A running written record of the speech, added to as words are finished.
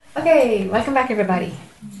Okay, welcome back everybody.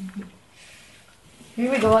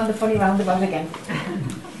 Here we go on the funny roundabout again.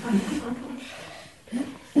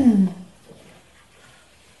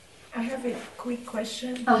 I have a quick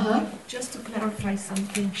question, Uh-huh. just to clarify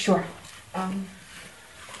something. Sure.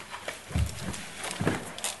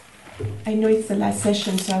 I know it's the last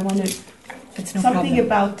session, so I want to It's no something problem.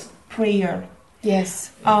 about prayer.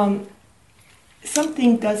 Yes.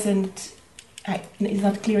 Something is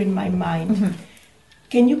not clear in my mind. Mm-hmm.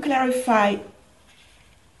 Can you clarify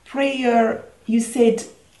prayer? You said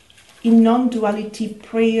in non-duality,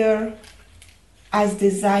 prayer as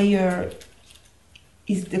desire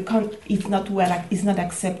is not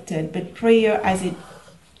accepted, but prayer as a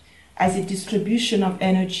distribution of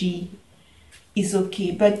energy is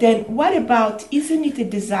okay. But then what about, isn't it a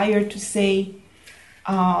desire to say,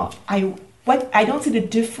 I don't see the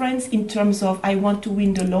difference in terms of I want to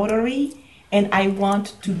win the lottery and I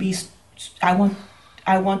want to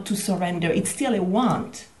surrender. It's still a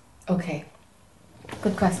want. Okay.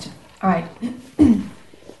 Good question. All right.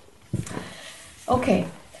 Okay.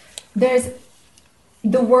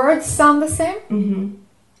 The words sound the same, Mm-hmm.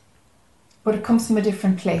 but it comes from a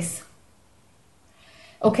different place.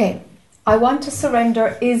 Okay. I want to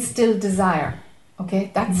surrender is still desire.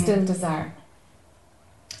 Okay. That's still desire.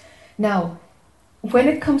 Now, when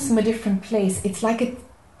it comes from a different place, it's like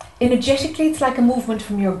energetically, it's like a movement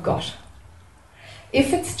from your gut.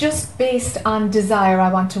 If it's just based on desire,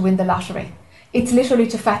 I want to win the lottery, it's literally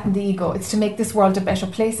to fatten the ego. It's to make this world a better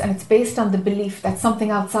place, and it's based on the belief that something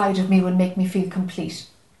outside of me will make me feel complete.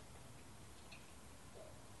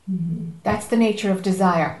 Mm-hmm. That's the nature of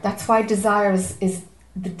desire. That's why desire is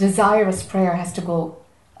the desirous prayer has to go,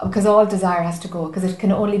 because all desire has to go, because it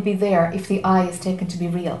can only be there if the I is taken to be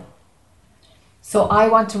real. So I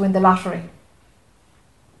want to win the lottery.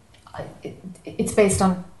 It's based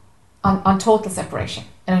on total separation,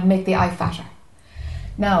 and it'll make the I fatter.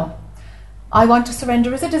 Now, I want to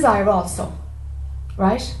surrender is a desire also,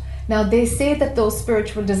 right? Now they say that those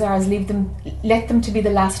spiritual desires let them to be the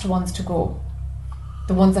last ones to go,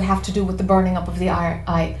 the ones that have to do with the burning up of the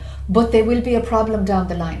I. But they will be a problem down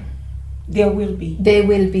the line. There will be. They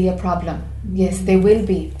will be a problem. Yes, they will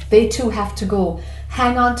be. They too have to go.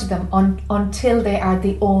 Hang on to them until they are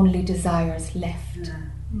the only desires left.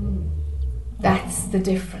 That's the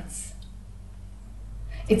difference.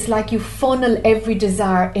 It's like you funnel every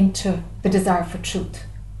desire into the desire for truth.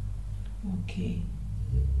 Okay.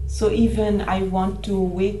 So even I want to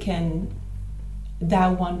awaken,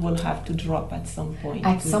 that one will have to drop at some point.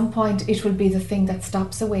 At some point, it will be the thing that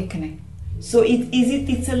stops awakening. So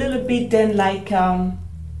it's a little bit then like an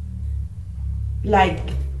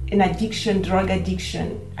addiction, drug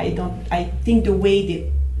addiction. I think the way the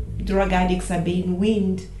drug addicts are being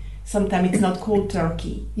weaned, sometimes it's not cold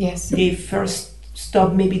turkey. Yes. They first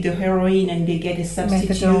stop maybe the heroin and they get a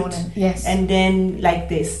substitute. Methadone, yes. And then like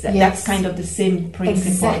this. Yes. That's kind of the same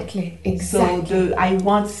principle. Exactly. So I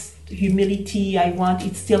want humility,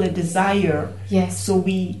 it's still a desire. Yes.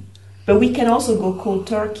 But we can also go cold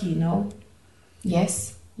turkey, no?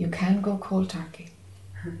 Yes, you can go cold turkey.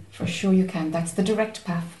 For sure you can. That's the direct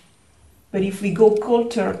path. But if we go cold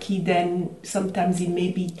turkey, then sometimes it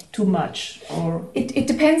may be too much. Or it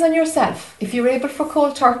depends on yourself. If you're able for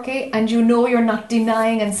cold turkey and you know you're not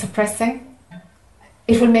denying and suppressing,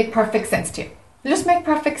 it will make perfect sense to you. It'll just make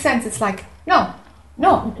perfect sense. It's like, no,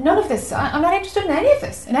 none of this. I'm not interested in any of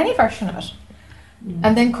this, in any version of it.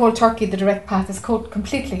 And then cold turkey, the direct path, is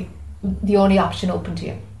completely the only option open to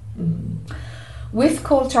you. With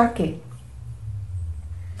cold turkey,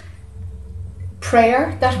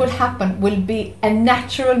 prayer that will happen will be a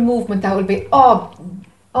natural movement that will be, oh,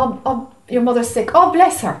 your mother's sick, oh,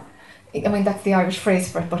 bless her. I mean, that's the Irish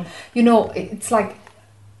phrase for it, but, it's like,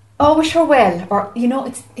 oh, wish her well, or,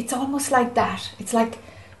 it's almost like that. It's like,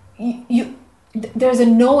 there's a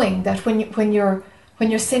knowing that when you're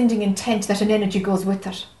sending intent, that an energy goes with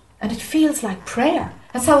it. And it feels like prayer.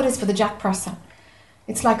 That's how it is for the Jack person.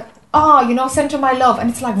 It's like, send her my love. And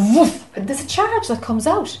it's like, woof, there's a charge that comes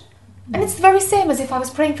out. And it's the very same as if I was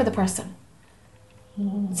praying for the person.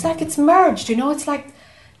 It's like it's merged, it's like,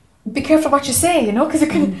 be careful what you say, because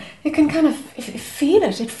you can kind of feel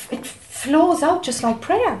it. It flows out just like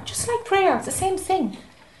prayer. It's the same thing.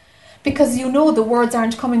 Because the words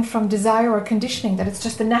aren't coming from desire or conditioning, that it's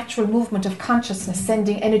just the natural movement of consciousness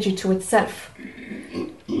sending energy to itself.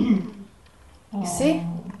 You see?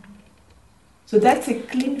 So that's a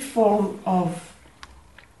clean form of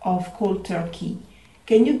cold turkey.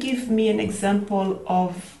 Can you give me an example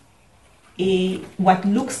of what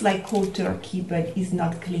looks like cold turkey but is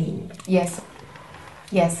not clean? Yes.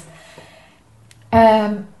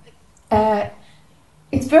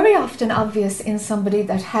 It's very often obvious in somebody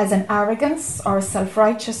that has an arrogance or a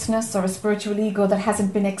self-righteousness or a spiritual ego that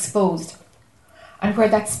hasn't been exposed, and where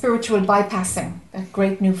that spiritual bypassing, that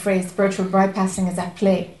great new phrase, spiritual bypassing, is at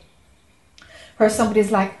play. Where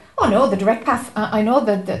somebody's like, oh no, the direct path, I know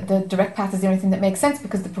that the direct path is the only thing that makes sense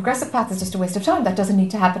because the progressive path is just a waste of time. That doesn't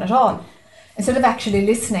need to happen at all. Instead of actually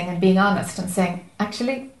listening and being honest and saying,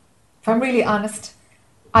 actually, if I'm really honest,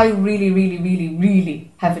 I really, really, really,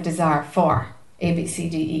 really have a desire for A, B, C,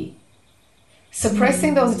 D, E.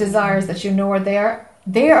 Suppressing those desires that you know are there,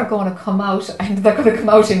 they are going to come out, and they're going to come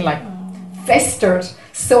out in like festered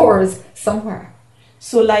sores somewhere.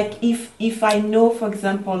 So like if I know, for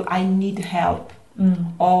example, I need help,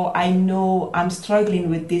 or I know I'm struggling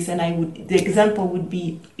with this, and the example would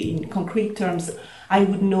be in concrete terms, I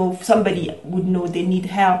would know, somebody would know they need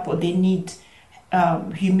help, or they need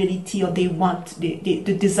humility, or they want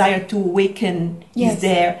the desire to awaken Yes. is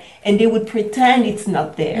there, and they would pretend it's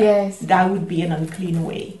not there. Yes. That would be an unclean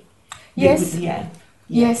way. Yes.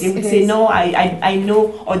 Yes, They would it say, is. no, I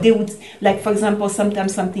know, or they would, like, for example,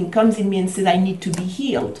 sometimes something comes in me and says, I need to be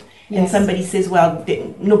healed. And Yes. somebody says, well,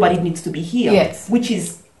 nobody needs to be healed. Yes. Which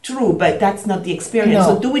is true, but that's not the experience.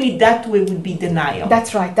 No. So doing it that way would be denial.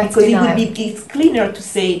 That's right, that's because denial. it's cleaner to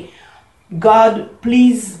say, God,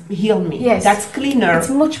 please heal me. Yes. That's cleaner. It's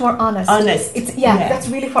much more honest. Honest. It's Yeah. That's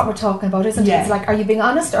really what we're talking about, isn't Yeah. it? It's like, are you being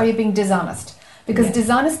honest or are you being dishonest? Because Yeah.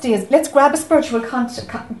 dishonesty is, let's grab a spiritual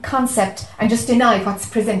concept and just deny what's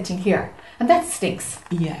presenting here. And that stinks.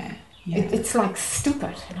 Yeah. It's like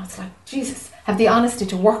stupid. It's like, Jesus, have the honesty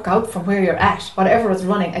to work out from where you're at, whatever is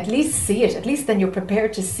running. At least see it. At least then you're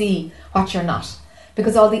prepared to see what you're not.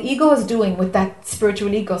 Because all the ego is doing with that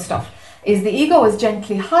spiritual ego stuff is the ego is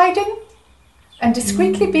gently hiding and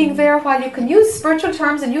discreetly being there while you can use spiritual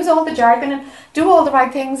terms and use all the jargon and do all the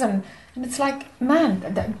right things. And it's like, man,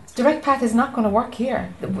 the direct path is not going to work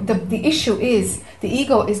here. The issue is the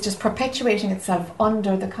ego is just perpetuating itself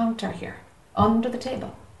under the counter here, under the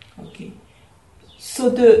table. Okay. So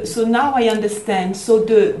now I understand. So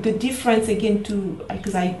the difference again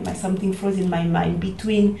because something froze in my mind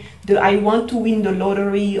between the I want to win the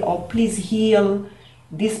lottery or please heal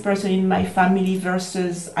this person in my family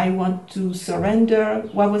versus I want to surrender.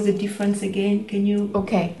 What was the difference again? Can you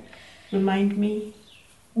remind me?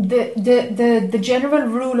 The general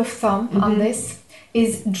rule of thumb on this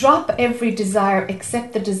is drop every desire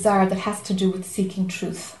except the desire that has to do with seeking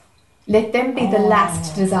truth. Let them be the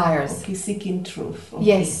last desires. Okay, seeking truth. Okay.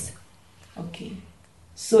 Yes. Okay.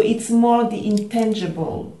 So it's more the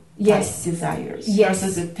intangible Yes. desires Yes.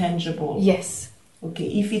 versus the tangible. Yes. Okay,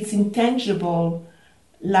 if it's intangible,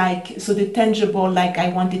 the tangible, like I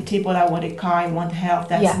want a table, I want a car, I want health,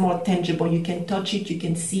 that's more tangible. You can touch it, you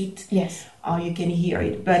can see it, Yes. or you can hear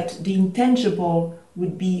it. But the intangible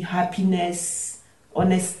would be happiness,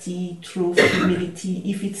 honesty, truth, humility,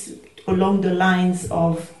 if it's along the lines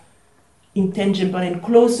of intangible and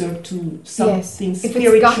closer to something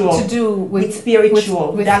spiritual. If it's got to do with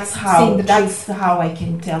spiritual, with that's seeing the truth. how I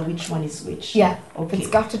can tell which one is which. Yeah. Okay. It's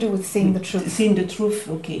got to do with seeing the truth. Seeing the truth,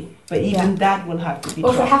 okay. But even that will have to be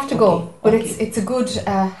Well, it'll have to go. Okay, But okay. it's a good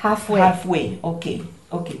halfway. Halfway, okay.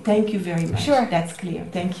 Okay, thank you very much. Sure. That's clear.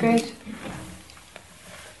 Thank you. Great.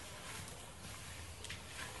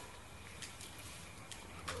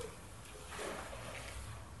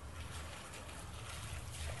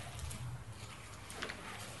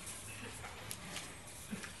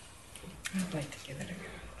 I'd like to give it a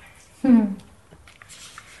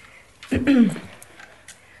go.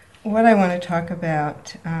 What I want to talk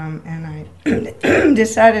about, and I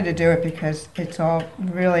decided to do it because it's all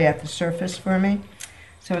really at the surface for me,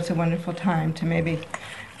 so it's a wonderful time to maybe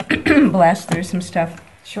blast through some stuff.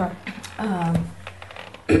 Sure. I'm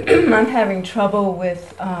having trouble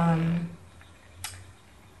with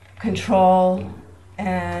control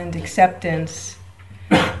and acceptance.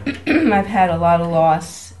 I've had a lot of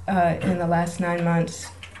loss in the last 9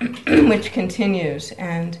 months, which continues,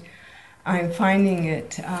 and I'm finding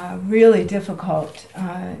it really difficult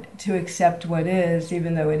to accept what is,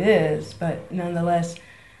 even though it is, but nonetheless,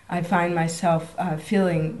 I find myself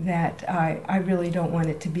feeling that I really don't want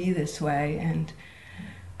it to be this way, and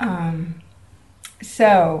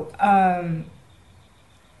so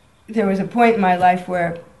there was a point in my life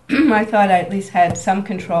where I thought I at least had some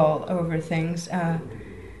control over things.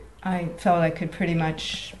 I felt I could pretty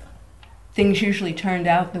much, things usually turned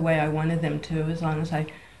out the way I wanted them to, as long as I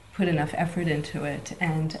put enough effort into it.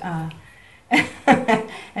 And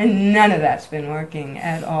And none of that's been working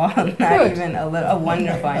at all. Not Good. even a little.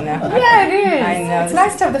 Wonderful, I know. Yeah, it is. I know. It's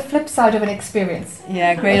nice to have the flip side of an experience.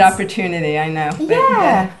 Yeah, great opportunity, I know. But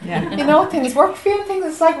Yeah. You know, things work for you and things,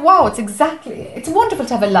 it's like, wow, it's wonderful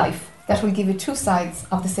to have a life that will give you two sides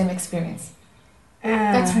of the same experience.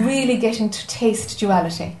 That's really getting to taste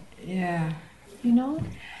duality. Yeah. You know?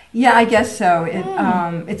 Yeah, I guess so.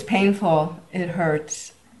 It's painful. It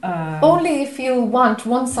hurts. Only if you want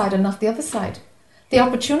one side and not the other side. The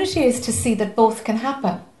opportunity is to see that both can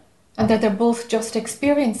happen and that they're both just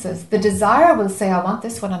experiences. The desire will say, I want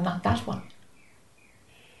this one and not that one.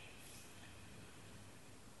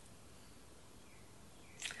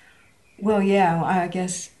 Well, yeah, I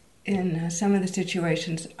guess in some of the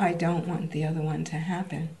situations, I don't want the other one to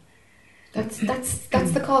happen. That's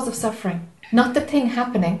the cause of suffering. Not the thing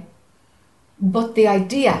happening, but the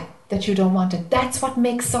idea that you don't want it. That's what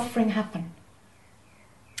makes suffering happen.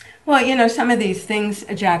 Well, you know, some of these things,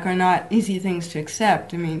 Jack, are not easy things to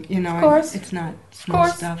accept. I mean, you know, Of course. it's not small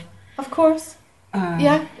stuff. Of course.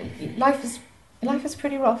 Yeah, life is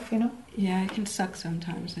pretty rough, you know. Yeah, it can suck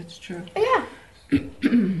sometimes, that's true. Yeah.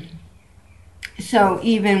 So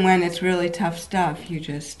even when it's really tough stuff, you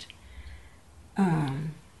just, I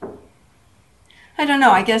don't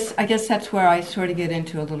know, I guess that's where I sort of get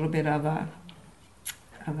into a little bit of a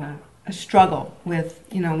struggle with,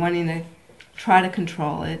 you know, wanting to try to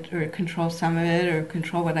control it, or control some of it, or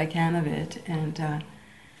control what I can of it, and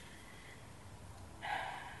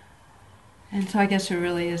so I guess there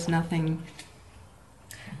really is nothing.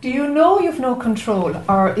 Do you know you've no control,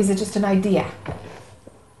 or is it just an idea?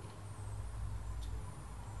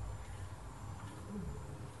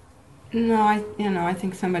 No, I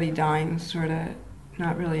think somebody dying is sort of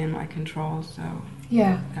not really in my control, so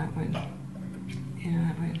Yeah. that would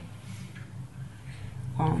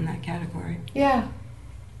fall in that category. Yeah.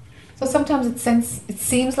 So sometimes it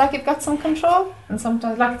seems like you've got some control, and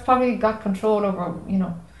sometimes like it's probably got control over, you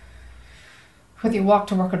know, whether you walk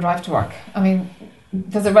to work or drive to work. I mean,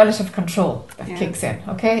 there's a relative control that kicks in,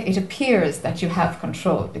 okay? It appears that you have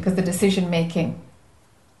control because the decision making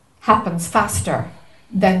happens faster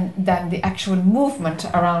than the actual movement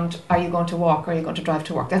around, are you going to walk or are you going to drive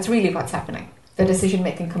to work? That's really what's happening. The decision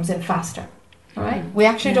making comes in faster, all right? We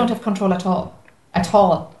actually don't have control at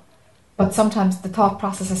all. But sometimes the thought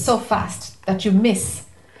process is so fast that you miss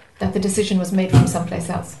that the decision was made from someplace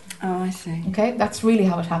else. Oh, I see. Okay, that's really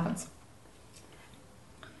how it happens.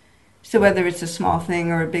 So whether it's a small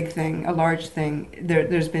thing or a big thing, a large thing,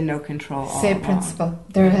 there's been no control all Same along. principle.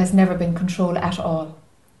 There has never been control at all.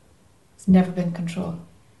 It's never been control.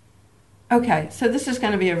 Okay, so this is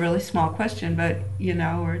going to be a really small question, but you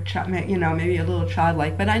know, or maybe a little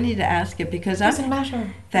childlike, but I need to ask it because Doesn't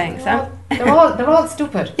matter. Thanks. They're all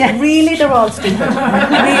stupid. Yeah. Really, they're all stupid. Really.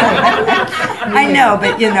 I know,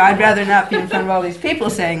 but you know, I'd rather not be in front of all these people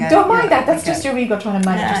saying it. Don't mind that. That's just your ego trying to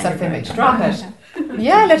manage your self-image. Drop it.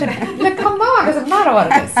 Yeah, let it. Come on. Doesn't matter what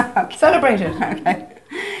it is. Okay. Celebrate it. Okay.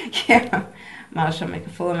 Yeah. I shall make a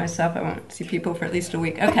fool of myself. I won't see people for at least a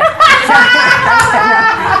week. Okay.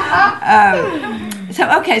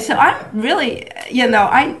 So I'm really, you know,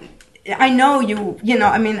 I know you know,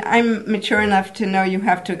 I mean, I'm mature enough to know you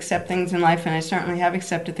have to accept things in life, and I certainly have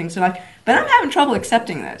accepted things in life, but I'm having trouble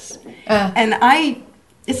accepting this. And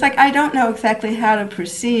it's like I don't know exactly how to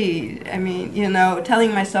proceed. I mean, you know,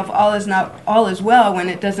 telling myself all is well when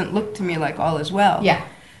it doesn't look to me like all is well. Yeah.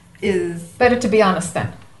 Is better to be honest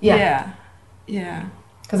then. Yeah. Yeah.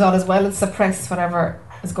 Because all is well, it's suppress whatever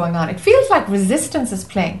is going on. It feels like resistance is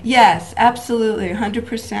playing. Yes, absolutely,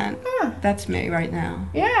 100%. That's me right now.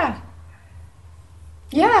 Yeah.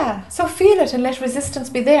 Yeah. So feel it and let resistance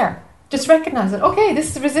be there. Just recognize it. Okay,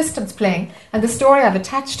 this is resistance playing, and the story I've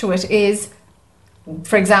attached to it is,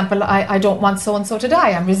 for example, I don't want so-and-so to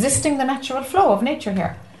die. I'm resisting the natural flow of nature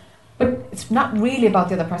here. But it's not really about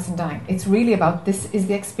the other person dying. It's really about this is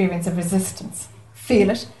the experience of resistance.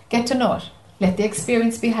 Feel it, get to know it. Let the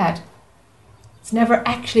experience be had. It's never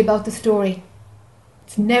actually about the story.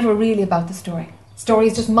 It's never really about the story. Story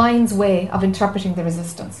is just mind's way of interpreting the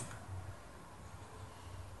resistance.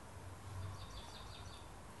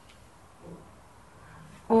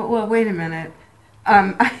 Well, wait a minute.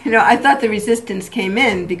 I thought the resistance came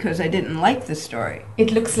in because I didn't like the story.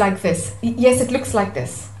 It looks like this. Yes, it looks like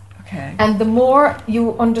this. Okay. And the more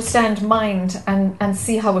you understand mind and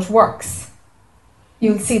see how it works,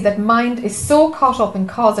 you'll see that mind is so caught up in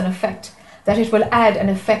cause and effect that it will add an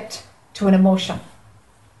effect to an emotion.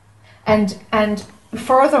 And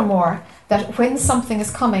furthermore, that when something is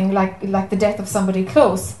coming, like the death of somebody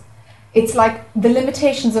close, It's like the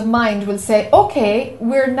limitations of mind will say, okay,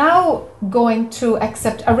 we're now going to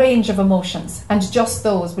accept a range of emotions and just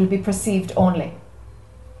those will be perceived only.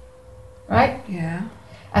 Right? Yeah.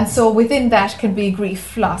 And so within that can be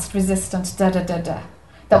grief, loss, resistance,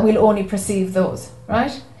 that we'll only perceive those,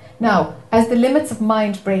 right? Now, as the limits of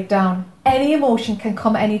mind break down, any emotion can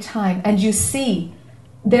come any time, and you see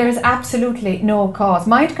there is absolutely no cause.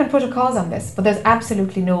 Mind can put a cause on this, but there's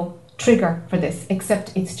absolutely no trigger for this,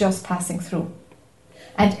 except it's just passing through.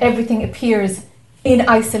 And everything appears in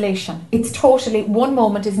isolation. It's totally, one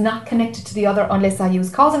moment is not connected to the other unless I use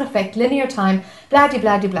cause and effect, linear time,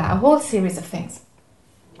 blah-de-blah-de-blah, a whole series of things.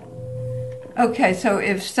 Okay, so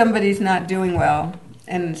if somebody's not doing well,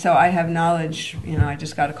 and so I have knowledge, I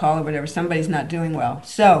just got a call or whatever, somebody's not doing well.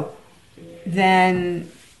 So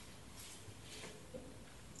then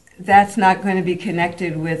that's not going to be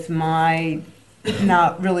connected with my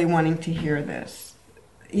not really wanting to hear this.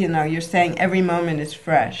 You're saying every moment is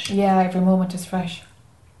fresh. Yeah, every moment is fresh.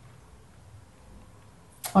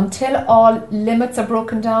 Until all limits are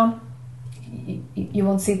broken down, you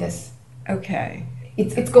won't see this. Okay.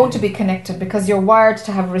 It's going to be connected because you're wired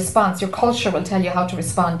to have a response. Your culture will tell you how to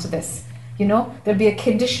respond to this. There'll be a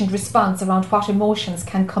conditioned response around what emotions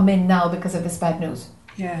can come in now because of this bad news.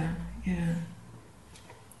 Yeah.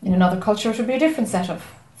 In another culture, it would be a different set of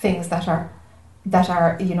things that are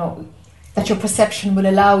that your perception will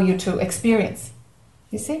allow you to experience.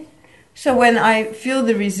 You see? So when I feel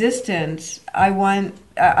the resistance, I want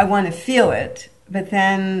to feel it, but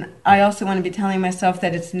then I also want to be telling myself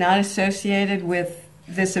that it's not associated with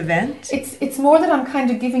this event. It's more that I'm kind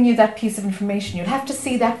of giving you that piece of information. You'll have to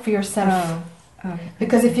see that for yourself. Oh.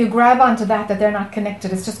 Because if you grab onto that they're not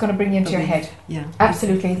connected, it's just going to bring you into your head. Yeah.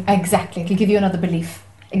 Absolutely. Exactly. It'll give you another belief.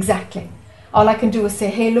 Exactly. All I can do is say,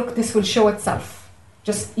 hey, look, this will show itself.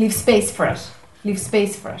 Just leave space for it. Leave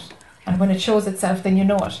space for it. And when it shows itself, then you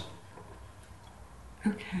know it.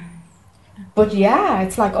 Okay. But yeah,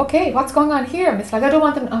 it's like, okay, what's going on here? And it's like, I don't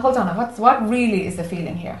want them, hold on, what really is the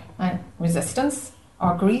feeling here? And resistance,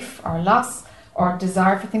 or grief, or loss, or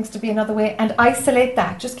desire for things to be another way, and isolate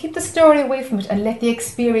that. Just keep the story away from it and let the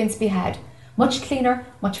experience be had. Much cleaner,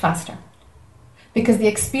 much faster. Because the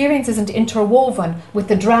experience isn't interwoven with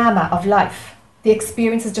the drama of life. The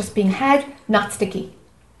experience is just being had, not sticky.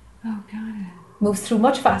 Oh, got it. Moves through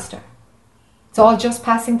much faster. It's all just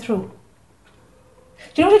passing through.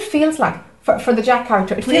 Do you know what it feels like for the Jack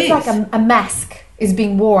character? It Please. feels like a mask is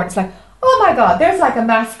being worn. It's like, oh my God, there's like a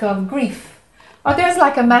mask of grief. Or there's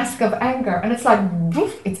like a mask of anger. And it's like,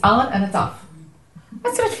 woof, it's on and it's off.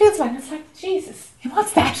 That's what it feels like. It's like, Jesus,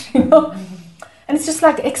 what's that? And it's just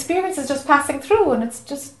like experience is just passing through, and it's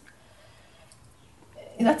just,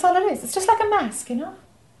 that's all it is. It's just like a mask,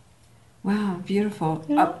 Wow, beautiful.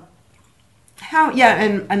 Yeah.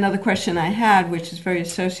 And another question I had, which is very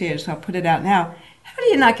associated, so I'll put it out now. How do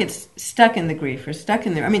you not get stuck in the grief or stuck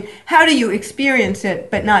in there? I mean, how do you experience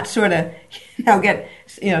it but not sort of,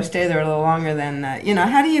 stay there a little longer than,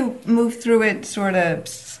 how do you move through it sort of,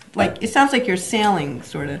 like, it sounds like you're sailing,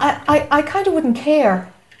 sort of. I kind of wouldn't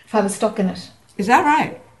care if I was stuck in it. Is that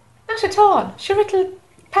right? Not at all. Sure, it'll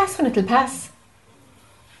pass when it'll pass.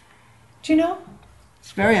 Do you know?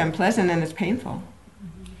 It's very unpleasant and it's painful.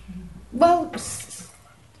 Well,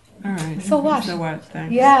 all right. So what? So what?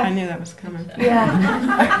 Thanks. Yeah. I knew that was coming.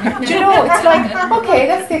 Yeah. Do you know, it's like, okay,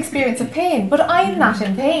 that's the experience of pain, but I'm not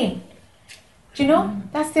in pain. Do you know?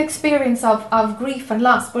 That's the experience of grief and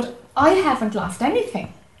loss, but I haven't lost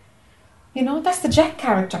anything. That's the Jack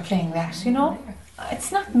character playing that,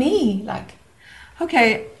 It's not me, like.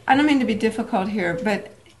 Okay, I don't mean to be difficult here,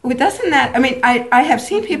 but doesn't that, I have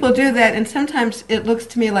seen people do that, and sometimes it looks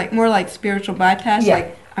to me like more like spiritual bypass,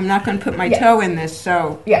 like I'm not going to put my toe in this,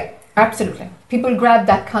 so. Yeah, absolutely. People grab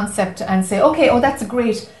that concept and say, okay, that's a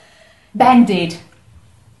great Band-Aid.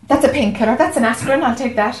 That's a painkiller, that's an aspirin, I'll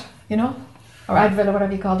take that, or Advil or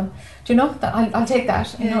whatever you call them. Do you know? I'll take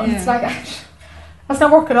that, And it's like, that's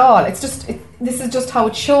not work at all. It's just, this is just how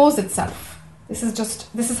it shows itself. This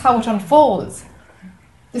is how it unfolds.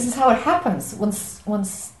 This is how it happens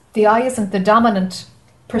once the I isn't the dominant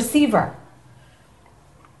perceiver.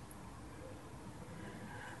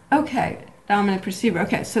 Okay, dominant perceiver.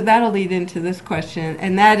 Okay, so that'll lead into this question,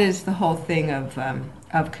 and that is the whole thing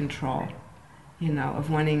of control, of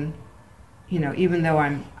wanting, even though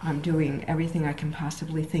I'm doing everything I can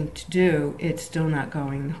possibly think to do, it's still not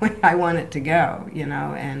going the way I want it to go, and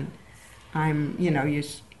I'm,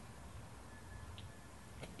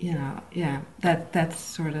 that's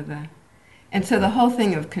sort of the, and so the whole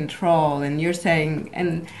thing of control, and you're saying,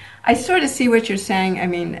 and I sort of see what you're saying. I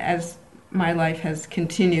mean, as my life has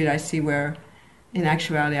continued, I see where in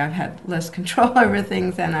actuality, I've had less control over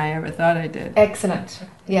things than I ever thought I did. Excellent.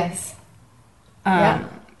 Yes. Yeah.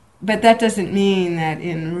 But that doesn't mean that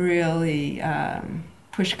in really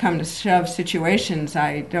push come to shove situations,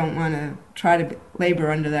 I don't want to try to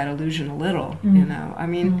labor under that illusion a little. You know, I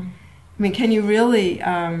mean, can you really?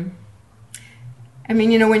 I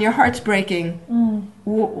mean, you know, when your heart's breaking,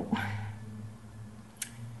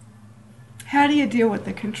 how do you deal with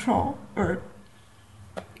the control, or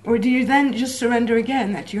do you then just surrender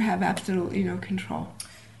again that you have absolutely no control?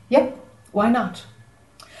 Yep. Why not?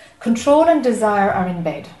 Control and desire are in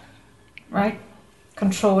bed, right?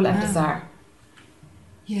 Control and desire.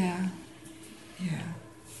 Yeah. Yeah.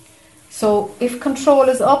 So if control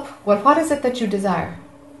is up, well, what is it that you desire?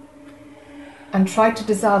 And try to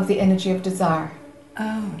dissolve the energy of desire.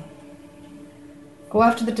 Oh. Go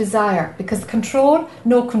after the desire, because control,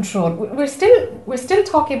 no control. We're still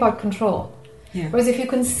talking about control. Yeah. Whereas if you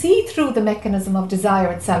can see through the mechanism of desire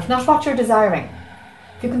itself, not what you're desiring,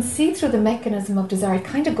 if you can see through the mechanism of desire, it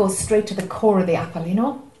kind of goes straight to the core of the apple, you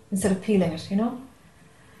know, instead of peeling it, you know.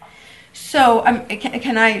 So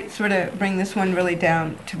can I sort of bring this one really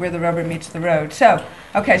down to where the rubber meets the road? So,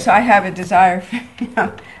 okay, so I have a desire, for, you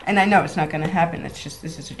know, and I know it's not going to happen. It's just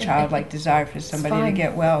this is a childlike desire for somebody to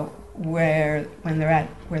get well where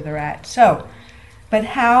they're at. So, but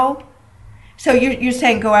how? So you're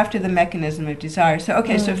saying go after the mechanism of desire. So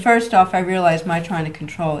okay, so first off, I realize my trying to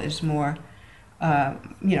control is more,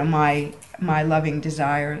 you know, my loving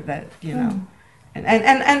desire that you know.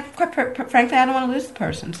 And quite frankly, I don't want to lose the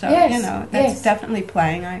person. So, yes, you know, that's definitely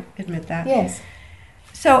playing. I admit that. Yes.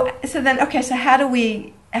 So then, okay, so how do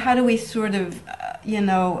we sort of, you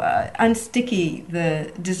know, unsticky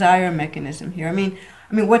the desire mechanism here? I mean,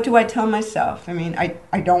 what do I tell myself? I mean,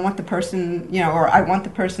 I don't want the person, you know, or I want the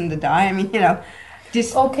person to die. I mean, you know,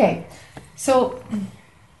 just... Okay, so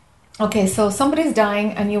somebody's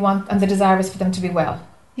dying and the desire is for them to be well.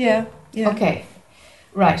 Yeah, yeah. Okay,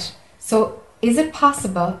 right. So... is it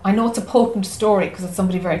possible, I know it's a potent story because it's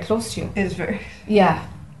somebody very close to you. It is very... Yeah,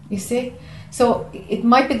 you see? So it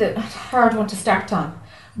might be the hard one to start on.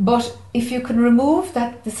 But if you can remove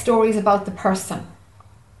that the story is about the person.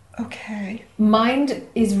 Okay. Mind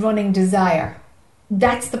is running desire.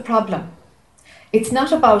 That's the problem. It's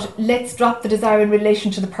not about let's drop the desire in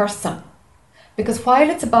relation to the person. Because while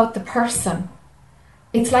it's about the person,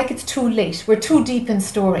 it's like it's too late. We're too deep in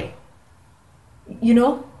story. You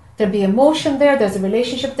know? There'll be emotion there, there's a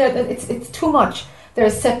relationship there, it's too much.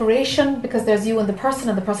 There's separation because there's you and the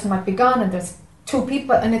person might be gone, and there's two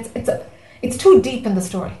people, and it's too deep in the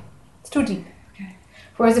story. It's too deep. Okay.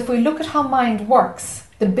 Whereas if we look at how mind works,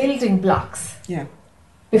 the building blocks,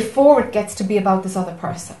 before it gets to be about this other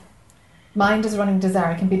person, mind is running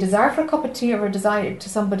desire. It can be desire for a cup of tea or a desire to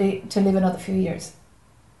somebody to live another few years.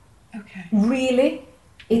 Okay. Really,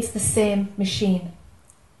 it's the same machine.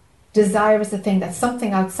 Desire is the thing that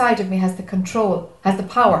something outside of me has the control, has the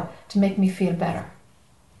power to make me feel better.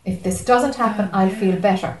 If this doesn't happen, I'll feel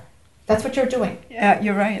better. That's what you're doing. Yeah,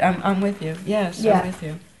 you're right. I'm with you. Yes, I'm with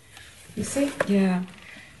you. You see? Yeah.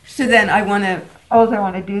 So then all I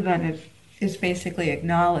want to do then is basically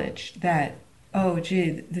acknowledge that, oh,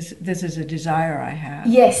 gee, this is a desire I have.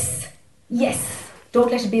 Yes. Yes. Don't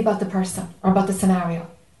let it be about the person or about the scenario.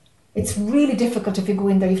 It's really difficult if you go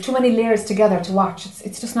in there. You have too many layers together to watch.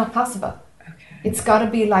 It's just not possible. Okay. It's got to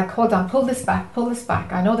be like, hold on, pull this back.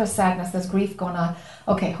 I know there's sadness, there's grief going on.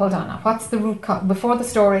 Okay, hold on now. What's the root before the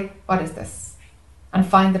story? What is this? And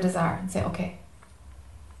find the desire and say, okay,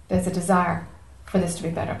 there's a desire for this to be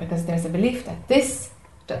better because there's a belief that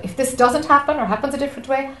if this doesn't happen or happens a different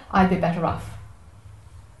way, I'll be better off.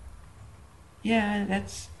 Yeah,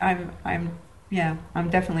 I'm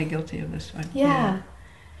definitely guilty of this one. Yeah.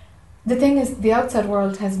 The thing is, the outside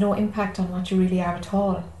world has no impact on what you really are at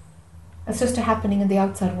all. It's just a happening in the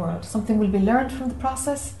outside world. Something will be learned from the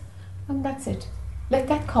process, and that's it. Let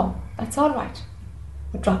that come. That's all right.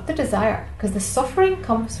 But drop the desire, because the suffering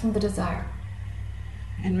comes from the desire.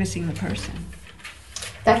 And missing the person.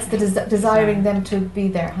 That's the desiring them to be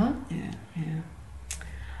there, huh?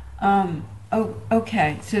 Yeah.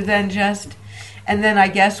 Okay. So then and then I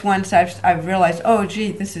guess once I've realized, oh,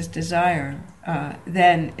 gee, this is desire.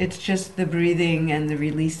 Then it's just the breathing and the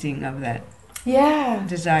releasing of that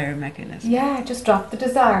desire mechanism. Yeah, just drop the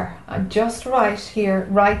desire. I'm just right here,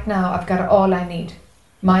 right now. I've got all I need.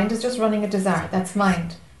 Mind is just running a desire. That's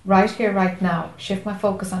mind. Right here, right now. Shift my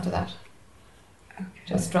focus onto that. Okay.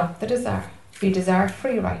 Just drop the desire. Be desire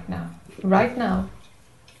free right now. Right now.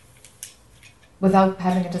 Without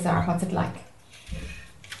having a desire. What's it like?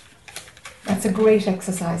 That's a great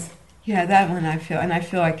exercise. Yeah, that one I feel, and I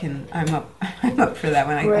feel I'm up for that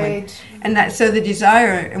one. Great. And that, so the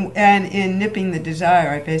desire, and in nipping the desire,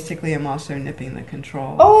 I basically am also nipping the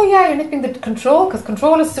control. Oh yeah, you're nipping the control, because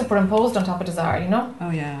control is superimposed on top of desire, you know? Oh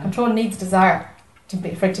yeah. Control needs desire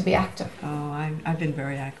for it to be active. Oh, I've been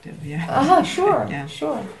very active, yeah. Sure, Yeah.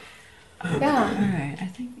 Sure. Oh, Yeah. all right, I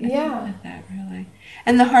think Yeah. that really.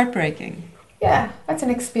 And the heartbreaking. Yeah, that's an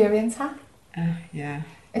experience, huh? Yeah.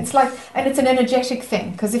 It's like, and it's an energetic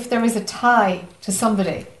thing, because if there is a tie to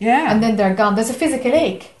somebody, Yeah. and then they're gone, there's a physical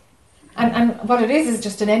ache. And what it is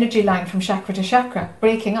just an energy line from chakra to chakra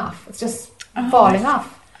breaking off. It's just falling off.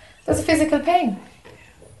 There's a physical pain.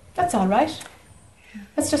 That's all right.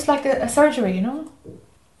 It's just like a surgery, you know?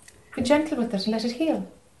 Be gentle with it and let it heal.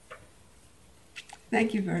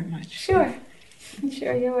 Thank you very much. Sure.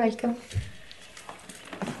 Sure, you're welcome.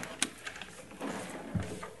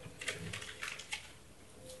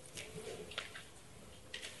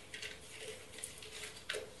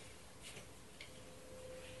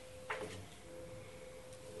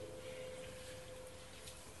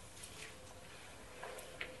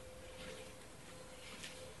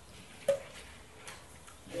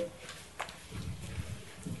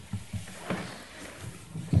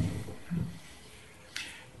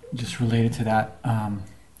 Just related to that,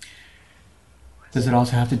 does it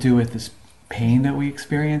also have to do with this pain that we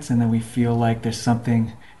experience, and then we feel like there's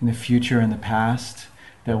something in the future, in the past,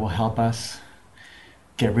 that will help us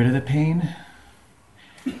get rid of the pain?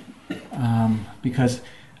 Because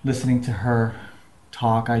listening to her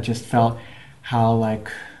talk, I just felt how,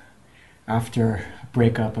 like, after a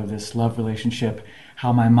breakup of this love relationship,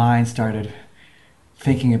 how my mind started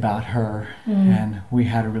thinking about her, and we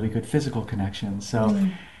had a really good physical connection. So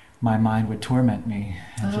my mind would torment me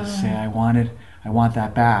and just say, I want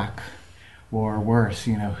that back, or worse,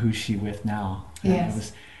 you know, who's she with now?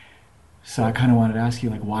 Yes. So I kind of wanted to ask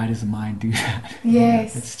you, like, why does the mind do that?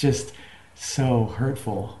 Yes. It's just so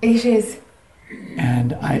hurtful. It is.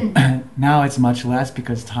 And now it's much less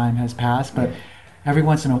because time has passed, but every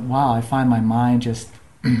once in a while I find my mind just,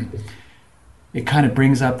 it kind of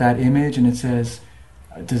brings up that image and it says,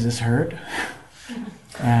 does this hurt?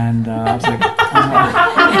 And I was like,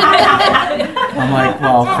 I'm like,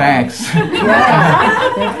 well, thanks.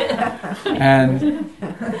 And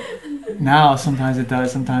now sometimes it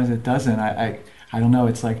does, sometimes it doesn't. I don't know.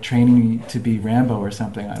 It's like training me to be Rambo or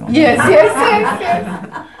something. I don't know. Yes.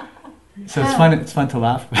 So it's fun. It's fun to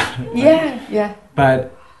laugh about it. Yeah.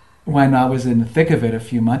 But when I was in the thick of it a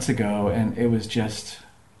few months ago, and it was just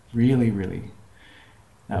really, really.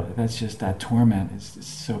 That's just that torment is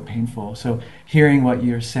so painful. So hearing what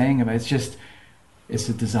you're saying about it's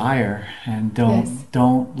a desire, and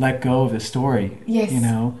don't let go of the story. Yes. You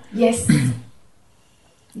know. Yes.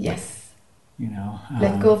 Yes. You know.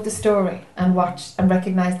 Let go of the story and watch and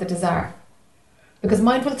recognize the desire, because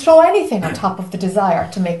mind will throw anything on top of the desire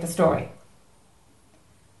to make the story,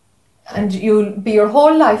 and you'll be your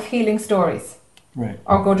whole life healing stories, right?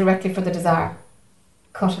 Or go directly for the desire.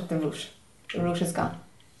 Cut at the root. The root is gone.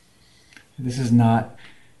 This is not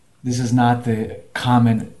the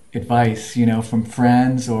common advice, you know, from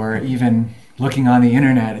friends or even looking on the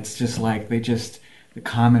internet. It's just like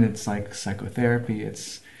it's like psychotherapy.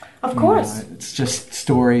 It's of course, it's just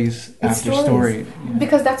stories after story. You know?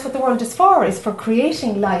 Because that's what the world is for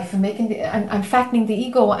creating life and making and fattening the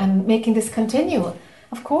ego and making this continue.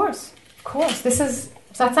 Of course.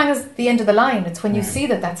 That song is the end of the line. It's when you see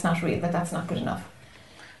that that's not real, that that's not good enough.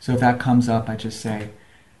 So if that comes up, I just say,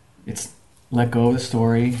 it's let go of the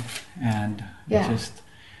story and just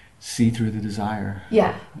see through the desire.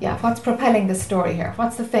 Yeah. What's propelling the story here?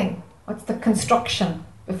 What's the thing? What's the construction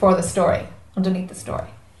before the story, underneath the story?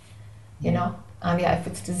 You know? And if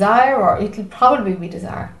it's desire, or it'll probably be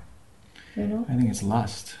desire. You know? I think it's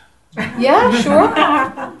lust. Yeah,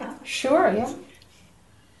 sure,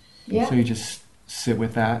 yeah. So you just sit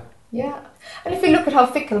with that. Yeah. And if you look at how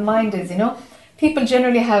fickle mind is, you know, people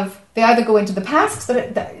generally they either go into the past,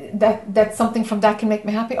 that something from that can make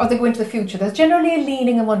me happy, or they go into the future. There's generally a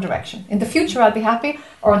leaning in one direction. In the future I'll be happy,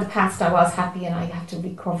 or in the past I was happy and I have to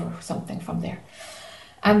recover something from there.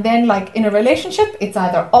 And then, like in a relationship, it's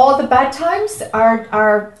either all the bad times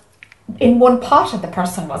are in one pot and the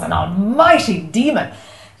person was an almighty demon,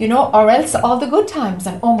 you know, or else all the good times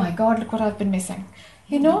and oh my God, look what I've been missing.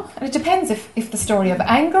 You know, and it depends if the story of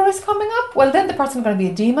anger is coming up, well then the person's going to be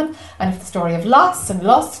a demon, and if the story of loss and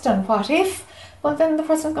lust and what if, well then the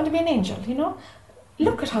person's going to be an angel, you know.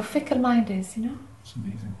 Look at how fickle mind is, you know. It's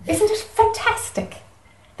amazing. Isn't it fantastic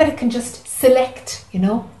that it can just select, you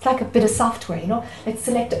know? It's like a bit of software, you know. Let's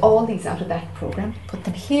select all these out of that program, put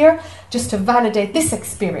them here just to validate this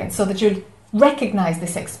experience so that you'll recognize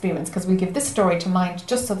this experience, because we give this story to mind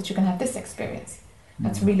just so that you can have this experience.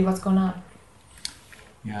 That's really what's going on.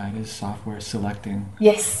 Yeah, it is software selecting.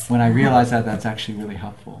 Yes. When I realize that, that's actually really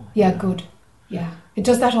helpful. Yeah, good. Yeah. It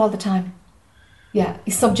does that all the time. Yeah.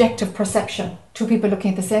 It's subjective perception. Two people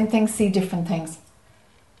looking at the same thing see different things.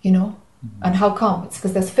 You know? And how come? It's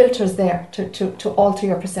because there's filters there to alter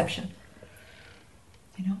your perception.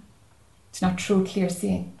 You know? It's not true, clear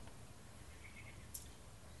seeing.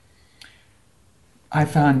 I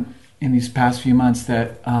found in these past few months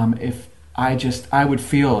that if I would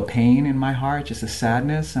feel a pain in my heart, just a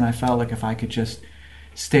sadness, and I felt like if I could just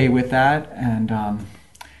stay with that, and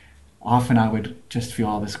often I would just feel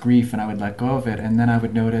all this grief and I would let go of it, and then I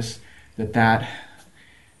would notice that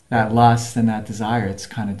lust and that desire, it's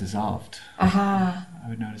kind of dissolved. Aha. I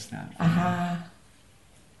would notice that. Aha.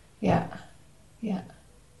 Yeah. Yeah.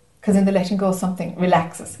 Because in the letting go, something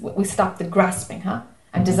relaxes. We stop the grasping, huh?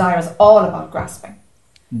 And desire is all about grasping.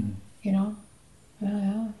 You know?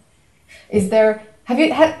 Yeah. Is there... Have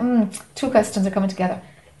you had... two questions are coming together.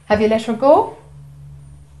 Have you let her go?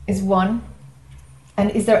 Is one.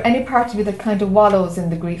 And is there any part of you that kind of wallows in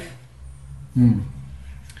the grief?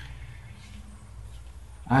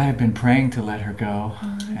 I have been praying to let her go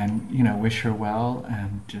and, wish her well,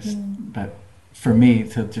 and just... But for me,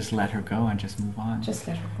 to just let her go and just move on. Just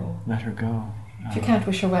let her go. Let her go. If you can't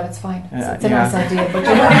wish her well, it's fine. It's a yeah. nice idea, but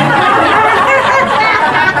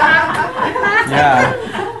Yeah.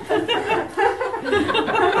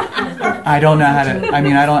 I don't know how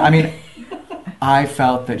to... I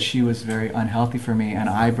felt that she was very unhealthy for me, and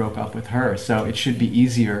I broke up with her, so it should be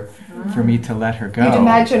easier for me to let her go. You'd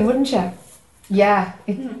imagine, wouldn't you? Yeah,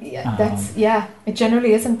 it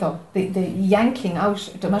generally isn't though. The yanking out,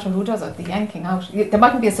 no matter who does it, the yanking out. There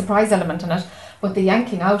mightn't be a surprise element in it, but the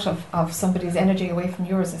yanking out of somebody's energy away from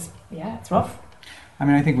yours is, it's rough.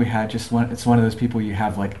 I think we had it's one of those people you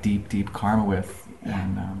have like deep, deep karma with,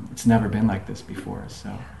 and it's never been like this before,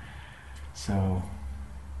 so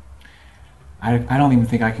I don't even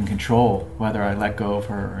think I can control whether I let go of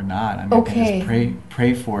her or not. I can just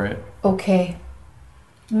pray for it. Okay.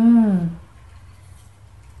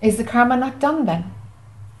 Is the karma not done then?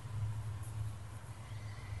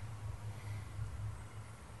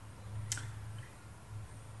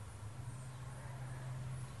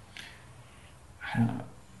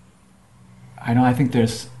 I think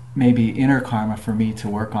there's maybe inner karma for me to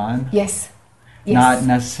work on. Yes. Not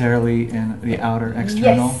necessarily in the outer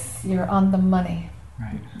external. Yes, you're on the money.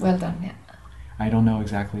 Right. Well done, yeah. I don't know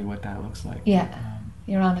exactly what that looks like. Yeah,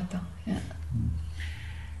 you're on it though, yeah.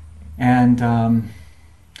 And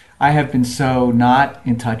I have been so not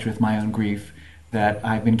in touch with my own grief that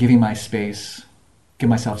I've been give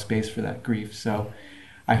myself space for that grief. So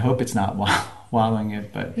I hope it's not wallowing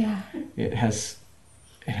it, but it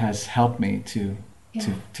has helped me to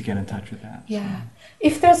get in touch with that. Yeah. So.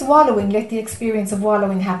 If there's wallowing, let the experience of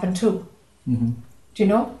wallowing happen too. Do you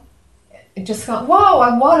know? It just got, whoa,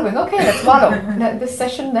 I'm wallowing. Okay, let's wallow. Now, this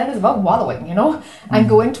session then is about wallowing, and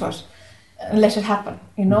go into it and let it happen,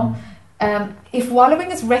 If wallowing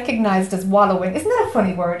is recognized as wallowing, isn't that a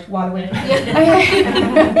funny word, wallowing?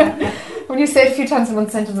 When you say it a few times in one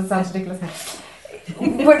sentence, it sounds ridiculous.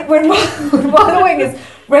 When wallowing is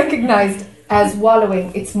recognized as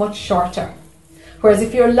wallowing, it's much shorter. Whereas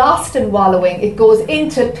if you're lost in wallowing, it goes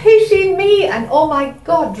into pity me and oh my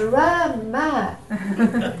God, drama.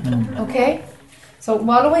 Okay? So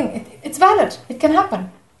wallowing, it's valid. It can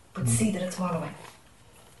happen. But see that it's wallowing.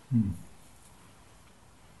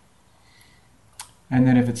 And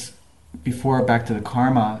then if it's back to the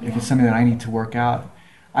karma, if it's something that I need to work out,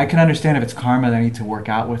 I can understand if it's karma that I need to work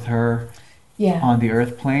out with her on the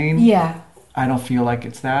earth plane. Yeah. I don't feel like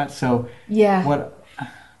it's that. So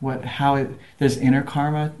there's inner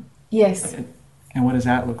karma? Yes. And what does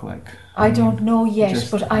that look like? I don't know yet,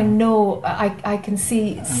 but I know, I can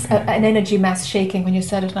see an energy mass shaking when you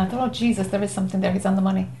said it, and I thought, oh Jesus, there is something there, he's on the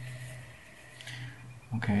money.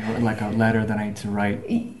 Okay, or like a letter that I need to write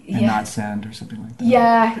and not send or something like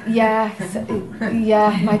that.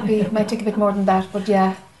 Might take a bit more than that, but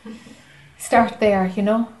start there,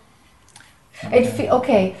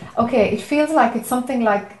 Okay. It feels like it's something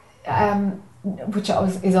like, which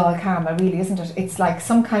is all karma, really, isn't it? It's like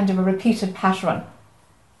some kind of a repeated pattern.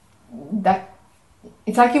 That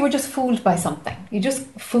it's like you were just fooled by something. You're just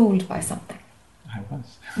fooled by something. I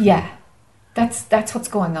was. Yeah, that's what's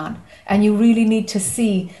going on, and you really need to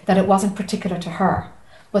see that it wasn't particular to her,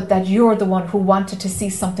 but that you're the one who wanted to see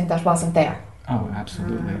something that wasn't there. Oh,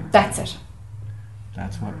 absolutely. That's it.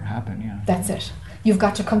 That's what happened. Yeah. That's it. You've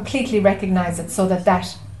got to completely recognize it so that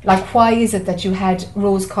Like, why is it that you had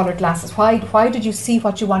rose-colored glasses? Why did you see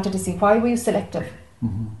what you wanted to see? Why were you selective?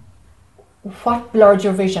 Mm-hmm. What blurred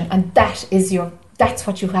your vision? And that's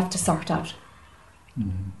what you have to sort out.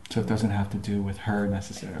 Mm-hmm. So it doesn't have to do with her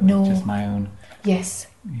necessarily. No. Just my own. Yes.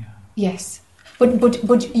 Yeah. Yes. But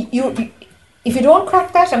you if you don't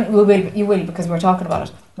crack that, I mean, you will because we're talking about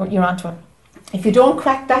it. You're onto it. If you don't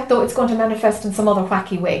crack that, though, it's going to manifest in some other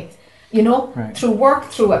wacky way. You know, Right. through work,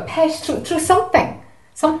 through a pet, through something.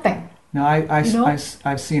 No,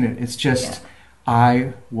 I've seen it. It's just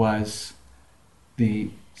I was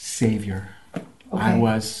the savior. Okay. I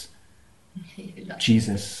was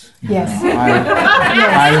Jesus. Yes.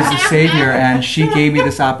 I was the savior, and she gave me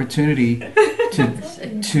this opportunity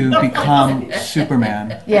to become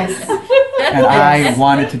Superman. Yes. And I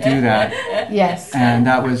wanted to do that, Yes. and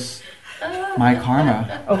that was my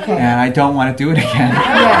karma. Okay. And I don't want to do it again.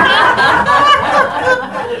 Yeah.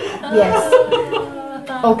 Yes.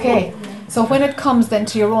 Okay. So when it comes then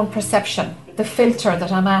to your own perception, the filter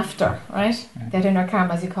that I'm after, right? That inner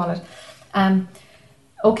karma, as you call it.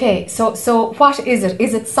 Okay. So what is it?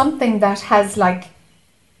 Is it something that has like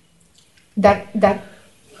that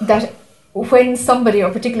when somebody,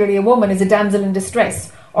 or particularly a woman, is a damsel in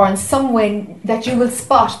distress, or in some way that you will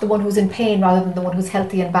spot the one who's in pain rather than the one who's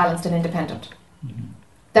healthy and balanced and independent? Mm-hmm.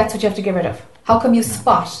 That's what you have to get rid of. How come you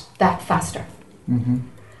spot that faster? Mm-hmm.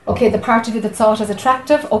 Okay, the part of you that saw it as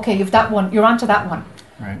attractive, okay, you've that one, you're onto that one.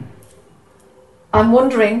 Right. I'm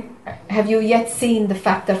wondering, have you yet seen the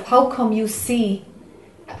fact that how come you see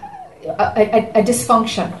a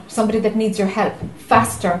dysfunction, somebody that needs your help,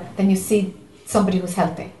 faster than you see somebody who's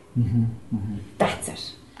healthy? Mm-hmm. Mm-hmm. That's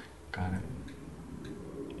it. Got it.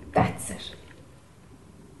 That's it.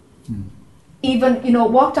 Mm. Even,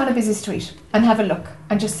 walk down a busy street and have a look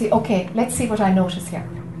and just see, okay, let's see what I notice here.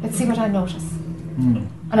 Let's see what I notice. Mm.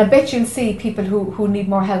 And I bet you'll see people who need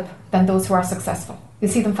more help than those who are successful.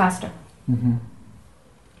 You'll see them faster. Mm-hmm.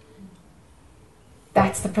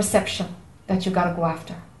 That's the perception that you got to go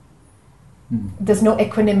after. Mm. There's no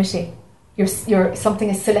equanimity. You're something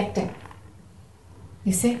is selecting.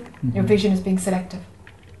 You see? Mm-hmm. Your vision is being selective.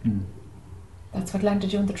 Mm. That's what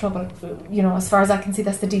landed you in the trouble. As far as I can see,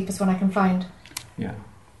 that's the deepest one I can find. Yeah.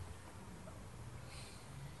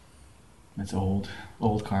 That's old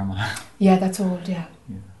karma. Yeah, that's old, yeah.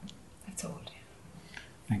 Yeah. That's old, yeah.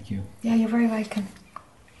 Thank you. Yeah, you're very welcome.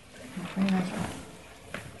 You're very welcome.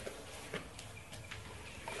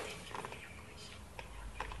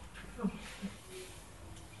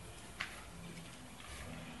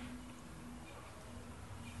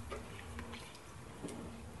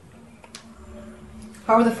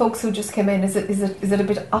 How are the folks who just came in? Is it a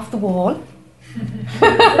bit off the wall?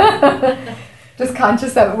 Just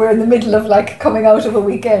conscious that we're in the middle of coming out of a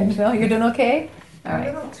weekend. No, you're doing okay? All right.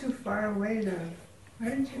 A little too far away though. Why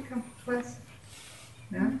didn't you come west?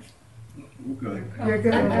 No? We're good. You're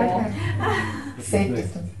good. Okay. Safe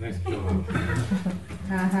distance. Nice pillow.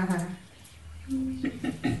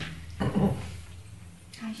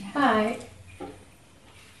 Hi.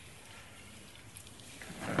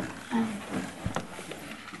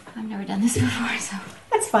 I've never done this before, so.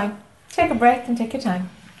 That's fine. Take a breath and take your time.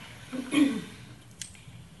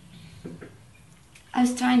 I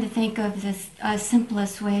was trying to think of this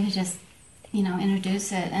simplest way to just,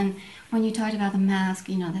 introduce it. And when you talked about the mask,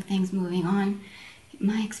 the things moving on,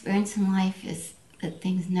 my experience in life is that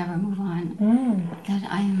things never move on. That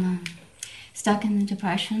I am stuck in the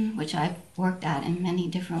depression, which I've worked at in many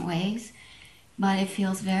different ways, but it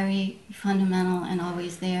feels very fundamental and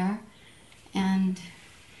always there. And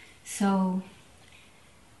so,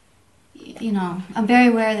 I'm very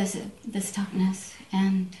aware of this toughness,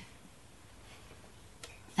 and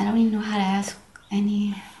I don't even know how to ask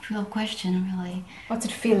any real question, really. What's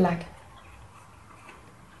it feel like?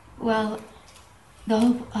 Well, the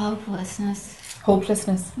hopelessness.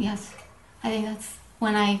 Hopelessness. Yes. I think that's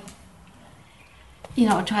when I,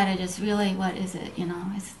 try to just really, what is it,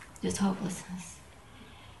 it's just hopelessness.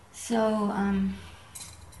 So,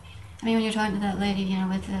 when you're talking to that lady,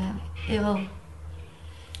 with the ill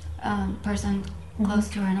person close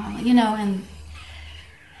to her and all, and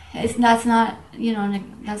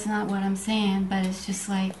that's not what I'm saying, but it's just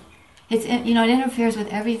like, it interferes with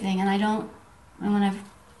everything, and when I've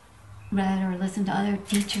read or listened to other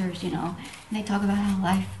teachers, and they talk about how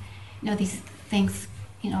life, these things,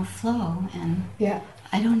 flow, and Yeah.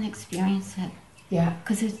 I don't experience it. Yeah.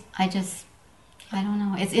 Because I don't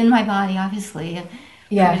know. It's in my body, obviously.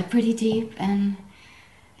 Yeah. Pretty deep, and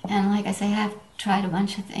like I say, I've tried a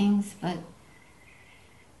bunch of things, and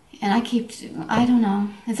I don't know.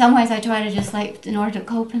 In some ways, I try to just in order to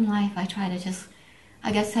cope in life, I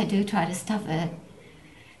guess I do try to stuff it.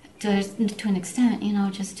 to an extent,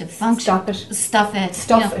 just to function. Stop it. Stuff it.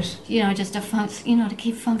 Stuff it. Just to to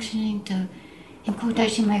keep functioning, to, in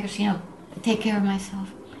quotation marks, take care of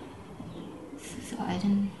myself. So I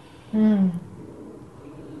didn't.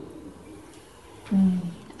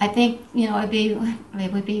 I think,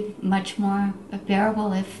 it would be much more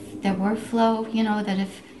bearable if there were flow, that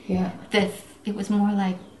if it was more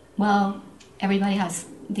like, well, everybody has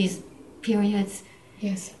these periods.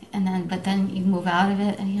 Yes. But then you move out of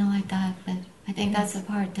it and like that. But I think that's the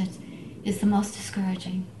part that is the most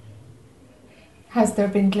discouraging. Has there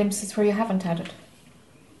been glimpses where you haven't had it?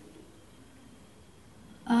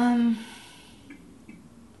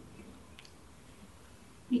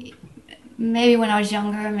 Maybe when I was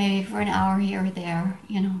younger, maybe for an hour here or there,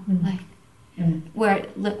 where,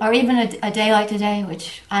 or even a day like today,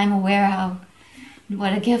 which I'm aware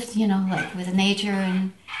what a gift, like with nature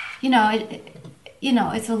and,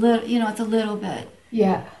 it's a little bit.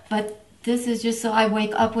 Yeah. But this is just so I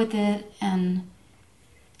wake up with it and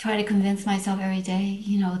try to convince myself every day,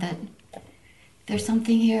 that there's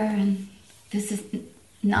something here and this is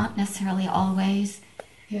not necessarily always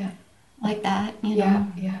like that, Yeah.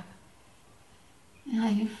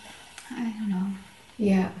 I don't know.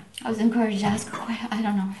 Yeah. I was encouraged to ask a question. I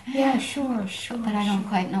don't know. Yeah, sure. But I don't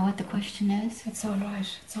quite know what the question is. It's all right.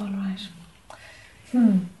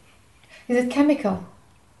 Is it chemical?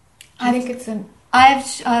 I think it's an...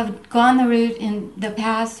 I've gone the route in the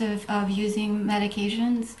past of using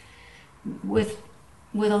medications with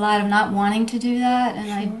a lot of not wanting to do that,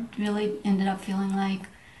 and I really ended up feeling like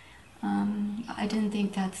I didn't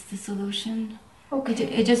think that's the solution. Okay.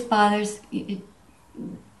 It just bothers.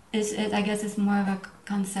 I guess it's more of a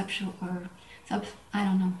conceptual I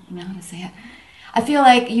don't know how to say it. I feel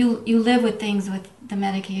like you live with things with the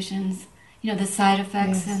medications, the side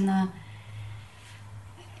effects and the.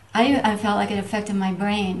 I felt like it affected my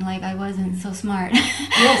brain, like I wasn't so smart.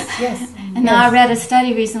 Yes. And now I read a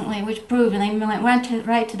study recently which proved, and they went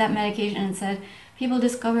right to that medication and said, people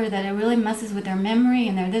discover that it really messes with their memory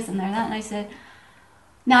and their this and their that. And I said,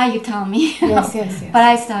 now you tell me. Yes. But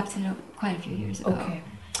I stopped it quite a few years ago. Okay.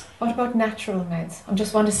 What about natural meds? I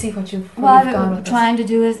just want to see what you've Well, gone with. I'm trying to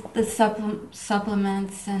do is the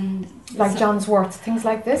supplements and... Like John's wort, things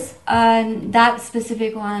like this? That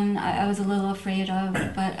specific one I was a little afraid of,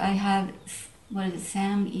 but I have,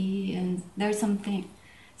 SAM E, and there's some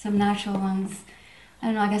natural ones. I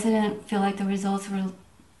don't know, I guess I didn't feel like the results were,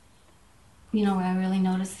 where I really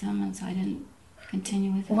noticed them, and so I didn't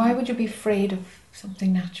continue with it. Why would you be afraid of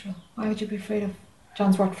something natural? Why would you be afraid of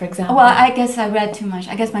John's wort, for example? Well, I guess I read too much.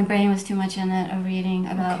 I guess my brain was too much in it of reading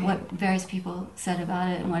about what various people said about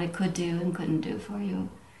it and what it could do and couldn't do for you.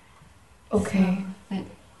 Okay. So, but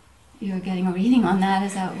you're getting a reading on that,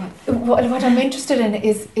 is that what? What I'm interested in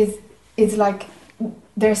is like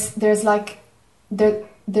there's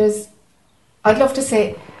I'd love to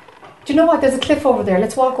say, do you know what? There's a cliff over there.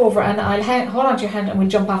 Let's walk over and I'll hold on to your hand and we'll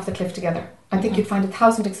jump off the cliff together. I think you'd find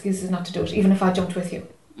 1,000 excuses not to do it, even if I jumped with you.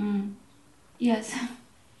 Yes.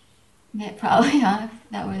 Yeah, probably, if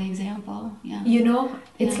that were the example. Yeah.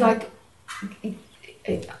 It's like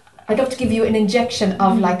I'd love to give you an injection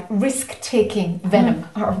of like risk-taking venom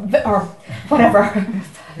or whatever.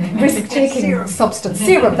 Risk-taking substance.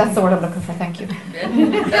 Serum, that's the word I'm looking for, thank you.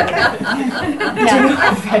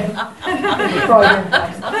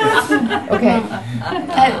 Okay.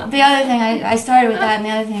 The other thing, I started with that, and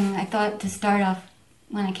the other thing I thought to start off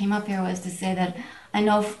when I came up here was to say that I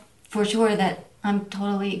know for sure that I'm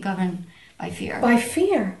totally governed by fear. By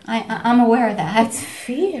fear? I'm aware of that. It's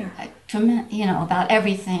fear. About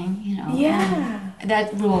everything, Yeah.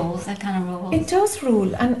 That rules, that kind of rules. It does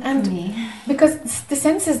rule, and me. Because the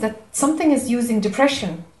sense is that something is using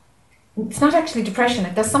depression. It's not actually depression,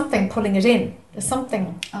 there's something pulling it in. There's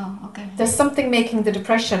something. Oh, okay. There's something making the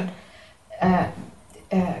depression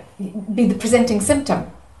be the presenting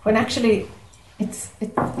symptom, when actually it's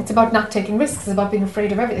about not taking risks. It's about being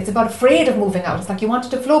afraid of everything. It's about afraid of moving out. It's like you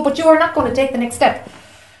wanted to flow, but you are not going to take the next step.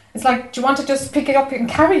 It's like, do you want to just pick it up and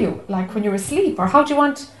carry you, like when you're asleep, or how do you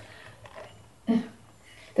want?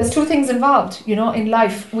 There's two things involved, in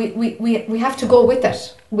life. We have to go with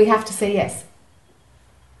it. We have to say yes.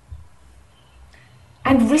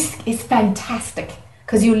 And risk is fantastic,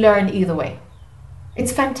 because you learn either way.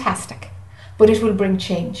 It's fantastic, but it will bring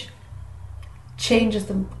change. Change is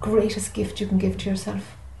the greatest gift you can give to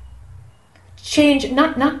yourself. Change,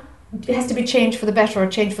 not it has to be change for the better or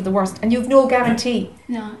change for the worst, and you've no guarantee.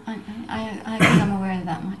 No, I think I'm aware of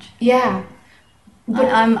that much. Yeah, but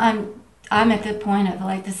I'm at the point of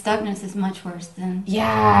like the stuckness is much worse than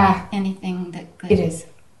anything that could. It is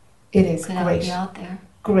could great. be out there.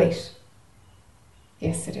 Great.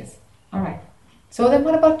 Yes, it is. All right. So then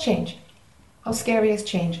what about change? How scary is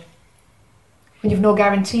change? When you've no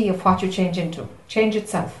guarantee of what you change into. Change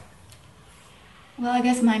itself. Well, I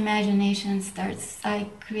guess my imagination starts, I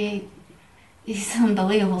create these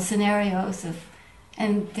unbelievable scenarios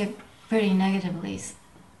and they're pretty negatively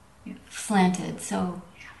slanted, so.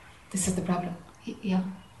 This is the problem. Yeah.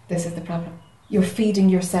 This is the problem. You're feeding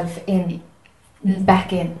yourself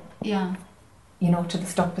back in, Yeah. to the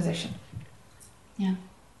stuck position. Yeah.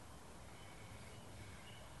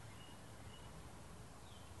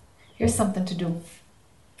 Here's something to do.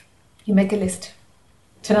 You make a list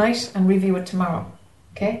tonight and review it tomorrow,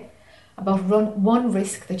 okay? About one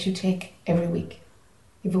risk that you take every week.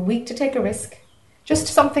 You have a week to take a risk. Just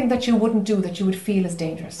something that you wouldn't do that you would feel is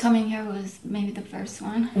dangerous. Coming here was maybe the first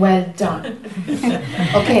one. Well done.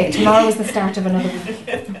 Okay, tomorrow is the start of another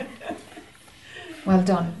week. Well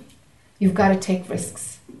done. You've got to take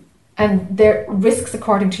risks. And they're risks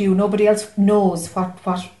according to you. Nobody else knows what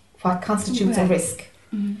constitutes a risk.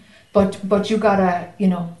 Mm-hmm. But you got to,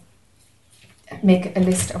 make a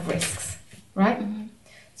list of risks, right? Mm-hmm.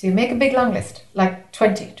 So you make a big long list, like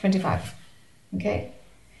 20, 25, okay?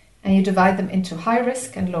 And you divide them into high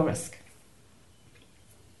risk and low risk.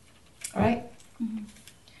 All right? Mm-hmm.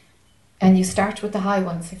 And you start with the high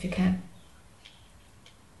ones if you can.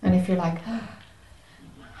 And if you're like, I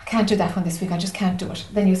can't do that one this week, I just can't do it.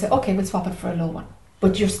 Then you say, okay, we'll swap it for a low one.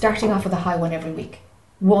 But you're starting off with a high one every week.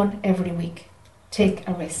 One every week. Take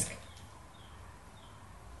a risk.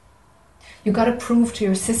 You've got to prove to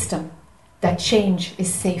your system that change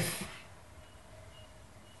is safe.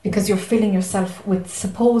 Because you're filling yourself with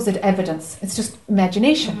supposed evidence. It's just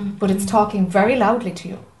imagination, Mm-hmm. but it's talking very loudly to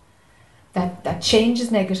you. That change is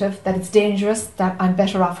negative, that it's dangerous, that I'm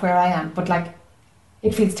better off where I am. But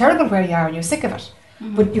it feels terrible where you are and you're sick of it.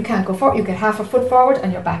 Mm-hmm. But you can't go forward. You get half a foot forward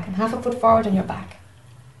and you're back, and half a foot forward and you're back.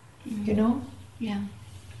 Mm-hmm. You know? Yeah.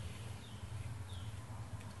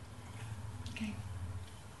 Okay.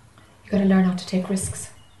 You've got to learn how to take risks.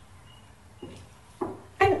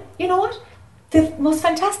 And you know what? The most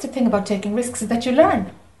fantastic thing about taking risks is that you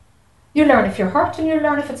learn. You learn if you're hurt and you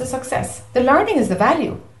learn if it's a success. The learning is the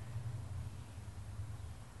value.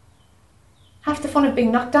 Half the fun of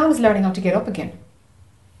being knocked down is learning how to get up again.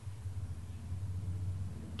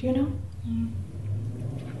 Do you know? Mm-hmm.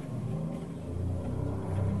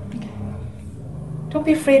 Don't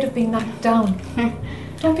be afraid of being knocked down.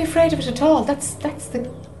 Don't be afraid of it at all. That's the...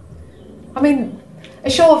 I mean, a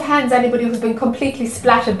show of hands, anybody who's been completely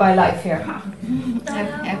splattered by life here.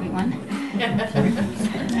 Everyone.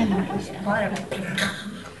 I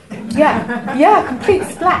know. Yeah, complete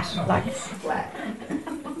splat.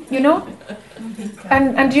 You know?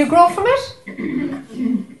 And do you grow from it?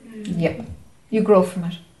 Yep, you grow from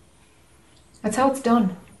it. That's how it's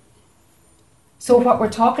done. So what we're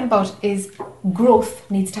talking about is growth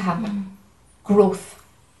needs to happen. Growth.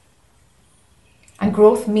 And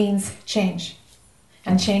growth means change.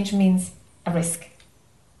 And change means a risk.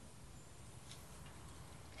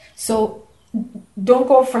 So don't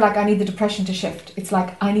go for I need the depression to shift. It's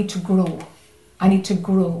I need to grow. I need to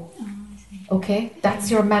grow. Oh, I see. Okay?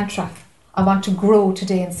 That's your mantra. I want to grow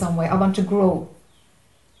today in some way. I want to grow.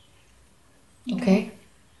 Okay?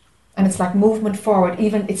 And it's movement forward.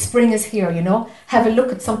 Even spring is here, Have a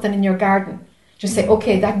look at something in your garden. Just say,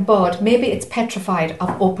 okay, that bud, maybe it's petrified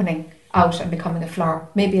of opening out and becoming a flower.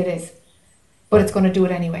 Maybe it is. But it's going to do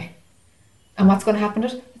it anyway. And what's going to happen to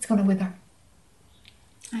it? It's going to wither.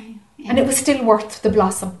 Yeah. And it was still worth the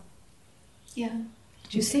blossom. Yeah.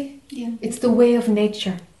 Do you see? Yeah. It's the way of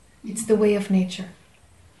nature. It's the way of nature.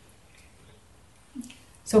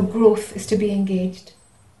 So growth is to be engaged.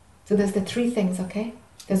 So there's the three things, okay?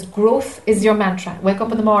 There's growth is your mantra. Wake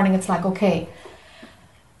up in the morning, it's okay,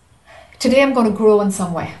 today I'm going to grow in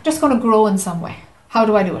some way. I'm just going to grow in some way. How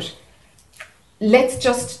do I do it? Let's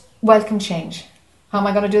just welcome change. How am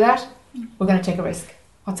I going to do that? We're going to take a risk.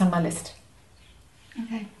 What's on my list?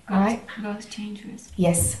 Okay. All right? Growth, change, risk.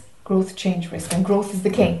 Yes, growth, change, risk. And growth is the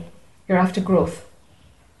king. You're after growth.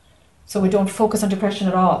 So we don't focus on depression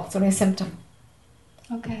at all. It's only a symptom.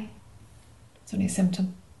 Okay. It's only a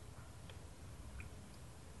symptom.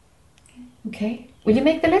 Okay. Will you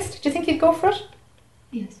make the list? Do you think you'd go for it?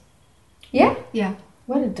 Yes. Yeah? Yeah.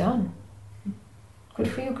 Well done. Good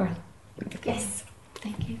for you, girl. Yes.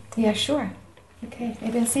 Thank you. Yeah, sure. Okay.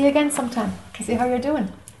 Maybe I'll see you again sometime. See how you're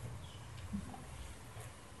doing.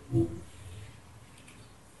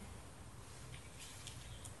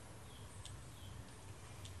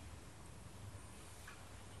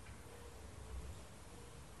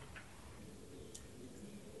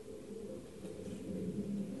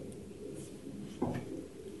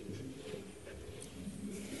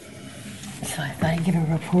 give a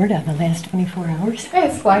report on the last 24 hours.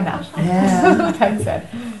 Yes, why not? Yeah. Thanks, Ed.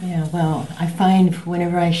 Yeah, well, I find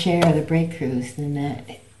whenever I share the breakthroughs, then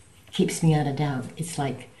that keeps me out of doubt. It's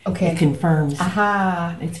like Okay. it confirms.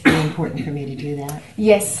 Aha. It's very important for me to do that.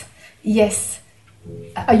 Yes, yes.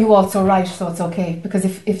 Are you also right, so it's okay? Because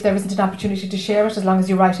if there isn't an opportunity to share it, as long as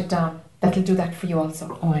you write it down, that'll do that for you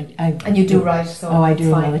also. Oh, And you do write, so Oh, I it's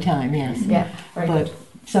do fine. all the time, yes. Yeah, very But good.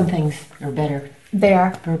 some things are better They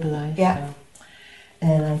are. verbalized. Yeah. So.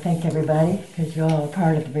 And I thank everybody because you're all a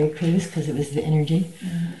part of the breakthroughs because it was the energy.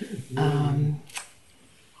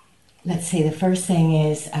 Let's see, the first thing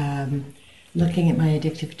is looking at my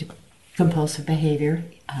addictive to compulsive behavior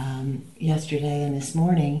yesterday and this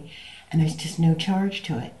morning, and there's just no charge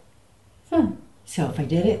to it. So if I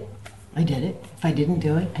did it, I did it. If I didn't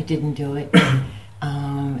do it, I didn't do it.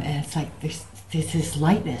 And it's like there's this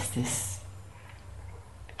lightness,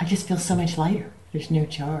 I just feel so much lighter. There's no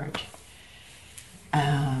charge.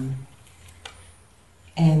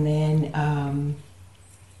 And then,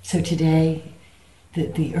 so today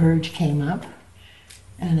the urge came up,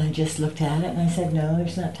 and I just looked at it and I said, no,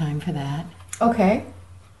 there's not time for that. Okay.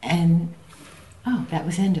 And, oh, that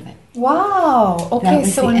was the end of it. Wow. That Okay,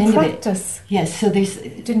 was so the in end of it. practice, Yes, so there's,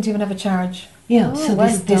 didn't even have a charge. yeah, Oh, so well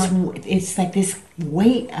this done. it's like this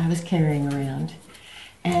weight I was carrying around.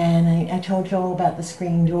 And I told Joel about the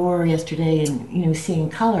screen door yesterday and, seeing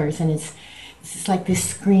colors, and it's just like this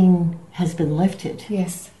screen has been lifted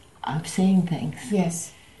Yes, of seeing things.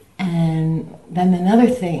 yes. And then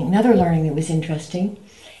another learning that was interesting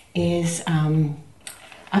is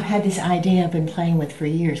I've had this idea I've been playing with for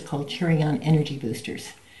years called cheering on energy boosters.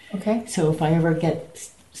 Okay. So if I ever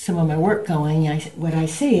get some of my work going, what I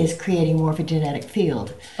see is creating more of a genetic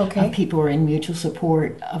field Okay. of people who are in mutual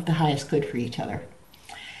support of the highest good for each other.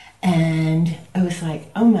 And it was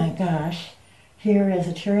like, oh my gosh, here is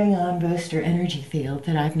a cheering on booster energy field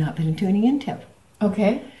that I've not been tuning into.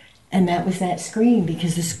 Okay. And that was that screen,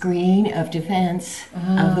 because the screen of defense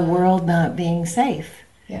of the world not being safe.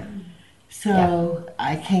 Yeah. So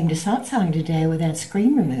I came to satsang today with that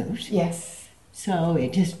screen removed. Yes. So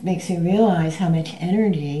it just makes me realize how much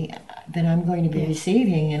energy that I'm going to be Yes.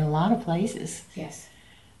 receiving in a lot of places, Yes.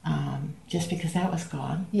 just because that was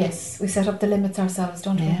gone. Yes. We set up the limits ourselves,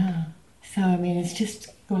 don't we? Yeah. So, I mean, it's just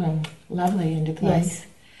going lovely into place. Yes.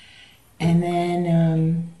 And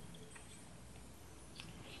then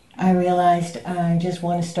I realized I just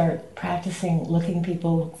want to start practicing looking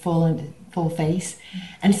people full face.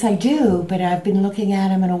 And so I do, but I've been looking at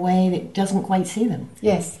them in a way that doesn't quite see them.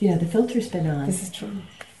 Yes. The filter's been on. This is true.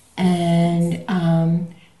 And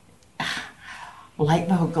light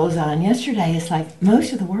bulb goes on. Yesterday, it's like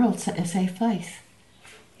most of the world's a safe place.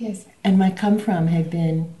 Yes. And my come from had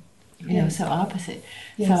been, Yes. so opposite.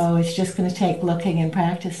 Yes. So it's just going to take looking and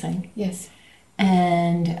practicing. Yes.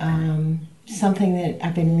 And something that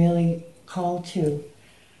I've been really called to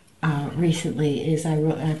recently is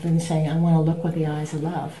I've been saying I want to look with the eyes of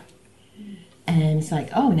love. And it's like,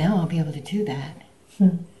 oh, now I'll be able to do that.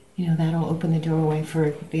 That'll open the doorway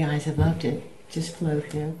for the eyes of love to just flow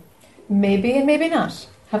through. Maybe and maybe not.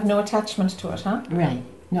 Have no attachment to it, huh? Right.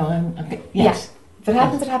 No, I'm okay. Yes. Yeah. If it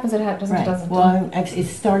happens, it happens. If it doesn't, Right. it doesn't. Well, it's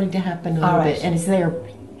starting to happen a little All right. bit, and it's there.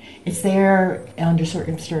 It's there under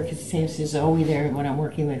certain circumstances. It's always there when I'm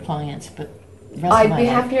working with clients, but the rest of I'd my be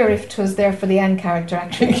life- happier if it was there for the end character,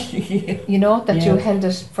 actually. That you Yeah. held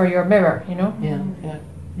it for your mirror, Yeah.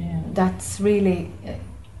 That's really,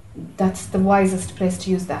 that's the wisest place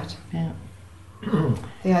to use that. Yeah.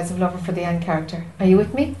 The eyes of love are for the end character. Are you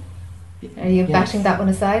with me? Are you Yes. batting that one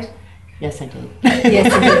aside? Yes, I did. Yes,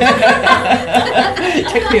 you did. It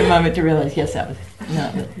took me a moment to realize. Yes, that was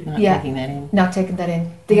not Yeah. taking that in. Not taking that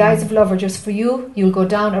in. The eyes of love are just for you. You'll go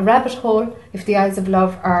down a rabbit hole if the eyes of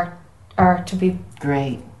love are to be.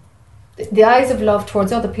 Great. The eyes of love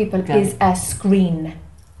towards other people Got is it. a screen,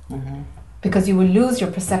 because you will lose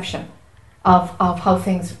your perception of how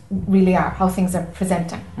things really are, how things are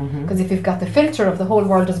presenting. Because if you've got the filter of the whole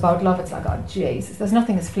world is about love, it's like, oh Jesus, there's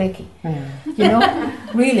nothing as flaky. Yeah.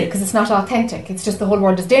 Really, because it's not authentic. It's just the whole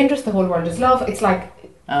world is dangerous, the whole world is love. It's like,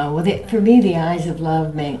 For me, the eyes of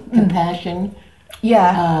love meant compassion.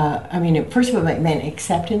 yeah, First of all, it meant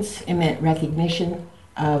acceptance. It meant recognition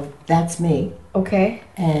of that's me. okay,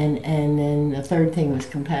 And then the third thing was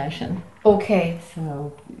compassion. okay,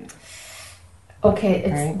 So, okay.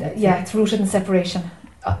 Right, that's It's rooted in separation.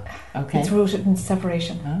 okay. It's rooted in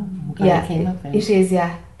separation. Oh, I'm glad Yeah, it came up then. it is.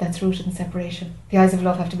 Yeah, that's rooted in separation. The eyes of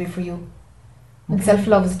love have to be for you. When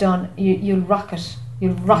self-love is done, you'll rock it.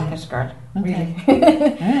 You'll rock it, girl. Okay. Really.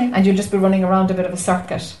 All right. And you'll just be running around a bit of a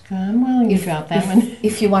circuit. I'm willing to drop that one.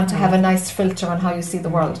 If you want to have a nice filter on how you see the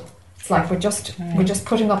world. It's like we're just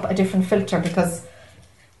putting up a different filter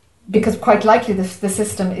because quite likely the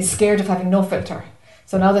system is scared of having no filter.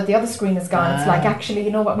 So now that the other screen is gone, it's like, actually, you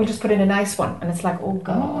know what, we'll just put in a nice one. And it's like, oh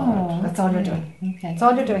God, that's all you're doing. Okay. That's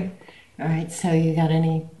all you're doing. All right, so you got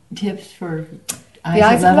any tips for The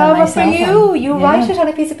eyes of love are for you. You Yeah. write it on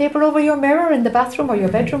a piece of paper over your mirror in the bathroom or your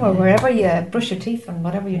bedroom or wherever you brush your teeth and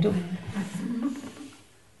whatever you do.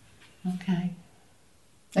 Okay.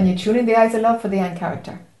 And you tune in the eyes of love for the end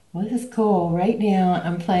character. Well, this is cool. Right now,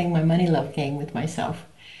 I'm playing my money love game with myself.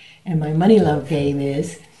 And my money love game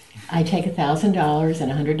is I take $1,000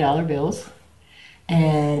 and $100 bills,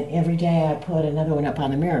 and every day I put another one up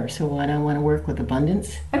on the mirror. So when I want to work with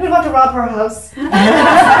abundance. I would want to rob her house.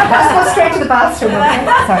 Just go straight to the bathroom, okay?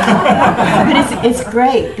 Sorry. But it's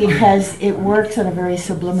great because it works on a very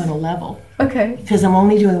subliminal level. Okay. Because I'm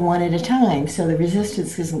only doing one at a time, so the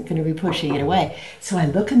resistance isn't going to be pushing it away. So I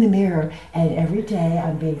look in the mirror, and every day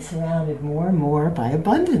I'm being surrounded more and more by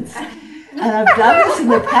abundance. And I've done this in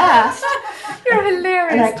the past. You're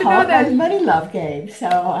hilarious And I to call know it my that. money love game. So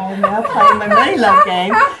I'm now playing my money love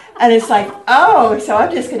game. And it's like, oh, so I'm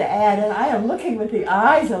just going to add, and I am looking with the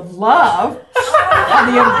eyes of love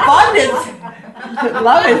and the abundance that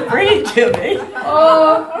love is bringing to me.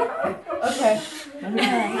 Oh, okay.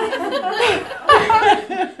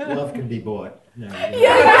 Love can be bought. No,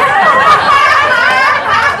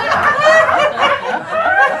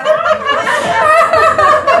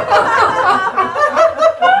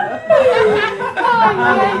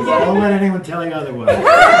 don't let anyone tell you otherwise.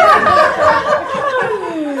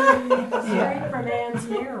 Straight from Anne's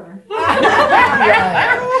mirror.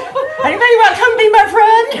 Anybody want to come be my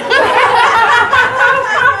friend?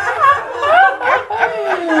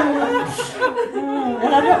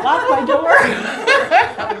 And I don't lock my door.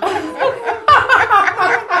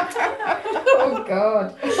 Oh, God.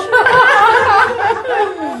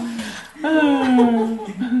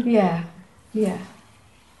 Yeah. Yeah.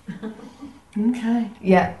 Okay.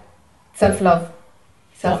 Yeah. Self-love.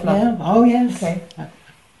 Self-love. Yeah. Oh, yes. Okay.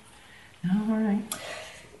 All right.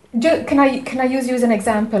 Can I use you as an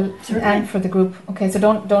example and for the group? Okay, so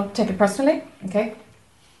don't take it personally. Okay.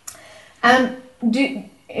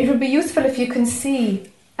 It would be useful if you can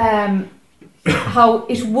see how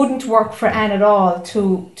it wouldn't work for Anne at all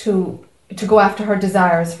to go after her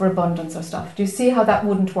desires for abundance or stuff. Do you see how that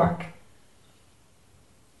wouldn't work?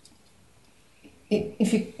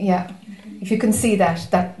 If you can see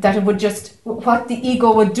that it would just, what the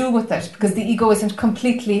ego would do with it, because the ego isn't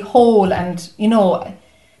completely whole and,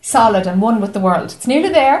 solid and one with the world. It's nearly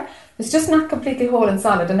there, it's just not completely whole and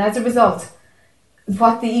solid, and as a result,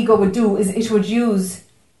 what the ego would do is it would use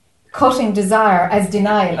cutting desire as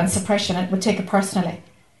denial and suppression, and it would take it personally.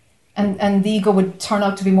 And the ego would turn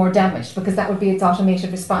out to be more damaged, because that would be its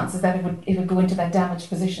automated response, is that it would go into that damaged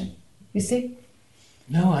position. You see?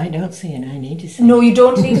 No, I don't see it. I need to see it. No, you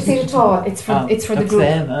don't need to see it at all. It's for the group.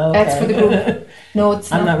 Okay. It's for the group. No,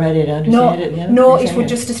 it's I'm not ready to no, understand it yet. no, it would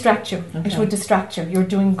just distract you. Okay. It would distract you. You're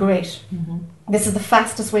doing great. Mm-hmm. This is the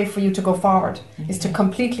fastest way for you to go forward, is to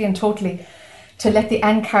completely and totally to let the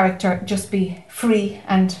Anne character just be free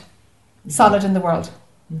and solid in the world.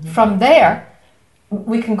 Mm-hmm. From there,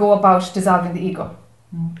 we can go about dissolving the ego.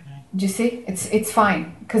 Okay. Do you see? It's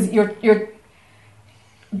fine, because you're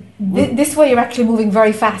this way you're actually moving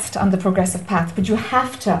very fast on the progressive path, but you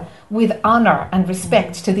have to, with honour and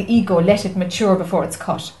respect to the ego, let it mature before it's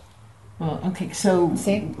cut. Well, okay, so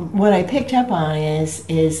See? what I picked up on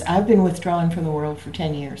is I've been withdrawn from the world for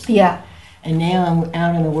 10 years. Yeah. And now I'm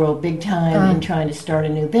out in the world big time and trying to start a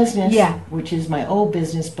new business, Yeah. which is my old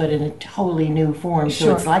business, but in a totally new form. So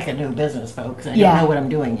Sure. it's like a new business, folks. I Yeah. don't know what I'm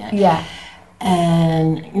doing yet. Yeah.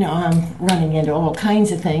 And, I'm running into all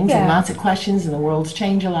kinds of things Yeah. and lots of questions, and the world's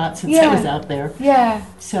changed a lot since Yeah. I was out there. Yeah.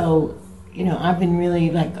 So, I've been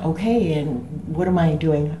really like, okay, and what am I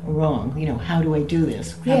doing wrong? How do I do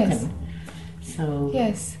this? Yes. So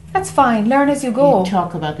Yes. That's fine. Learn as you go. you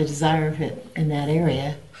talk about the desire of it in that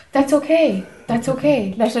area. That's okay. That's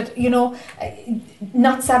okay. Let it,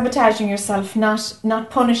 not sabotaging yourself, not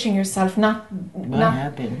punishing yourself, I not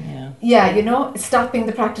have been, yeah. yeah, stopping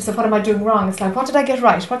the practice of what am I doing wrong. It's like, what did I get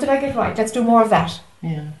right? What did I get right? Let's do more of that.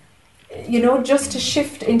 Yeah. Just to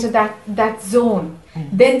shift into that zone.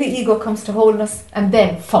 Then the ego comes to wholeness, and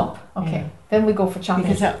then thump. Okay. Yeah. Then we go for chopping.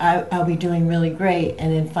 Because I'll be doing really great,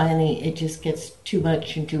 and then finally it just gets too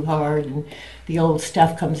much and too hard, and the old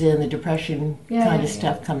stuff comes in, the depression kind of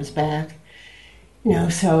stuff comes back.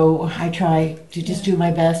 So I try to just do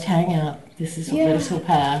my best, hang out. This will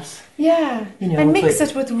pass. Yeah. And mix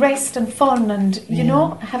it with rest and fun, and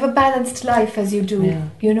have a balanced life as you do.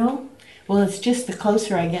 Yeah. Well, Well, it's just the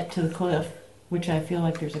closer I get to the cliff, which I feel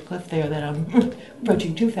like there's a cliff there that I'm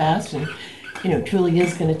approaching too fast, and truly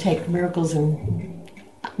is going to take miracles and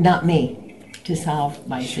not me to solve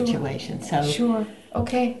my situation. So Sure.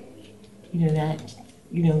 Okay.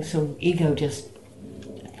 so ego just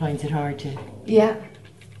finds it hard to Yeah.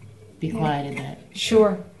 be quiet in that.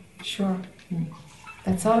 Sure.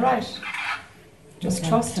 That's all right. Just Okay.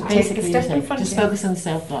 trust. So Take a basically, step you're in saying, front. just focus on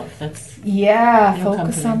self-love. That's Yeah. it'll come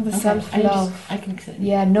Focus to on me. the Okay. self-love. I can accept.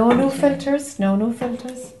 Yeah. No new filters. No new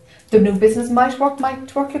filters. The new business might work.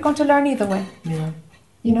 You're going to learn either way. Yeah.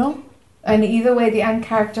 And either way, the end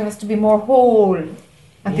character has to be more whole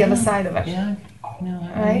at the other side of it. Yeah. No,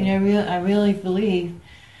 Right? I really believe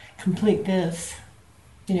complete this,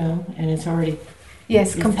 and it's already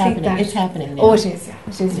Yes, it's complete happening. that. It's happening now. Oh, it is.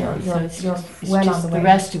 It is. Yeah, You're it's well just on the way. the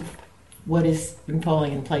rest of what has been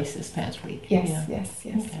falling in place this past week. Yes, Yeah. yes.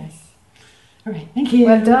 Okay. All right. Thank you.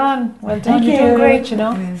 Well done. Thank You're doing you. great,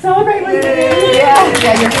 Celebrate with me. Yeah,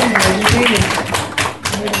 you're doing great. Really.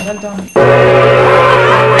 Well done.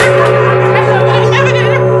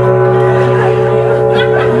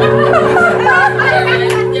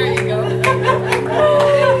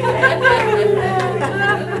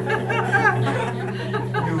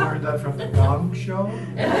 You learned that from the Gong Show?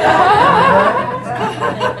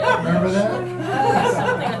 Remember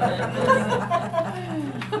that?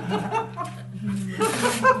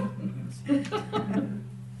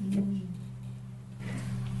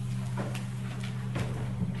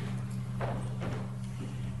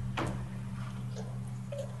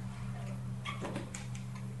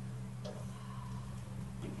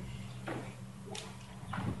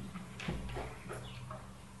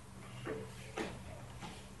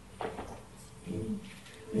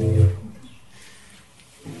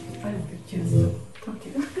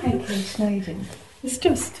 Hi, Kate. No, you didn't. It's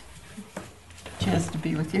just a chance to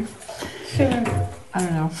be with you. Sure. I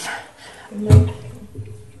don't know.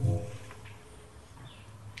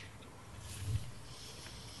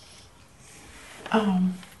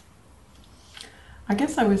 I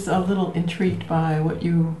guess I was a little intrigued by what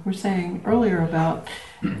you were saying earlier about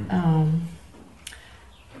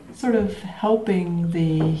sort of helping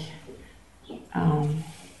the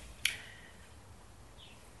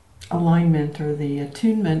alignment or the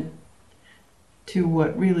attunement to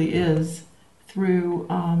what really is through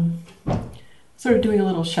sort of doing a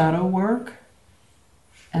little shadow work,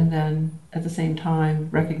 and then at the same time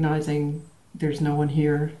recognizing there's no one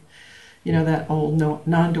here. That old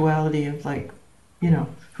non-duality of like,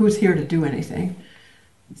 who's here to do anything.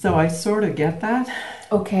 So I sort of get that.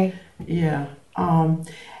 Okay. Yeah.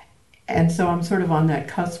 And so I'm sort of on that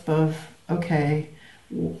cusp of, okay,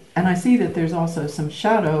 and I see that there's also some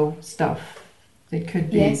shadow stuff that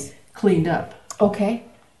could be cleaned up. Okay.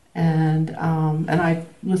 And I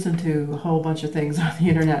listen to a whole bunch of things on the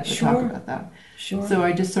internet that talk about that. Sure. So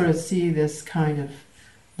I just sort of see this kind of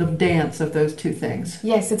the dance of those two things.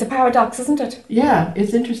 Yes, it's a paradox, isn't it? Yeah,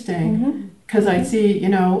 it's interesting because I see,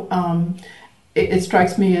 it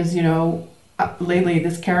strikes me as, lately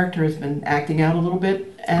this character has been acting out a little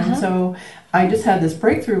bit. And so I just had this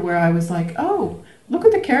breakthrough where I was like, oh, look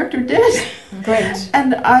what the character did. Great.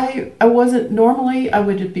 And I wasn't, normally I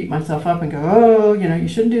would just beat myself up and go, oh, you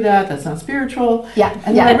shouldn't do that. That's not spiritual. Yeah.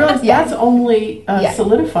 And then I realized that's only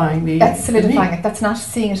solidifying That's solidifying it. That's not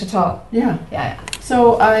seeing it at all. Yeah. Yeah.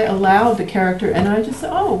 So I allowed the character, and I just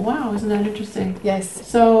said, oh, wow, isn't that interesting? Yes.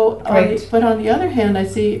 So, Great. but on the other hand, I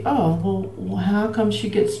see, oh, well, how come she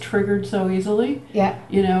gets triggered so easily? Yeah.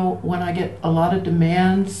 When I get a lot of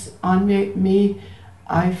demands on me,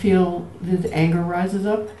 I feel that the anger rises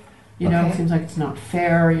up. It seems like it's not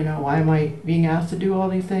fair. Why am I being asked to do all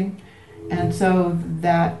these things? And so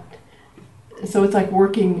it's like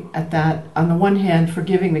working at that, on the one hand,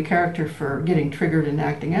 forgiving the character for getting triggered and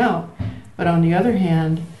acting out, but on the other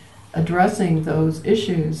hand, addressing those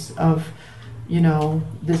issues of,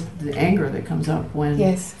 the anger that comes up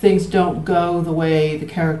when things don't go the way the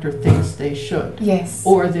character thinks they should. Yes.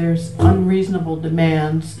 Or there's unreasonable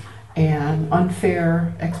demands and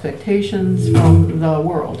unfair expectations from the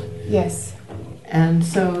world. Yes. And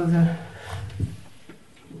so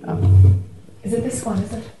Is it this one,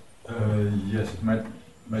 is it? Yes, it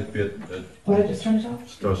might be at What, I just turn it off?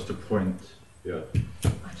 starts to point. Yeah.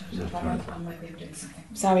 I might be able to do something.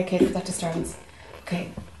 Sorry, Kate, for that disturbance.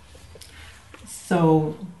 Okay.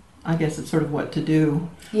 So I guess it's sort of what to do.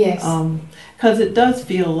 Yes. Because it does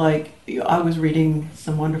feel like, I was reading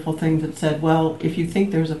some wonderful things that said, well, if you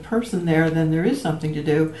think there's a person there, then there is something to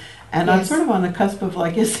do. And I'm sort of on the cusp of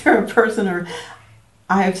like, is there a person? Or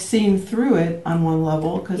I have seen through it on one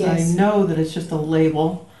level, because I know that it's just a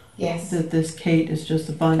label. Yes. That this Kate is just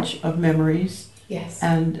a bunch of memories. Yes.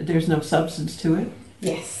 and there's no substance to it.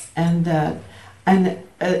 Yes. And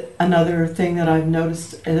another thing that I've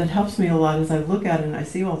noticed, and it helps me a lot, is I look at it and I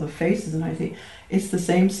see all the faces, and I see it's the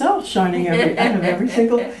same self shining out of every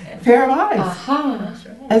single pair of eyes. Aha.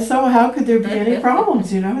 And so how could there be any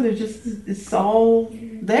problems? You know, they're just, it's all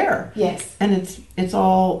there. Yes. And it's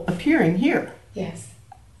all appearing here Yes.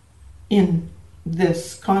 in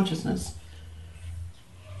this consciousness.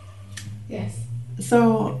 Yes.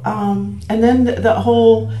 So, and then the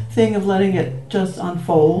whole thing of letting it just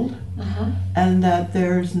unfold, and that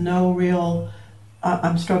there's no real,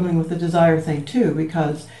 I'm struggling with the desire thing too,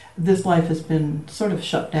 because this life has been sort of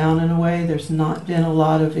shut down in a way. There's not been a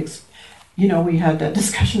lot of, we had that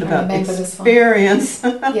discussion about experience.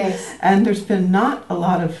 Yes. And there's been not a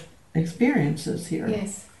lot of experiences here.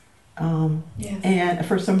 Yes. Yes. And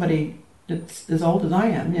for somebody that's as old as I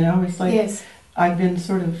am, it's like, yes. I've been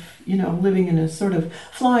sort of, living in a sort of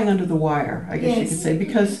flying under the wire, I guess you could say,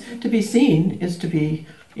 because to be seen is to be,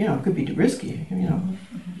 it could be too risky,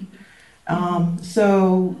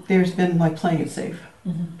 So there's been like playing it safe.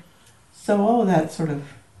 So all of that sort of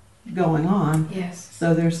going on. Yes.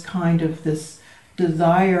 So there's kind of this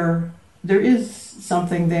desire, there is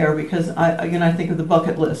something there, because I think of the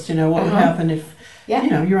bucket list, what would happen if,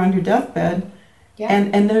 you're on your deathbed. Yeah.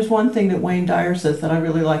 And there's one thing that Wayne Dyer says that I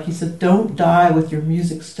really like. He said, "Don't die with your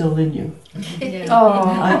music still in you."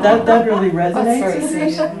 That really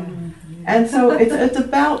resonates with me. And so it's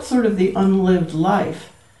about sort of the unlived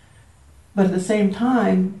life, but at the same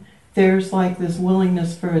time, there's like this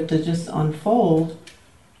willingness for it to just unfold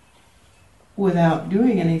without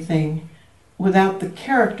doing anything, without the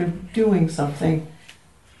character doing something.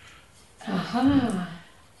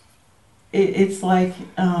 It's like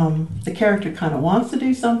the character kind of wants to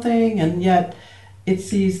do something, and yet it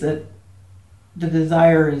sees that the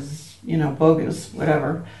desire is, bogus,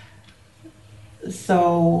 whatever.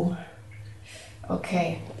 So...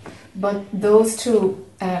 Okay. But those two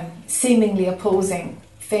seemingly opposing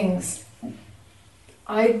things,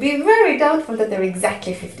 I'd be very doubtful that they're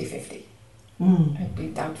exactly 50-50. I'd be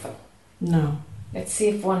doubtful. No. Let's see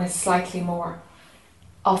if one is slightly more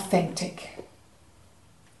authentic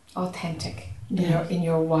in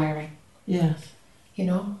your wiring. Yes.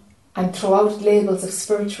 And throw out labels of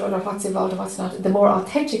spiritual or what's evolved and what's not. The more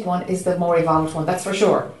authentic one is the more evolved one, that's for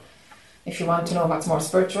sure. If you want to know what's more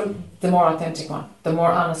spiritual, the more authentic one, the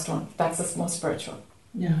more honest one, that's the most spiritual.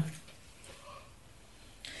 Yeah.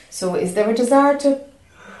 So is there a desire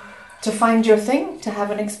to find your thing, to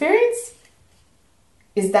have an experience?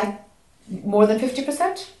 Is that more than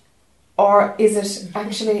 50%? Or is it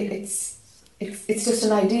actually, it's just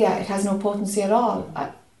an idea, it has no potency at all?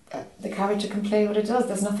 The character can play what it does.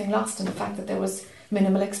 There's nothing lost in the fact that there was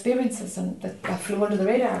minimal experiences and that flew under the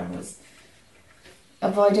radar and was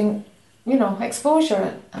avoiding,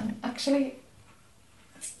 exposure. And actually,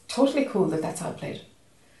 it's totally cool that that's how it played.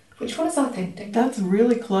 Which one is authentic? That's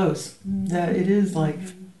really close. That it is like,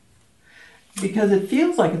 because it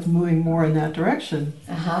feels like it's moving more in that direction,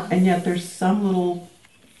 and yet there's some little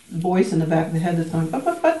voice in the back of the head that's going,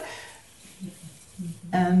 but.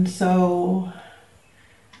 And so,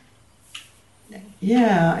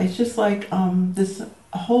 yeah, it's just like this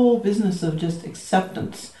whole business of just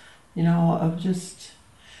acceptance, of just,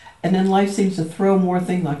 and then life seems to throw more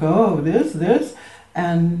things like, oh, this,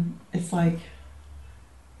 and it's like,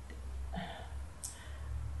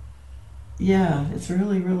 yeah, it's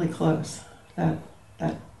really, really close. That,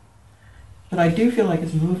 but I do feel like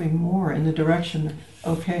it's moving more in the direction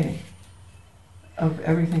of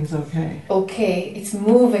everything's okay. Okay, it's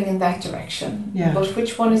moving in that direction. Yeah. But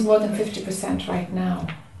which one is more than 50% right now?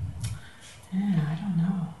 Yeah, I don't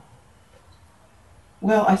know.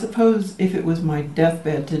 Well, I suppose if it was my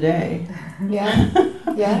deathbed today. Yeah.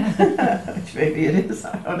 Which maybe it is,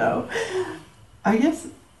 I don't know. I guess,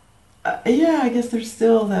 I guess there's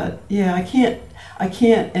still that, I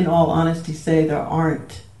can't in all honesty say there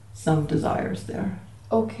aren't some desires there.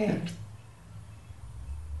 Okay.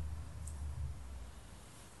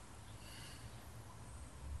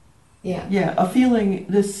 Yeah. Yeah, a feeling,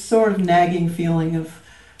 this sort of nagging feeling of,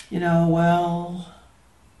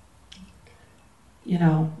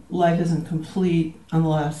 life isn't complete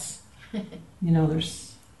unless,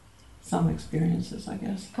 there's some experiences, I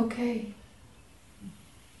guess. Okay.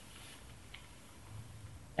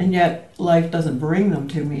 And yet life doesn't bring them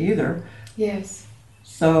to me either. Yes.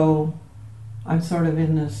 So I'm sort of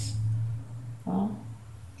in this,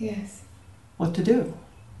 yes. What to do?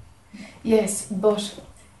 Yes, but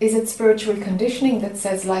is it spiritual conditioning that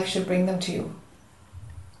says life should bring them to you?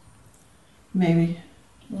 Maybe.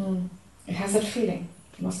 It has that feeling,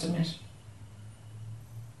 you must admit.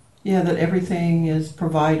 Yeah, that everything is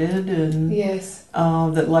provided, and Yes.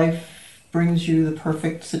 that life brings you the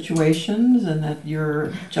perfect situations, and that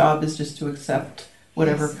your job is just to accept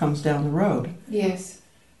whatever Yes. comes down the road. Yes.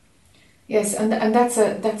 Yes, and that's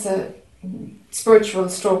a spiritual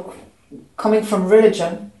stroke coming from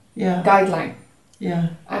religion Yeah, guideline, yeah,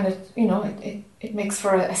 and it makes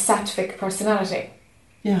for a sattvic personality.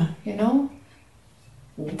 yeah,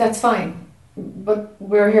 That's fine, but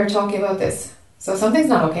we're here talking about this, so something's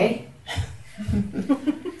not okay.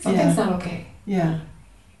 Something's not okay. yeah.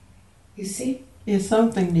 You see? Yeah,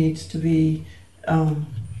 something needs to be,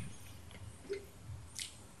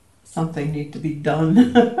 something needs to be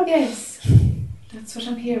done. Yes, that's what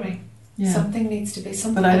I'm hearing. Yeah, Something needs to be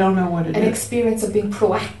something. but I don't know what it An is. experience of being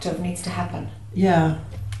proactive needs to happen. Yeah,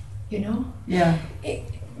 You know. yeah,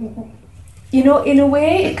 In a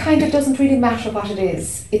way, it kind of doesn't really matter what it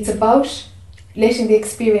is. It's about letting the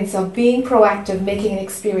experience of being proactive, making an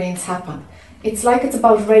experience happen. It's like it's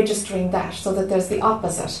about registering that so that there's the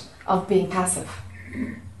opposite of being passive.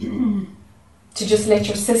 To just let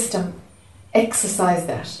your system exercise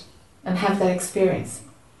that and have that experience.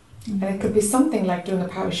 And it could be something like doing a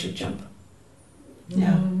parachute jump.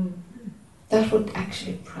 yeah. That would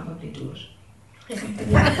actually probably do it. Me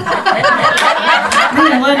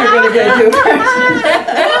and Len are going to go do it.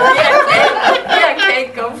 Yeah,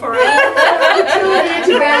 Kate, go for it.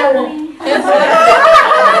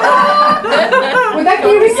 Would that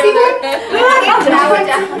be risky then?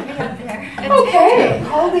 Okay.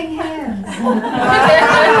 Holding hands.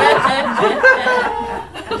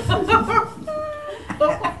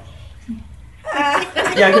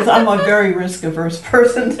 Yeah, because I'm a very risk-averse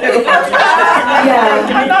person, too. Yeah.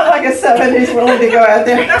 I'm not like a 7 who's willing to go out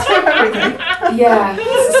there and do everything. Yeah.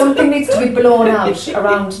 Something needs to be blown out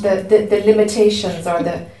around the limitations or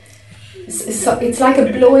it's like a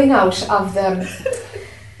blowing out of the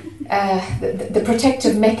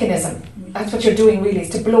protective mechanism. That's what you're doing really, is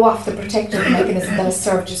to blow off the protective mechanism that has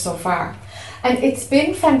served you so far. And it's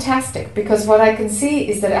been fantastic because what I can see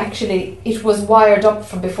is that actually it was wired up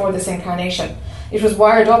from before this incarnation. It was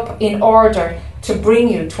wired up in order to bring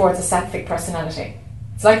you towards a sattvic personality.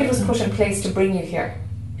 It's like it was put in place to bring you here.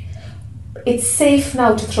 It's safe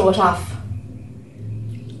now to throw it off.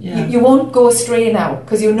 Yeah. You won't go astray now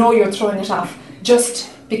because you know you're throwing it off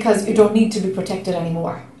just because you don't need to be protected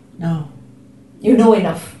anymore. No, You know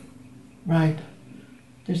enough. right.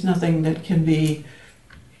 There's nothing that can be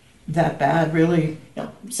that bad, really.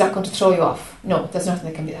 No, it's not going to throw you off. No, there's nothing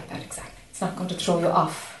that can be that bad, exactly. It's not going to throw you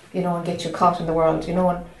off, and get you caught in the world,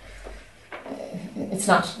 and it's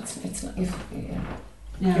not.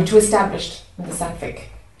 Yeah. You're too established in the sattvic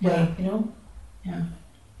Yeah. way, Yeah.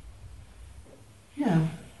 Yeah.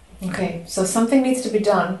 Okay, so something needs to be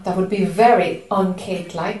done that would be very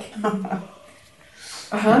un-Kate-like.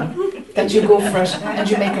 That you go for it and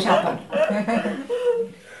you make it happen.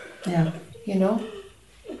 Yeah.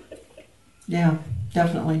 Yeah,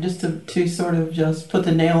 definitely. Just to sort of just put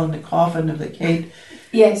the nail in the coffin of the Kate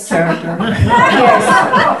Yes. character.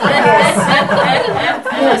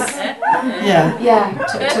 Yes. Yeah. Yeah.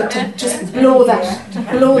 To just blow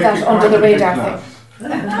that under the radar thing.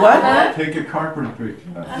 What? Take a carpentry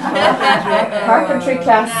class. Carpentry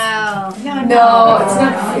class. No,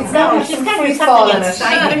 it's not. She's got free something fall in it.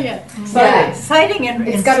 exciting. Yeah. Exciting and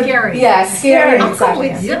It's got scary. Yeah, scary. I'll go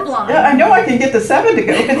with Exactly. zip line. Yeah, I know I can get the 7 to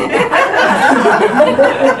go with you. 7,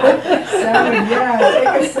 yeah,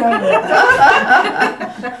 take a 7.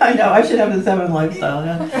 I know, I should have the 7 lifestyle,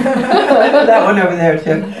 yeah. That one over there,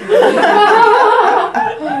 too.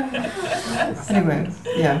 Anyway,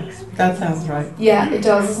 yeah, that sounds right. Yeah, it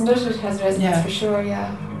does, isn't it? It has resonance Yeah. for sure.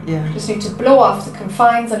 Yeah. Yeah. Just need to blow off the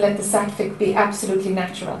confines and let the sattvic be absolutely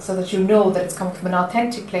natural, so that you know that it's coming from an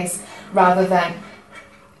authentic place rather than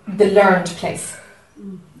the learned place.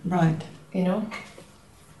 Right.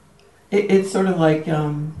 It's sort of like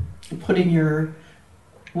putting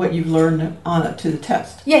what you've learned on it to the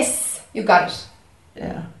test. Yes, you got it.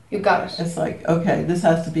 Yeah. You got it. It's like, okay, this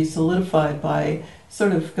has to be solidified by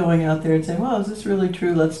sort of going out there and saying, well, is this really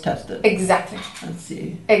true? Let's test it. Exactly. Let's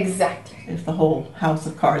see Exactly. if the whole house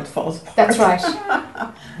of cards falls apart. That's right.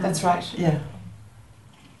 That's right. Yeah.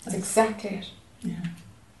 That's exactly it. Yeah.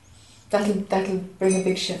 That'll bring a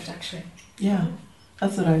big shift, actually. Yeah.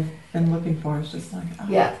 That's what I've been looking for. It's just like,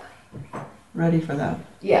 Yeah. ready for that.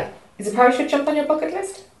 Yeah. Is a parachute jump on your bucket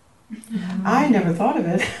list? I never thought of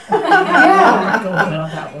it. Yeah.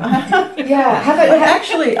 Yeah. But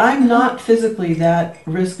actually, I'm not physically that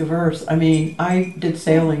risk averse. I mean, I did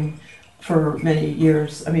sailing for many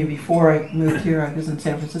years. I mean, before I moved here, I was in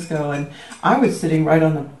San Francisco, and I was sitting right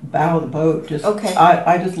on the bow of the boat. Just, Okay.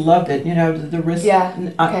 I just loved it. You know, the risk. Yeah,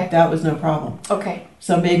 okay. That was no problem. Okay.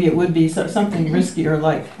 So maybe it would be something riskier,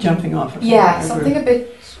 like jumping off. Yeah, something a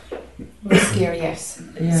bit riskier, yes.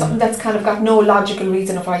 Yeah. Something that's kind of got no logical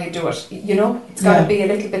reason of why you do it. You know, it's got to be a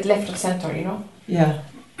little bit left of centre. You know. Yeah.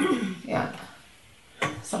 Yeah.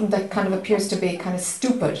 Something that kind of appears to be kind of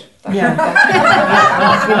stupid. Yeah.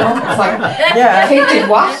 You know, it's like, Yeah. Kate did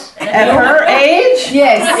what? At her age?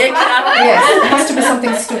 Yes. Yes. It has to be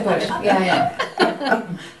something stupid. Yeah.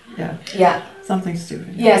 Yeah. Yeah. Something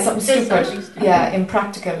stupid. Yeah, something stupid. Yeah,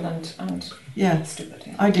 impractical and yeah. stupid.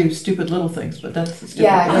 Yeah. I do stupid little things, but that's the stupid.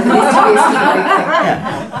 Yeah, thing. it needs to be a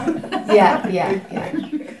stupid big thing. Yeah. Yeah.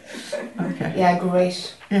 Okay. Yeah,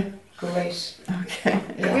 great. Yeah. Great. Okay.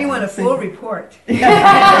 Yeah. We want a full report.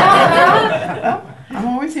 I'm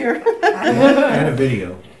always here. And a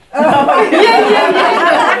video. Yeah.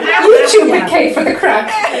 YouTube with Kate for the crack.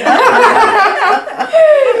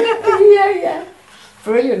 Yeah.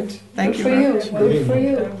 Brilliant. Thank Good you for very you. much. Good for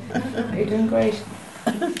you. You're doing great.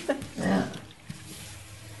 Yeah.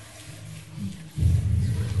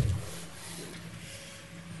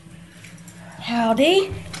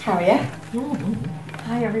 Howdy. How are you?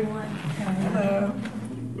 Hi, everyone.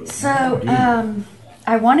 So,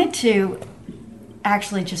 I wanted to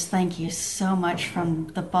actually just thank you so much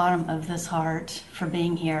from the bottom of this heart for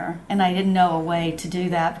being here. And I didn't know a way to do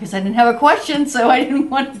that because I didn't have a question, so I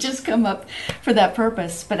didn't want to just come up for that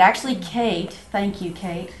purpose. But actually, Kate, thank you,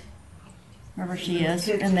 Kate, wherever she is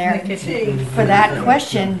in there, for that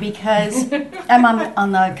question, because I'm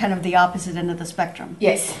on the kind of the opposite end of the spectrum.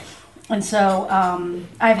 Yes. And so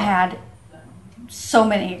I've had so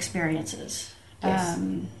many experiences. Yes.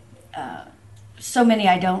 So many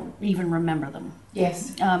I don't even remember them.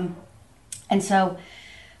 Yes. And so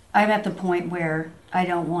I'm at the point where I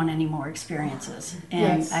don't want any more experiences.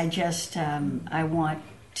 And Yes. I just, I want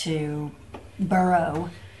to burrow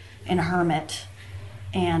in a hermit,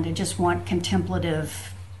 and I just want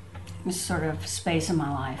contemplative sort of space in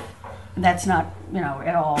my life. And that's not,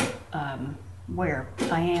 at all where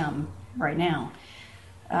I am right now.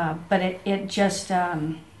 But it just,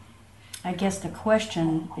 I guess the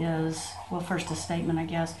question is, well, first a statement, I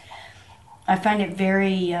guess. I find it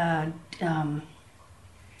very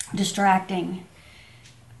distracting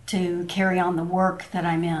to carry on the work that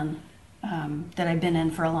I'm in, that I've been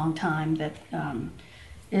in for a long time, that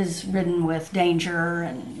is ridden with danger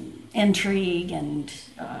and intrigue and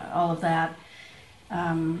all of that.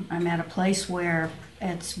 I'm at a place where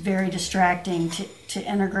it's very distracting to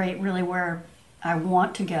integrate really where I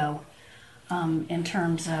want to go in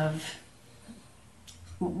terms of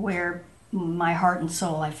where my heart and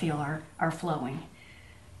soul, I feel, are flowing.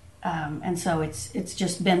 And so it's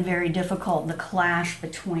just been very difficult, the clash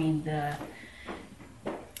between the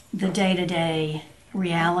day-to-day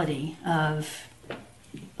reality of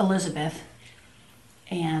Elizabeth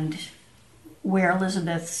and where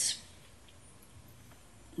Elizabeth's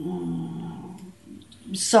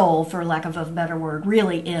soul, for lack of a better word,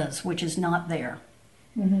 really is, which is not there.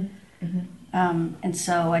 Mm-hmm. Mm-hmm. And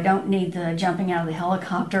so I don't need the jumping out of the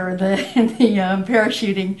helicopter or the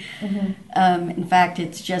parachuting. Mm-hmm. In fact,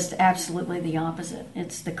 it's just absolutely the opposite.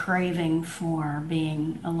 It's the craving for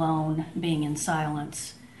being alone, being in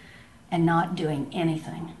silence, and not doing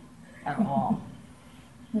anything at all.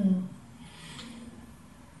 Mm-hmm.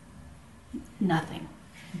 Nothing.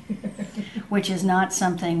 Which is not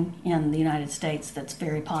something in the United States that's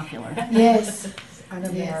very popular. Yes.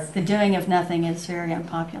 Yes. The doing of nothing is very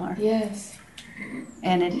unpopular. Yes.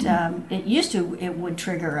 And it would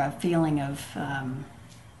trigger a feeling of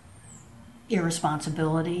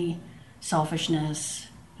irresponsibility, selfishness,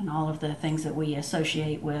 and all of the things that we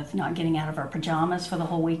associate with not getting out of our pajamas for the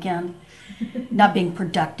whole weekend, not being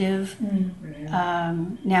productive.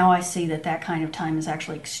 Now I see that kind of time is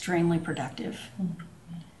actually extremely productive,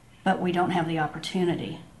 but we don't have the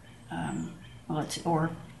opportunity.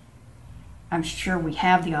 I'm sure we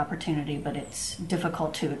have the opportunity, but it's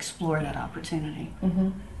difficult to explore that opportunity. Mm-hmm.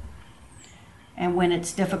 And when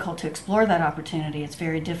it's difficult to explore that opportunity, it's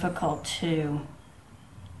very difficult to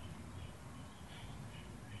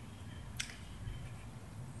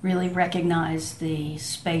really recognize the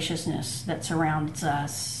spaciousness that surrounds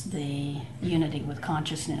us, the unity with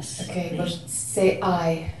consciousness. Okay, but say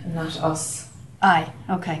I, not us. I,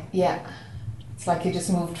 okay. Yeah. It's like you just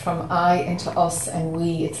moved from I into us and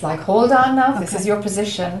we. It's like, hold on now, this is your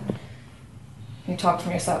position. You talk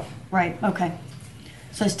from yourself. Right, okay.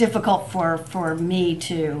 So it's difficult for me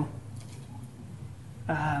to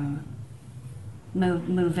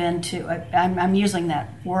move into. I'm using that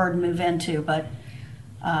word "move into," but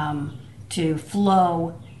to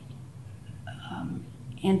flow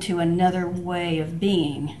into another way of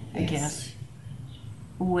being, I guess,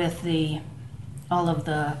 with all of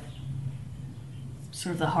the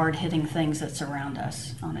sort of the hard-hitting things that surround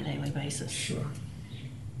us on a daily basis. Sure.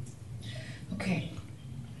 Okay.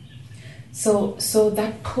 So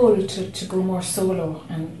that pull to go more solo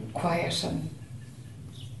and quiet and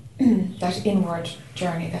that inward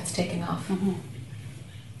journey that's taking off. Mm-hmm.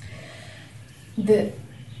 The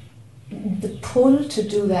pull to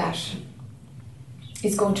do that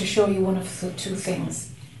is going to show you one of the two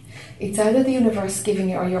things. It's either the universe giving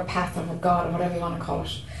you, or your path, or God, or whatever you want to call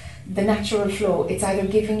it, the natural flow. It's either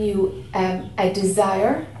giving you a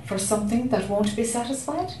desire for something that won't be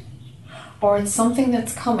satisfied, or it's something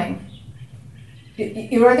that's coming.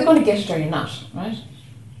 You're either going to get it or you're not, right?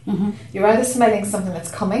 Mm-hmm. You're either smelling something that's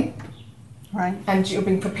coming, right, and you're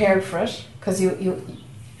being prepared for it because you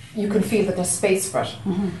can feel that there's space for it.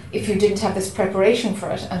 Mm-hmm. If you didn't have this preparation for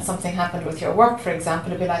it and something happened with your work, for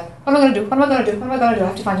example, it'd be like, what am I going to do? What am I going to do? What am I going to do? I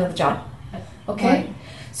have to find another job. Okay? Right.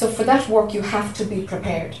 So for that work, you have to be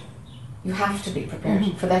prepared. You have to be prepared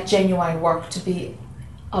Mm-hmm. for that genuine work to be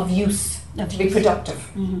of use, to be productive,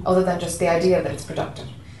 Mm-hmm. other than just the idea that it's productive.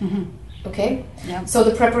 Mm-hmm. Okay? Yeah. So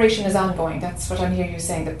the preparation is ongoing. That's what I'm hearing you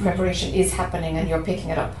saying. The preparation is happening and you're picking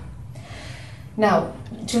it up. Now,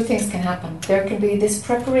 two things can happen. There can be this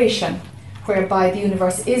preparation whereby the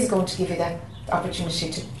universe is going to give you that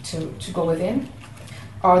opportunity to go within,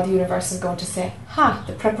 or the universe is going to say,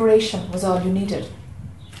 the preparation was all you needed.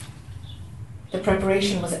 The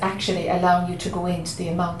preparation was actually allowing you to go into the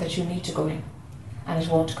amount that you need to go in, and it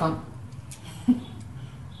won't come.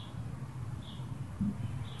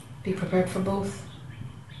 Be prepared for both.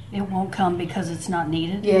 It won't come because it's not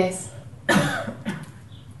needed? Yes.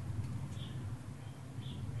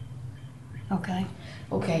 Okay.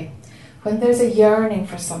 Okay. When there's a yearning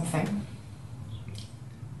for something,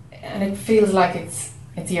 and it feels like it's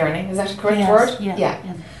yearning, is that a correct word? Yeah.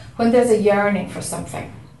 When there's a yearning for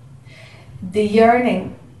something, the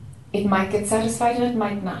yearning, it might get satisfied and it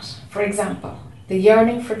might not. For example, the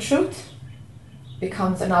yearning for truth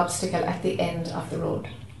becomes an obstacle at the end of the road.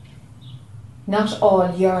 Not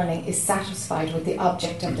all yearning is satisfied with the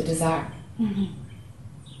object of the desire. Mm-hmm.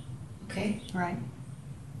 Okay? Right.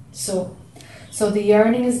 So the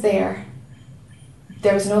yearning is there.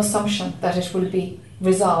 There is no assumption that it will be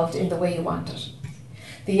resolved in the way you want it.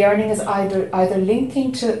 The yearning is either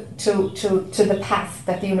linking to the path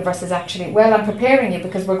that the universe is actually, well, I'm preparing you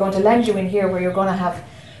because we're going to land you in here where you're going to have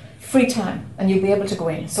free time and you'll be able to go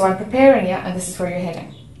in. So I'm preparing you and this is where you're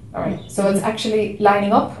heading. All right. So it's actually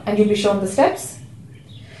lining up and you'll be shown the steps.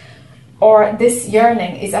 Or this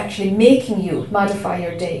yearning is actually making you modify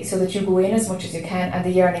your day so that you go in as much as you can, and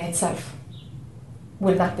the yearning itself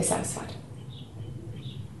will not be satisfied.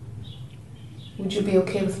 Would you be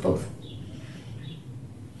okay with both?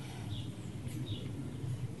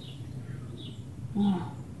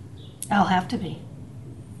 I'll have to be.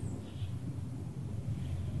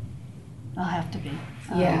 I'll have to be.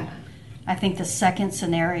 Yeah. I think the second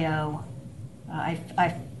scenario, I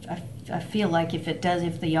feel like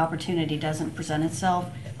if the opportunity doesn't present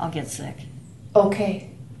itself, I'll get sick.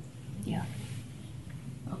 Okay. Yeah.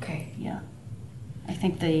 Okay. Yeah. I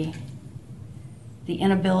think the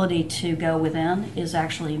inability to go within is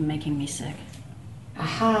actually making me sick.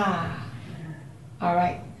 Aha. All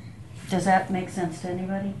right. Does that make sense to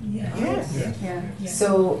anybody? Yes. Yeah.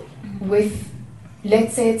 So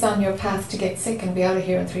let's say it's on your path to get sick and be out of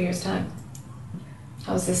here in 3 years' time.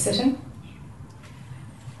 How's this sitting?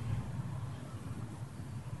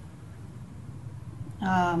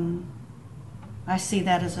 I see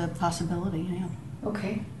that as a possibility, yeah.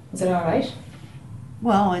 Okay. Is it all right?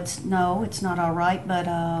 Well, it's not all right, but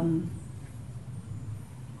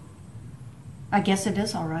I guess it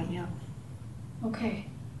is all right, yeah. Okay.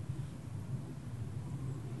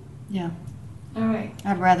 Yeah. All right.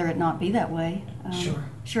 I'd rather it not be that way. Sure.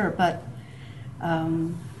 Sure, but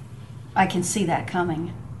I can see that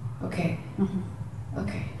coming. Okay. Mm-hmm.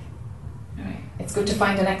 Okay. All right. It's good to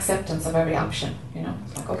find an acceptance of every option, you know?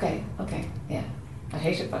 It's like, okay, yeah. I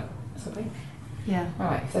hate it, but it's okay. Yeah. All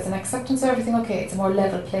right. If there's an acceptance of everything, okay, it's a more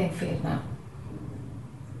level playing field now.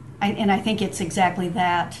 And I think it's exactly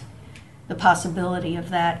that, the possibility of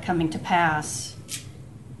that coming to pass,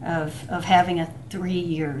 of having a 3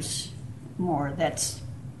 years more that's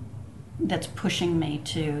pushing me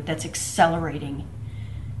to, that's accelerating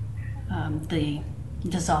the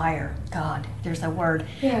desire. God, there's that word.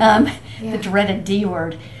 Yeah. The dreaded D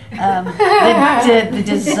word. The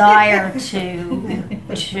desire to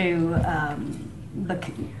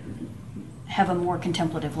have a more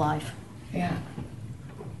contemplative life. Yeah.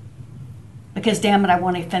 Because damn it, I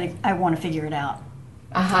want to figure it out.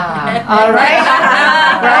 Aha. All right.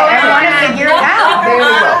 Right. I want to figure it out. There we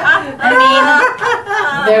go. I mean,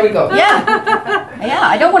 There we go. yeah,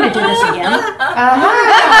 I don't want to do this again.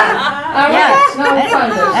 Aha. All right. Now we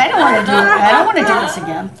found it. I don't want to do this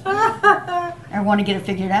again. I want to get it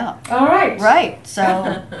figured out. All right. Right.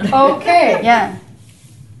 So. Okay. Yeah.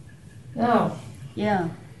 No. Yeah.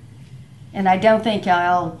 And I don't think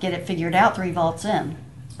I'll get it figured out 3 vaults in,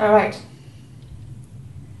 All right.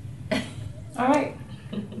 All right.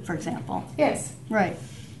 for example. Yes. Right.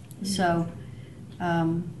 So,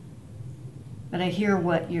 but I hear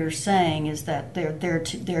what you're saying is that there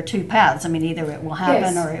are 2 paths. I mean, either it will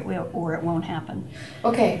happen Yes. or it won't happen.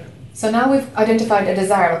 Okay. So now we've identified a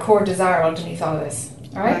desire, a core desire underneath all of this.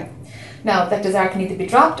 All right. Right. Now that desire can either be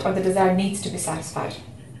dropped or the desire needs to be satisfied.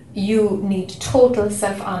 You need total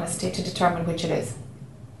self-honesty to determine which it is.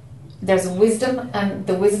 There's wisdom, and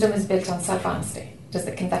the wisdom is built on self-honesty.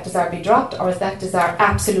 Can that desire be dropped, or is that desire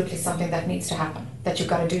absolutely something that needs to happen, that you've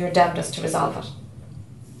got to do your damnedest to resolve it?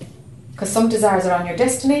 Because some desires are on your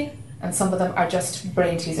destiny, and some of them are just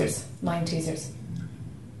brain teasers, mind teasers.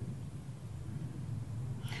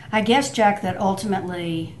 I guess, Jack, that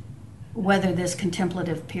ultimately, whether this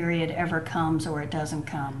contemplative period ever comes or it doesn't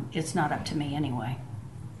come, it's not up to me anyway.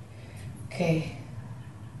 Okay.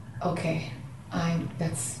 I'm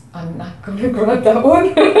not going to grab that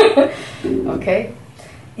one. Okay.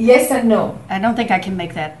 Yes and no. I don't think I can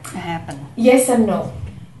make that happen. Yes and no.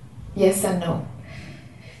 Yes and no.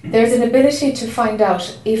 There's an ability to find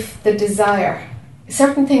out if the desire,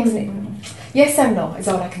 certain things, yes and no is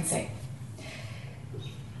all I can say.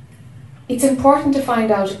 It's important to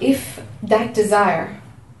find out if that desire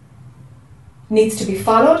needs to be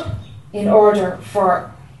followed in order for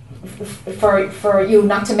you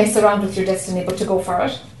not to mess around with your destiny but to go for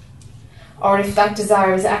it, or if that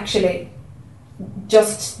desire is actually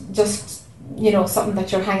just something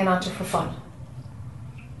that you're hanging on to for fun,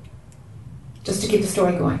 just to keep the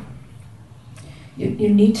story going. You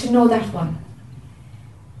need to know that one.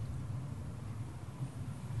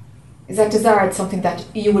 Is that desire something that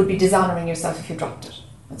you would be dishonoring yourself if you dropped it?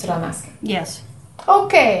 That's what I'm asking. Yes.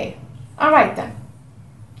 Okay. All right then.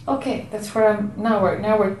 Okay, that's where I'm now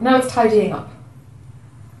it's tidying up.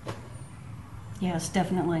 Yes,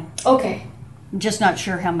 definitely. Okay. I'm just not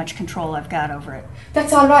sure how much control I've got over it.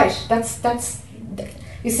 That's all right. That's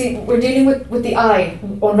you see, we're dealing with the eye,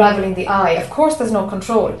 unraveling the eye. Of course there's no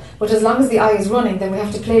control, but as long as the eye is running, then we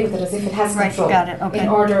have to play with it as if it has control. Right, got it, okay. In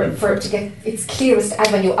order for it to get its clearest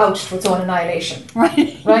avenue out to its own annihilation.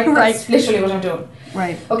 Right. Right? Right. That's literally what I'm doing.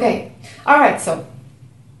 Right. Okay. All right, so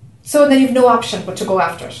then you've no option but to go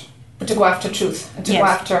after it. But to go after truth and to go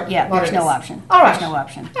after what there's it no is. option. All right. There's no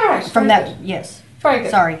option. All right. From very that, good. yes. Very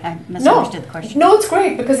good. Sorry, I misunderstood the question. No, it's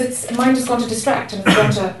great because mind is going to distract and it's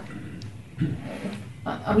going to.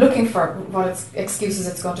 I'm looking for what excuses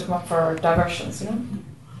it's going to come up for diversions,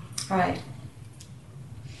 All right.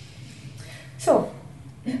 So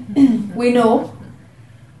we know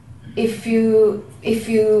if you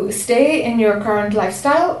stay in your current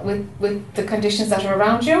lifestyle with the conditions that are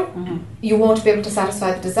around you, you won't be able to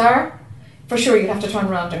satisfy the desire. For sure, you'd have to turn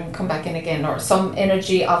around and come back in again, or some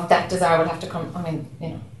energy of that desire would have to come. I mean,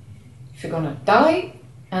 if you're going to die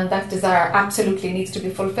and that desire absolutely needs to be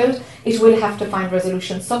fulfilled, it will have to find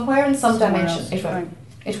resolution somewhere in some dimension. It will. Right.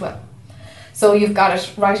 It will. So you've got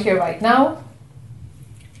it right here, right now.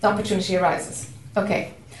 The opportunity arises.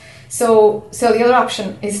 Okay. So the other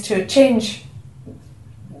option is to change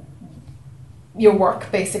your work,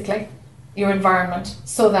 basically, your environment,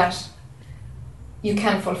 so that you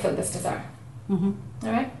can fulfill this desire. Mm-hmm.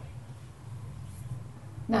 All right?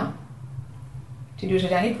 Now, do you do it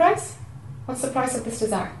at any price? What's the price of this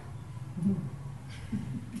desire?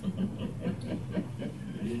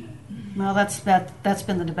 Well, that's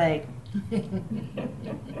been the debate.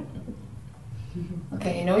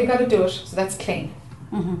 Okay, you got to do it, so that's clean.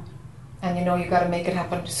 Mm-hmm. And you got to make it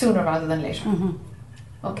happen sooner rather than later. Mm-hmm.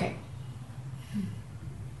 Okay.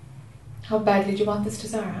 How badly do you want this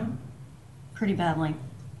desire, huh? Pretty badly.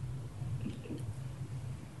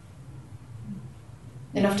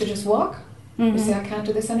 Enough to just walk? Mm-hmm. You say, I can't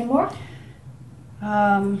do this anymore?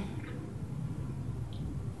 I'm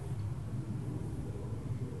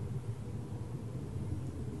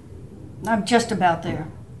just about there.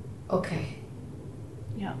 Okay.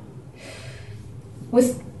 Yeah.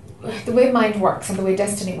 With the way mind works and the way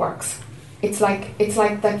destiny works, it's like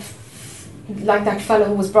that fellow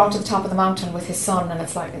who was brought to the top of the mountain with his son, and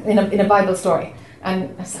it's like in a Bible story.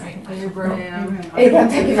 And sorry, Abraham. Abraham,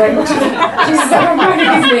 thank you very much. Jesus, I'm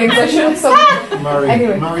remembering these names. I should have some.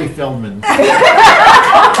 Anyway. Murray Feldman.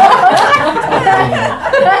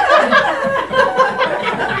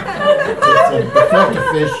 Gefilte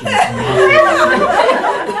fish.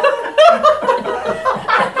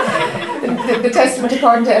 The Testament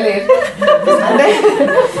according to Eliot.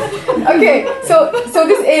 Okay, so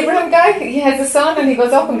this Abraham guy, he has a son, and he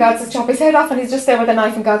goes up, and God says, chop his head off, and he's just there with a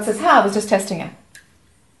knife, and God says, I was just testing you.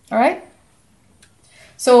 All right?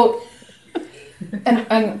 So,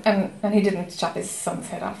 and he didn't chop his son's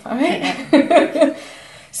head off. All right?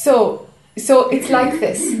 So it's like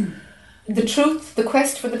this. The truth, the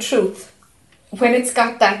quest for the truth, when it's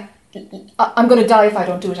got that, I'm going to die if I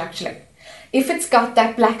don't do it, actually. If it's got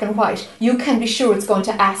that black and white, you can be sure it's going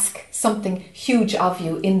to ask something huge of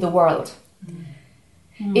you in the world.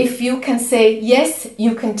 If you can say, yes,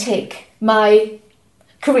 you can take my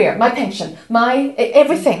career, my pension, my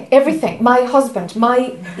everything, my husband,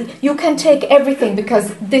 you can take everything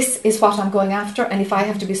because this is what I'm going after, and if I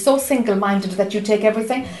have to be so single-minded that you take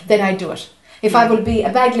everything, then I do it. If I will be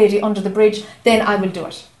a bag lady under the bridge, then I will do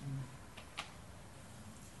it.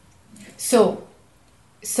 So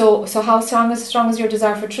how strong is your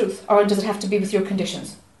desire for truth? Or does it have to be with your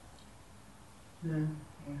conditions?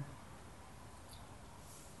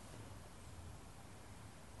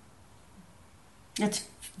 It's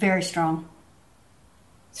very strong.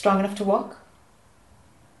 Strong enough to walk?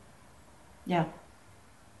 Yeah.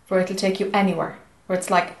 Where it'll take you anywhere. Where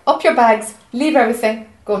it's like, up your bags, leave everything,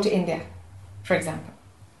 go to India, for example.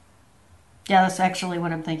 Yeah, that's actually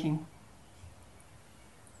what I'm thinking.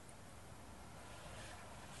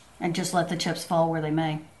 And just let the chips fall where they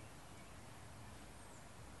may.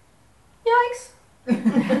 Yikes.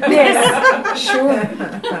 Yes,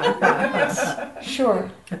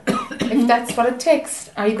 sure. If that's what it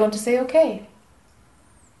takes, are you going to say okay?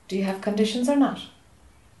 Do you have conditions or not?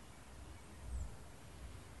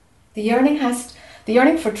 The yearning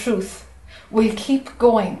for truth will keep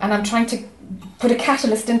going, and I'm trying to put a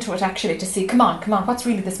catalyst into it actually to see, come on, what's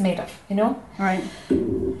really this made of, you know? Right.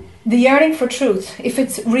 The yearning for truth, if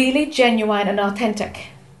it's really genuine and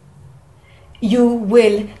authentic, you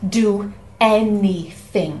will do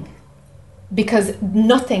anything, because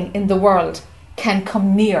nothing in the world can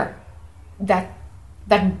come near that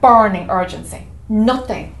burning urgency.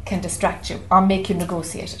 Nothing can distract you or make you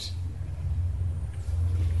negotiate it.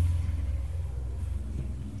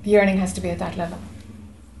 The yearning has to be at that level.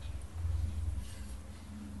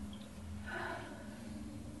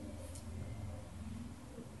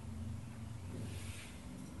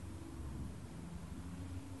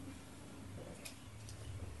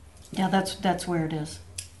 Yeah, that's where it is.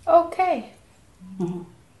 Okay. Mm-hmm.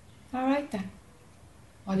 All right then.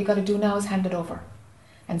 All you got to do now is hand it over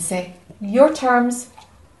and say, your terms,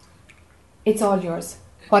 it's all yours.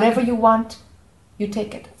 Whatever you want, you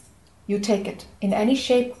take it. You take it. In any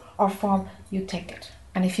shape or form, you take it.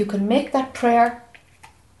 And if you can make that prayer,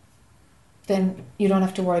 then you don't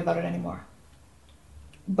have to worry about it anymore.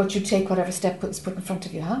 But you take whatever step is put in front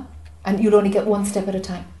of you, huh? And you'll only get one step at a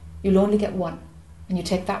time. You'll only get one. And you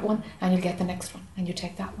take that one, and you'll get the next one, and you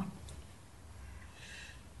take that one.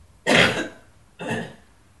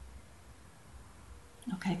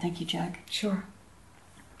 Okay, thank you, Jack. Sure.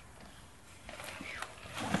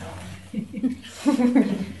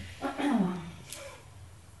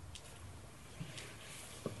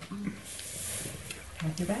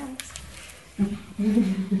 Have your bags.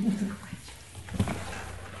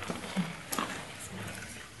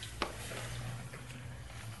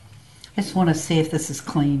 I just want to see if this is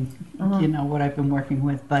clean, you know, what I've been working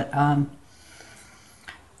with. But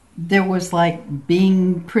there was like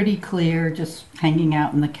being pretty clear, just hanging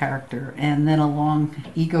out in the character. And then along,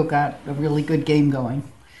 ego got a really good game going.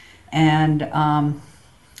 And I'm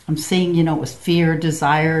seeing, you know, it was fear,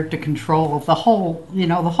 desire to control, the whole, you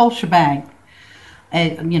know, the whole shebang.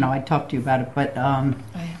 And, you know, I talked to you about it, but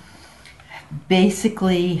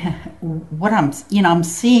basically what I'm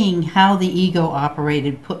seeing how the ego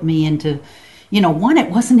operated put me into, you know, one,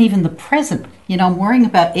 it wasn't even the present. You know, I'm worrying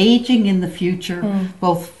about aging in the future,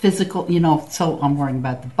 both physical, you know, so I'm worrying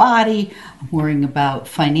about the body, I'm worrying about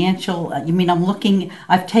financial. I mean,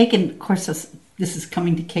 I've taken, of course, this is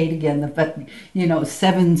coming to Kate again, but, you know,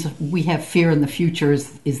 sevens, we have fear in the future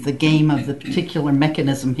is the game of the particular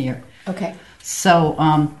mechanism here. Okay. So,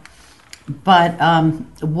 what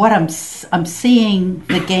I'm seeing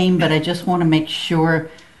the game, but I just want to make sure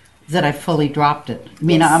that I fully dropped it. I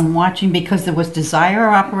mean, yes. I'm watching because there was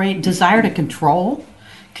desire to control.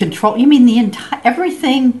 You mean the entire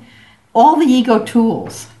everything, all the ego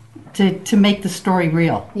tools to make the story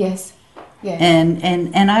real. Yes. Yes.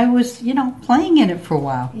 And I was, playing in it for a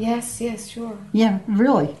while. Yes, sure. Yeah,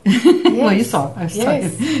 really. Yes. Well, you saw. I was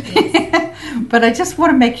Yes. talking. But I just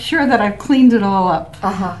want to make sure that I've cleaned it all up.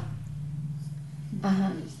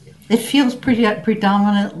 It feels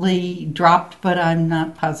predominantly dropped, but I'm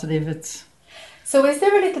not positive it's... So is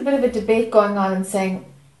there a little bit of a debate going on in saying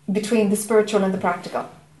between the spiritual and the practical?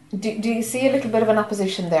 Do you see a little bit of an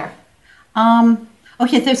opposition there?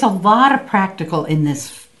 Okay, there's a lot of practical in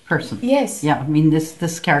this person. Yes. Yeah, I mean,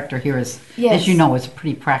 this character here is, as you know, is a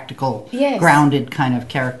pretty practical, grounded kind of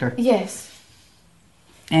character. Yes.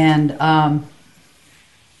 And,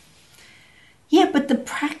 yeah, but the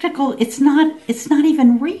practical, it's not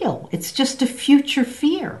even real. It's just a future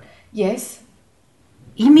fear. Yes.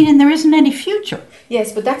 I mean, and there isn't any future.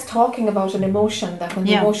 Yes, but that's talking about an emotion that when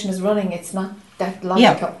the emotion is running, it's not that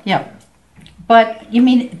logical. Yeah. But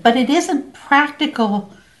it isn't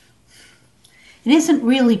practical. It isn't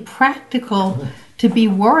really practical to be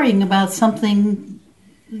worrying about something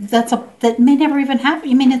that may never even happen.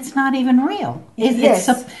 I mean, it's not even real. Yes.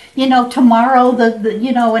 It's tomorrow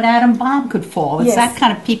an atom bomb could fall. It's that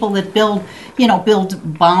kind of people that build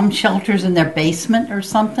bomb shelters in their basement or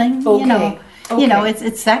something. Okay.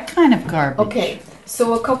 It's that kind of garbage. Okay.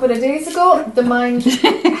 So a couple of days ago, the mind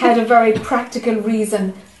had a very practical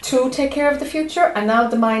reason to take care of the future, and now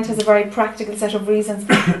the mind has a very practical set of reasons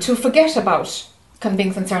to forget about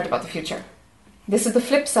being concerned about the future. This is the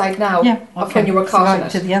flip side now of when you were caught in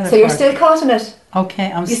it. So you're still caught in it.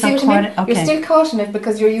 Okay, I'm you still see what I mean? Okay. You're still caught in it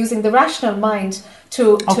because you're using the rational mind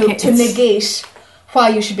to negate why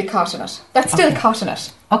you should be caught in it. That's still caught in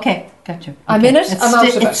it. Okay, gotcha. I'm in it, I'm out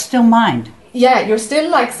of it. It's still mind. Yeah, you're still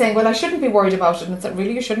like saying, well, I shouldn't be worried about it. And it's like,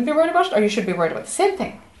 really, you shouldn't be worried about it? Or you should be worried about it? Same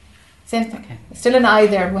thing. Okay. There's still an I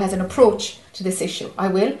there who has an approach to this issue. I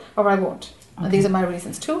will or I won't. Okay. And these are my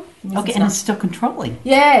reasons too. And it's still controlling.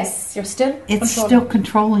 Yes, you're still still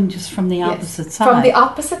controlling just from the opposite side. From the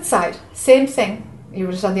opposite side. Same thing. You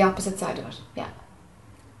were just on the opposite side of it. Yeah.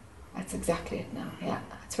 That's exactly it now. Yeah.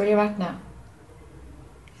 That's where you're at now.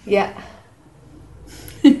 Yeah.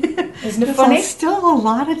 Isn't it funny? There's still a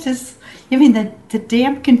lot of just... I mean, the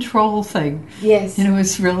damn control thing. Yes.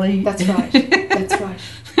 It's really... That's right. That's right.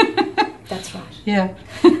 That's right. Yeah.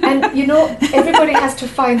 And, everybody has to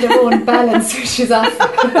find their own balance, which is awful.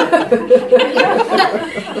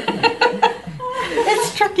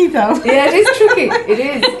 It's tricky, though. Yeah, it is tricky.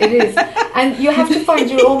 It is. And you have to find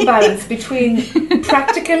your own balance between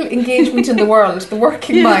practical engagement in the world, the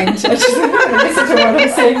working mind. I just listen to what I'm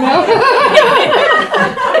saying now.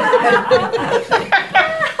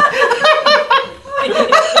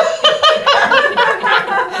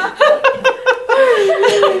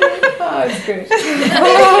 Oh, it's great.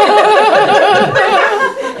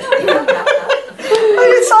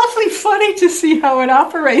 It's awfully funny to see how it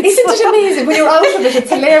operates. Isn't it amazing? When you're out of it, it's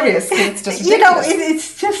hilarious. It's just ridiculous.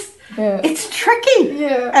 It's just... Yeah. It's tricky.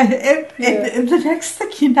 Yeah. And the next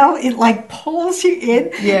thing you know, it like pulls you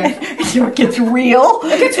in. Yeah. And it gets real.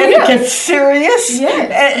 It gets serious. Yeah.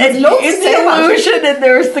 And it's the illusion, and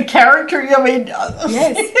there's the character. I mean,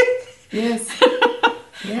 yes.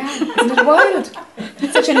 Yeah. Isn't it wild?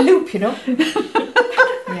 It's such a loop,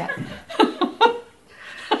 Yeah.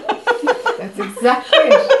 That's exactly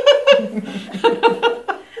it.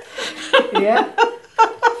 Yeah.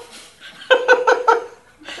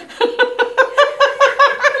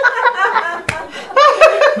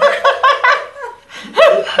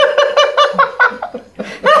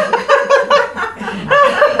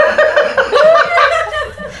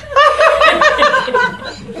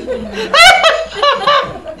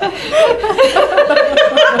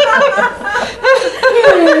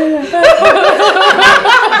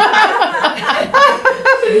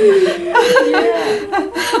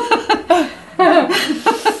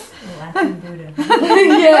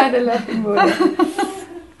 Yeah, the laughing Buddha.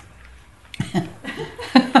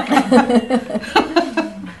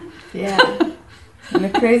 Yeah. Isn't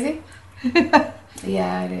it crazy?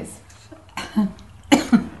 Yeah, it is.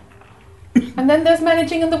 And then there's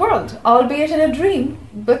managing in the world, albeit in a dream,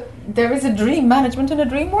 but there is a dream management in a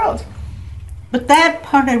dream world. But that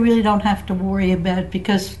part I really don't have to worry about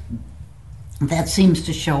because that seems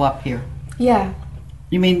to show up here. Yeah.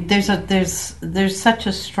 You mean there's such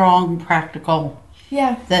a strong practical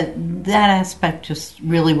that aspect just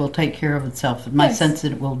really will take care of itself. My sense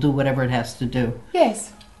that it will do whatever it has to do.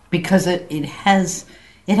 Yes. Because it has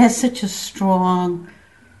such a strong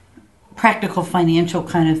practical financial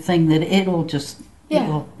kind of thing that it'll just take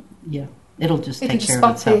care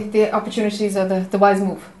of itself. The opportunities or the wise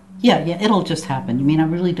move. Yeah, it'll just happen. I mean, I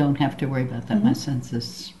really don't have to worry about that. Mm-hmm. My sense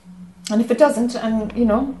is. And if it doesn't, and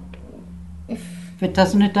if If it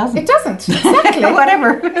doesn't, it doesn't. It doesn't. Exactly.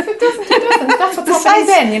 Whatever. If it doesn't, it doesn't. That's what's happening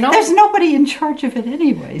then, you know? There's nobody in charge of it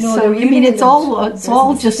anyway. No, so there I mean, really it's all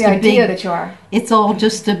isn't. just the a idea big. that you are. It's all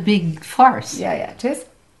just a big farce. Yeah, it is.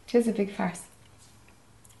 It is a big farce.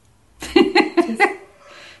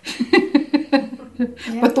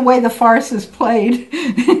 Yeah. But the way the farce is played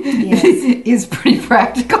Yes. is pretty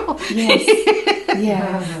practical. Yes.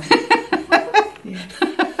 Yeah.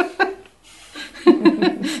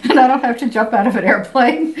 And I don't have to jump out of an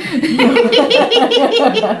airplane.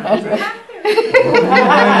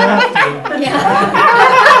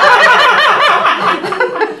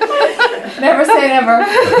 Never say never.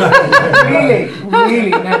 Really,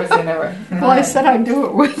 never say never. Well, I said I'd do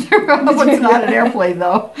it with her. It's not an airplane,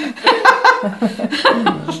 though.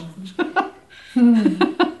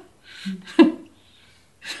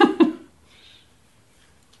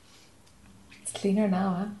 It's cleaner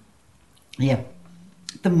now, huh? Yeah.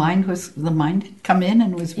 The mind had come in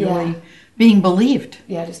and was really Yeah. being believed.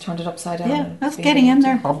 Yeah, just turned it upside down. Yeah, and that's being getting in able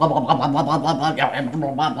there. to- Blah, blah, blah, blah, blah, blah, blah, blah, blah,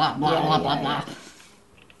 blah, blah, blah, blah, blah.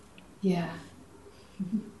 Yeah.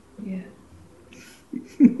 Yeah.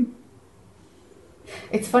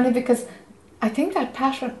 It's funny because I think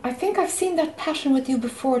I've seen that pattern with you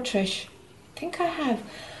before, Trish. I think I have.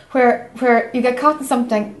 Where you get caught in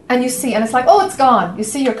something and you see, and it's like, oh, it's gone. You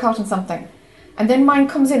see you're caught in something. And then mine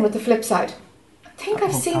comes in with the flip side. I think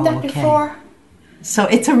I've seen that okay. before. So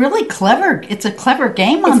it's a clever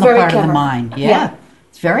game on It's the very part of clever. the mind. Yeah. Yeah.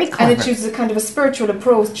 It's very clever. And it uses a kind of a spiritual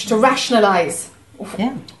approach to rationalize.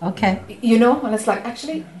 Yeah, okay. You know, and it's like,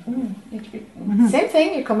 actually, same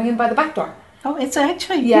thing, you're coming in by the back door. Oh, it's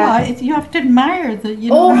actually, Yeah. you have to admire the,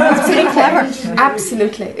 It's pretty clever.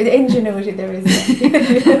 Absolutely. The ingenuity there is.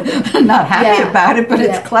 I'm not happy Yeah. about it, but Yeah.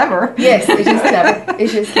 it's clever. Yes, it is clever.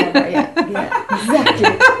 It is clever, yeah.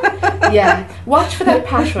 Exactly. Yeah. Watch for that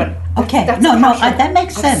pattern. Okay, That's no, a pattern. that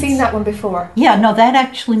makes sense. I've seen that one before. Yeah, no, that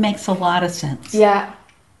actually makes a lot of sense. Yeah.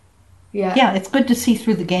 Yeah. Yeah, it's good to see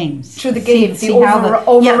through the games. Through the games, the how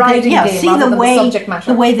overriding game see rather the than way, the subject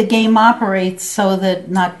matter. the way the game operates so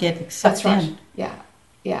that not get sucked That's right. in. Yeah.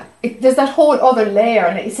 Yeah. There's that whole other layer,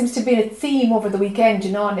 and it seems to be a theme over the weekend,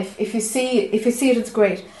 you know, and if you see it, it's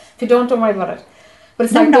great. If you don't worry about it. But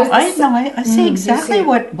it's I see exactly you see,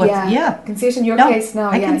 what I can see it in your case now.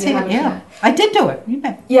 I can see it, yeah. I did do it.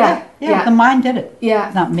 Yeah. The mind did it.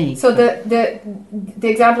 Yeah. Not me. So the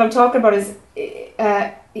example I'm talking about is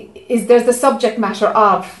there's the subject matter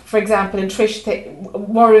of, for example, in Trish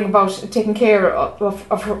worrying about taking care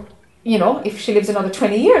of her, you know, if she lives another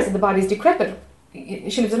 20 years and the body's decrepit,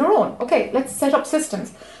 she lives on her own. Okay, let's set up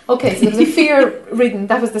systems. Okay, so there was a fear ridden,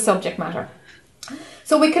 that was the subject matter.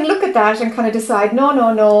 So we can look at that and kind of decide,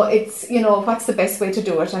 no, it's, you know, what's the best way to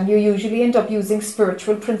do it? And you usually end up using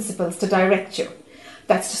spiritual principles to direct you.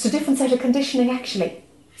 That's just a different set of conditioning, actually.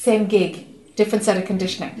 Same gig, different set of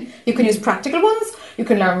conditioning. You can use practical ones. You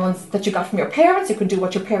can learn ones that you got from your parents. You can do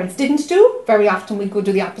what your parents didn't do. Very often we go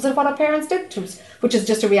do the opposite of what our parents did, which is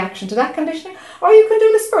just a reaction to that conditioning. Or you can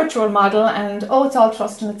do the spiritual model and, it's all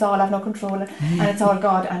trust and it's all I have no control and it's all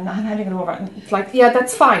God and I'm handing it over. And it's like, yeah,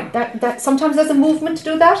 that's fine. That sometimes there's a movement to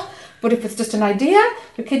do that. But if it's just an idea,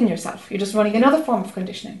 you're kidding yourself. You're just running another form of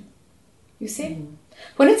conditioning. You see?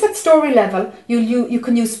 When it's at story level, you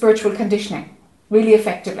can use spiritual conditioning really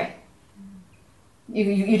effectively.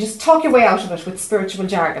 You just talk your way out of it with spiritual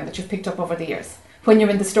jargon that you've picked up over the years when you're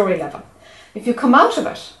in the story level. If you come out of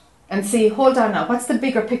it and see, hold on now, what's the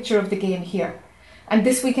bigger picture of the game here? And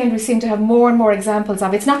this weekend we seem to have more and more examples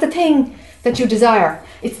of it. It's not the thing that you desire,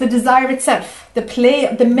 it's the desire itself, the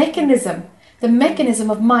play, the mechanism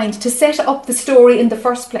of mind to set up the story in the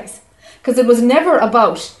first place. Because it was never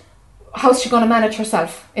about how's she going to manage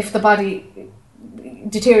herself if the body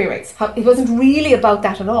deteriorates. It wasn't really about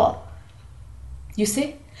that at all. You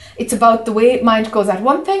see? It's about the way mind goes at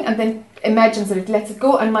one thing and then imagines that it lets it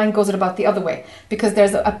go and mind goes it about the other way. Because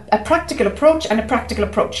there's a practical approach and a practical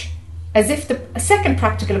approach. As if a second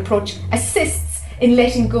practical approach assists in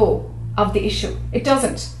letting go of the issue. It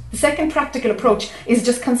doesn't. The second practical approach is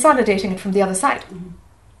just consolidating it from the other side. Do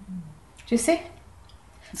you see?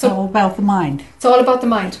 It's all about the mind. It's all about the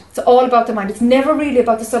mind. It's all about the mind. It's never really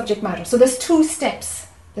about the subject matter. So there's two steps.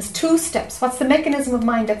 What's the mechanism of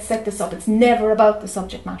mind that set this up? It's never about the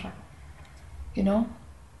subject matter. You know?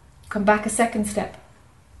 Come back a second step.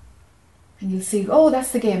 And you'll see,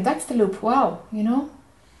 that's the game. That's the loop. Wow. You know?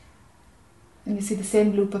 And you see the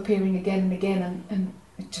same loop appearing again and again. And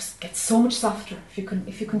it just gets so much softer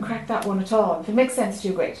if you can crack that one at all. If it makes sense to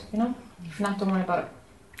you, great. You know? If not, don't worry about it.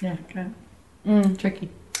 Yeah, okay. Tricky.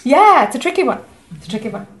 Yeah, it's a tricky one.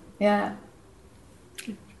 Yeah.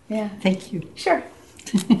 Yeah. Thank you. Sure.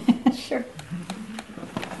 Sure.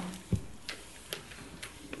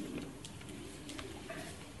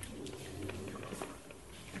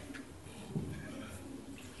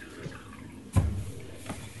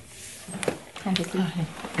 Have a seat.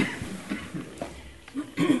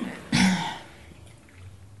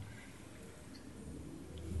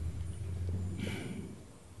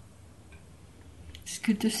 It's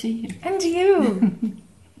good to see you. And you.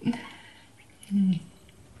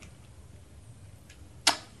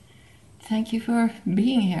 Thank you for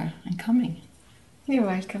being here and coming. You're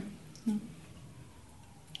welcome.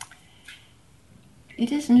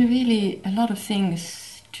 It isn't really a lot of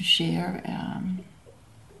things to share,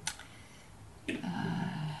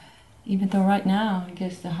 even though right now, I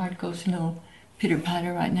guess the heart goes a little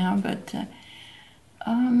pitter-patter right now, but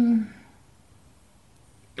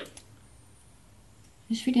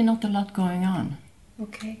there's really not a lot going on.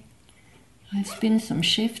 Okay. There's been some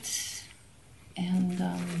shifts, and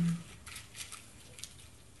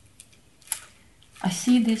I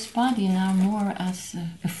see this body now more as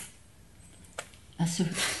a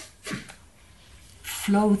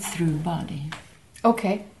flow-through body.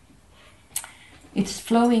 Okay. It's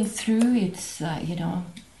flowing through its,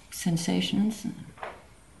 sensations,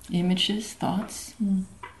 images, thoughts.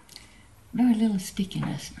 Very little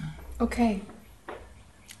stickiness now. Okay.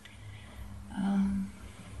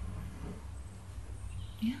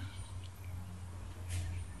 Yeah.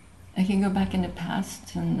 I can go back in the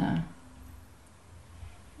past and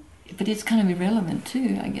but it's kind of irrelevant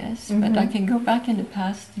too, I guess. But I can go back in the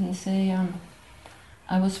past and say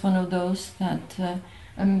I was one of those that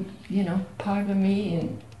part of me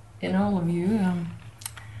in all of you.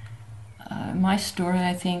 My story,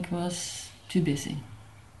 I think, was too busy.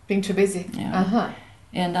 Being too busy. Yeah.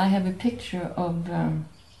 And I have a picture of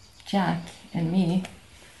Jack and me.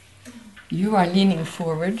 You are leaning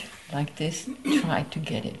forward like this. Try to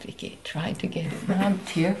get it, Vicky. Try to get it. And I'm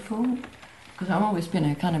tearful because I've always been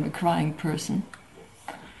a kind of a crying person.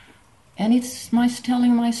 And it's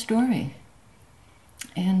telling my story.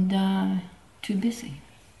 And too busy.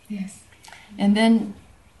 Yes. And then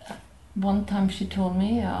one time she told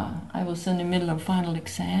me I was in the middle of final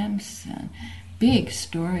exams, big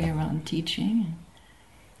story around teaching.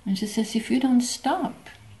 And she says, if you don't stop,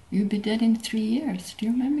 you'll be dead in 3 years. Do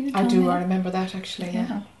you remember you told me that? I remember that actually,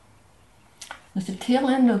 yeah. It's the tail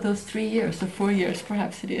end of those 3 years, or 4 years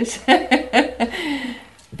perhaps it is.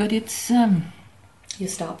 But it's... you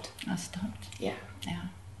stopped? I stopped. Yeah. Yeah.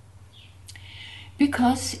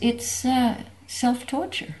 Because it's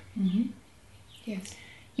self-torture. Yes.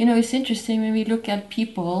 You know, it's interesting when we look at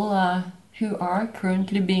people who are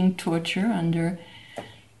currently being tortured under,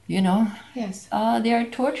 Yes. They are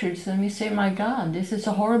tortured, and we say, my God, this is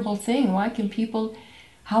a horrible thing.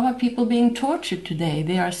 How are people being tortured today?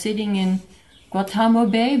 They are sitting in Guantanamo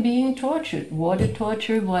Bay being tortured, water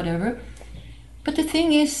torture, whatever. But the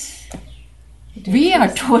thing is, we are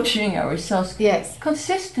torturing ourselves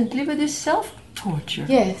consistently with this self-torture.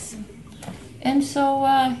 Yes. And so,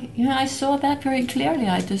 I saw that very clearly.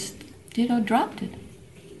 I just, dropped it.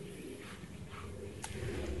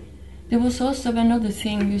 There was also another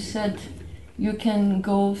thing you said. You can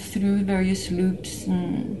go through various loops,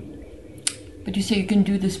 but you say you can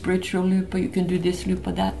do the spiritual loop, or you can do this loop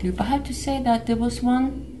or that loop. I have to say that there was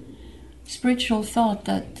one spiritual thought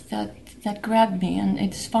that grabbed me, and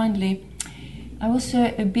it's finally... I was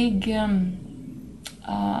a big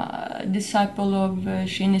disciple of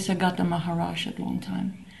Sri Nisargadatta Maharaj at one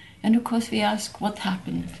time. And of course we asked, what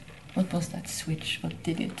happened? What was that switch? What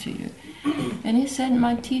did it to you? And he said,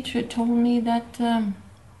 my teacher told me that...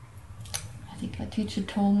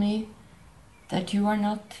 that you are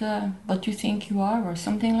not what you think you are, or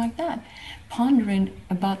something like that. Pondering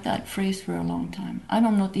about that phrase for a long time.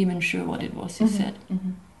 I'm not even sure what it was he said.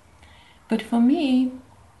 But for me,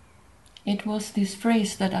 it was this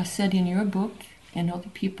phrase that I said in your book and other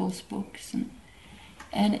people's books.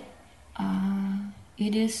 And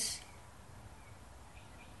it is,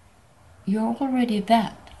 you're already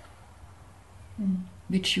that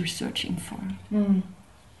which you're searching for.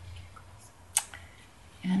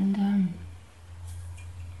 And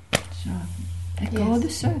so let go of the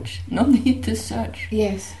search. No need to search.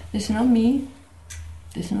 Yes. There's no me.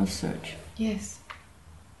 There's no search. Yes.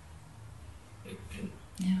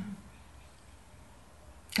 Yeah.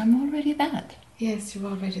 I'm already that. Yes, you're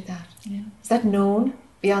already that. Yeah. Is that known?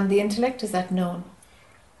 Beyond the intellect, is that known?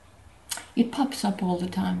 It pops up all the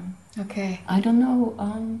time. Okay. I don't know.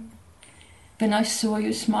 When I saw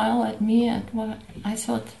you smile at me, I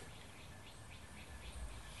thought,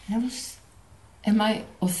 am I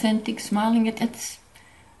authentic smiling? It's,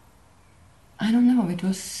 I don't know, it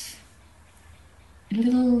was a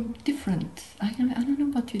little different. I don't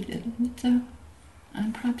know what you did.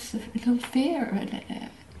 I'm perhaps a little fear.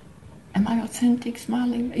 Am I authentic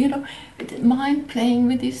smiling? Mind playing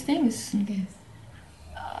with these things. Yes.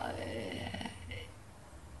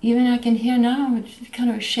 even I can hear now, it's kind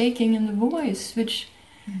of a shaking in the voice, which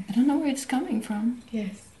I don't know where it's coming from.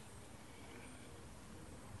 Yes.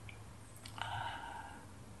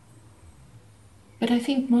 But I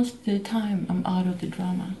think most of the time I'm out of the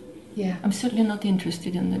drama. Yeah. I'm certainly not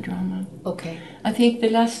interested in the drama. Okay. I think the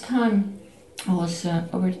last time I was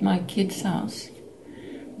over at my kids' house.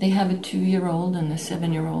 They have a 2-year-old and a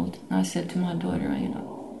 7-year-old. And I said to my daughter,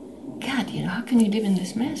 God, how can you live in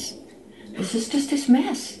this mess? This is just this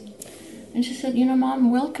mess. And she said,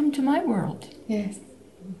 Mom, welcome to my world. Yes.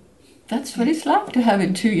 That's what it's like to have a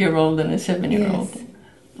 2-year-old and a 7-year-old. Yes.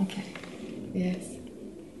 Okay. Yes.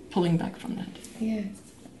 Pulling back from that. Yes.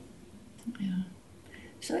 Yeah.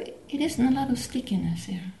 So it isn't a lot of stickiness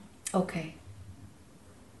here. Okay.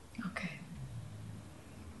 Okay.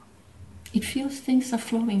 It feels things are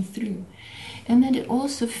flowing through. And then it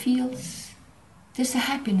also feels there's a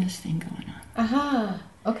happiness thing going on. Aha.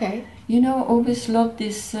 Okay. I always loved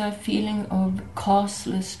this feeling of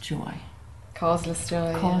causeless joy. Causeless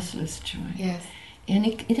joy. Causeless joy. Yes. And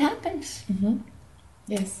it happens. Mm-hmm.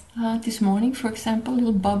 Yes. This morning, for example, a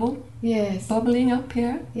little bubble. Yes. Bubbling up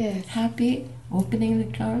here. Yes. Happy, opening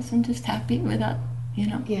the clothes and just happy without,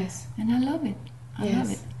 Yes. And I love it. I Yes.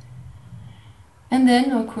 love it. And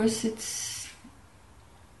then, of course, it's,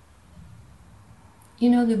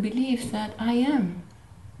 the belief that I am,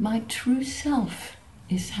 my true self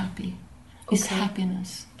is happy, is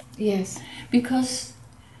happiness. Yes. Because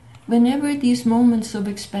whenever these moments of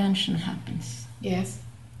expansion happens, yes,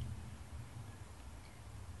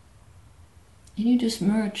 and you just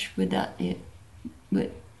merge with that,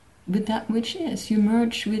 with that which is. You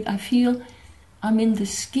merge with, I feel I'm in the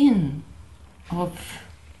skin of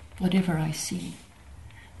whatever I see.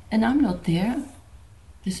 And I'm not there.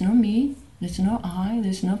 There's no me, there's no I,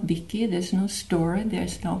 there's no Vicky, there's no story,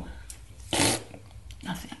 there's no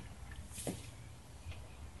nothing.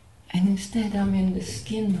 And instead I'm in the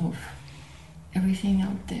skin of everything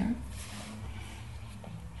out there.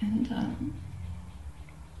 And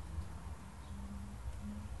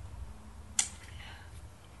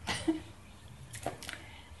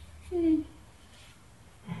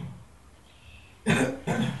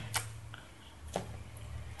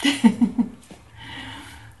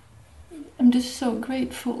I'm just so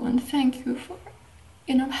grateful and thank you for,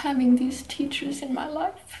 having these teachers in my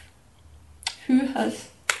life who has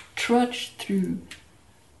trudged through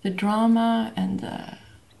the drama and the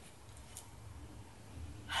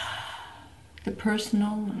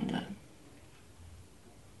personal and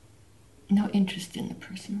no interest in the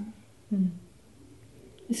personal.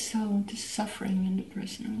 It's so just suffering in the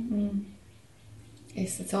personal.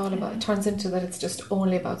 Yes, it's all about, it turns into that it's just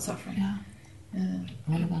only about suffering. Yeah.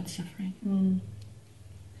 All about suffering.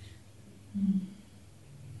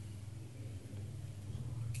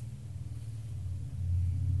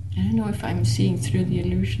 I don't know if I'm seeing through the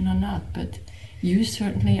illusion or not, but you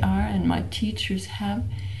certainly are, and my teachers have,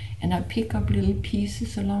 and I pick up little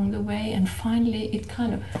pieces along the way, and finally it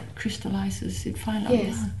kind of crystallizes. It finally,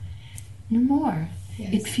 Yes. No more.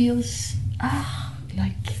 Yes. It feels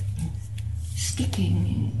like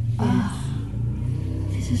sticking.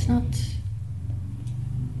 This is not.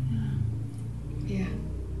 Yeah.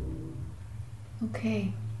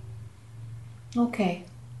 Okay. Okay.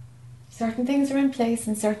 Certain things are in place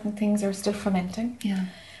and certain things are still fermenting. Yeah.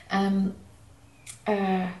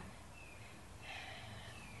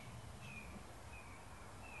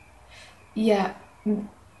 Yeah.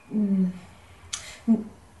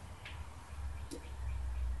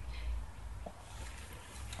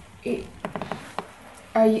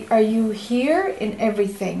 Are you here in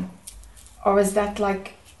everything, or is that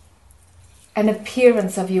like an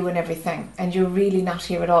appearance of you in everything, and you're really not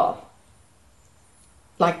here at all?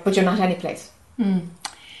 Like, but you're not any place.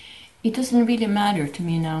 It doesn't really matter to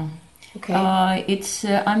me now. Okay. It's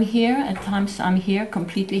I'm here at times. I'm here,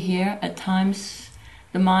 completely here. At times,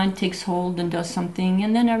 the mind takes hold and does something,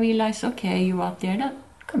 and then I realize, okay, you're out there. Now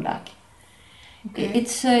come back. Okay.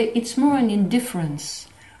 It's more an indifference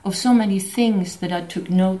of so many things that I took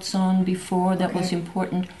notes on before that was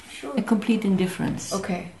important. Sure. A complete indifference.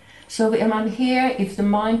 Okay. So am I here? If the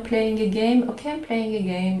mind playing a game, okay, I'm playing a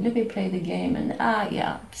game. Let me play the game, and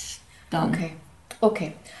yeah, it's done. Okay.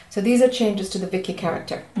 Okay. So these are changes to the Vicky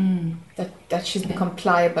character. That she's become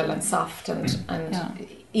pliable and soft and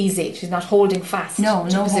easy. She's not holding fast. No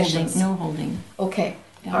positions. holding, no holding. Okay.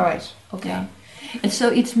 Yeah. All right. Okay. Yeah. And so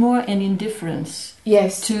it's more an indifference.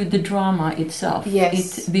 Yes. To the drama itself.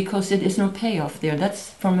 Yes. Because it is no payoff there. That's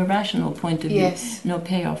from a rational point of view. Yes. No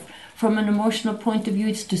payoff. From an emotional point of view,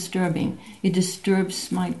 it's disturbing. It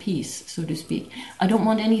disturbs my peace, so to speak. I don't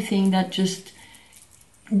want anything that just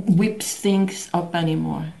whips things up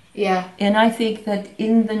anymore. Yeah. And I think that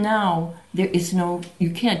in the now, you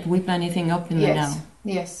can't whip anything up in the now.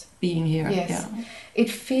 Yes. Being here. Yes. Yeah. It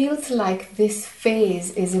feels like this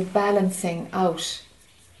phase is a balancing out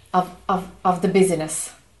of the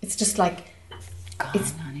busyness. It's just like,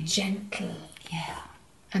 it's gentle. Yeah.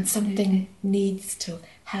 And something needs to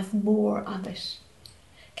have more of it.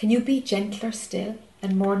 Can you be gentler still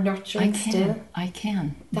and more nurturing still? I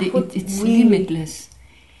can. It's really, limitless.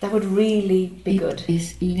 That would really be good. It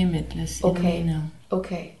is limitless in me now.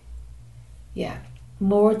 Okay. Yeah.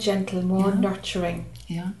 More gentle, more nurturing.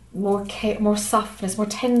 Yeah. More more softness, more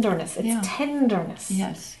tenderness. It's tenderness.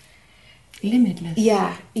 Yes. Limitless.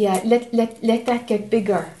 Yeah. Let that get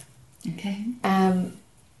bigger. Okay.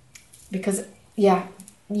 Because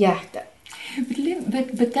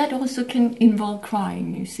But that also can involve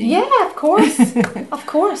crying, you see. Yeah, of course. Of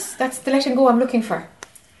course. That's the letting go I'm looking for.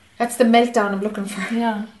 That's the meltdown I'm looking for.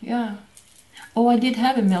 Yeah. Oh, I did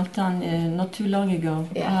have a meltdown not too long ago.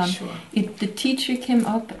 Yeah, sure. The teacher came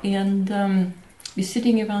up and we're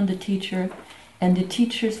sitting around the teacher, and the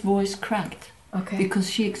teacher's voice cracked. Okay. Because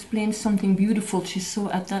she explained something beautiful she saw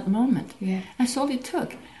at that moment. Yeah. That's all it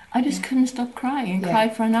took. I just couldn't stop crying and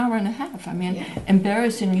cried for an hour and a half. I mean,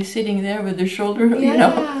 embarrassingly sitting there with the shoulder, you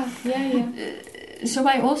know. Yeah. So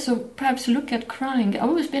I also perhaps look at crying. I've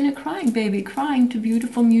always been a crying baby, crying to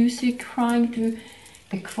beautiful music, crying to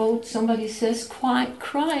a quote somebody says,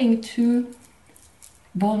 crying to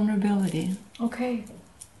vulnerability. Okay.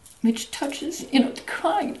 Which touches,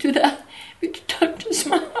 crying to that, which touches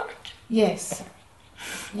my heart. Yes.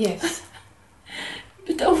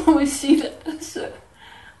 But I always see that as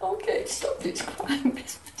okay, stop this crying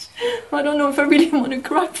business. I don't know if I really want to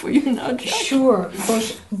cry for you now, Jack. Sure,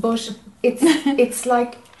 but it's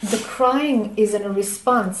like the crying is in a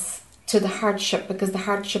response to the hardship, because the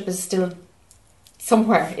hardship is still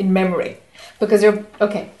somewhere in memory. Because you're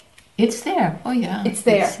okay. It's there. Oh yeah. It's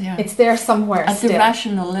there. It's there somewhere. At still. the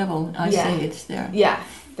rational level, I say it's there. Yeah.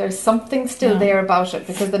 There's something still there about it,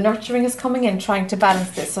 because the nurturing is coming in trying to balance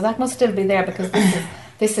this. So that must still be there, because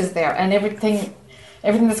this is there, and everything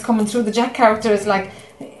that's coming through the Jack character is like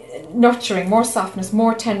nurturing, more softness,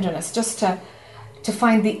 more tenderness, just to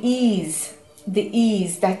find the ease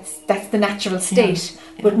that's the natural state,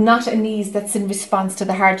 but not an ease that's in response to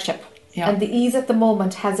the hardship. Yeah. And the ease at the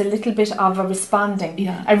moment has a little bit of a responding,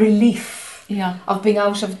 a relief of being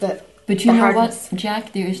out of the But you know hardness. what,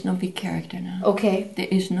 Jack, there is no big character now. Okay. There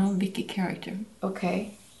is no big character.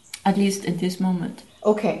 Okay. At least at this moment.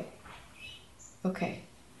 Okay.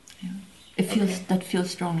 Yeah. That feels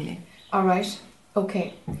strongly. All right.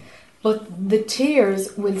 Okay. But the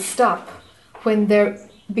tears will stop when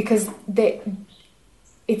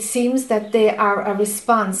it seems that they are a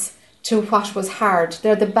response to what was hard.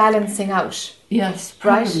 They're the balancing out. Yes,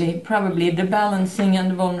 probably the balancing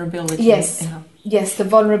and the vulnerability. Yes. Yeah. Yes, the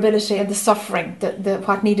vulnerability and the suffering, the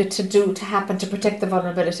what needed to happen to protect the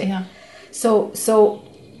vulnerability. Yeah. So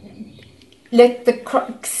let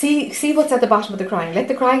see what's at the bottom of the crying. Let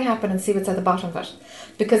the crying happen and see what's at the bottom of it.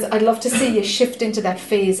 Because I'd love to see you shift into that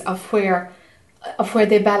phase of where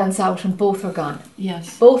they balance out and both are gone.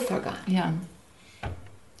 Yes. Both are gone. Yeah.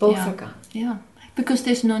 Both are gone. Yeah. Because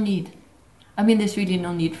there's no need. I mean, there's really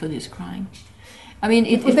no need for this crying. I mean,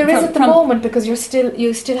 there is at the moment, because you're still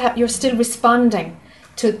responding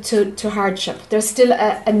to hardship. There's still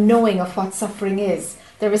a knowing of what suffering is.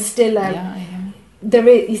 There is still there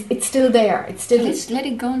is. It's still there. It's still. Let's let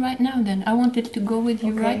it go right now. Then I want it to go with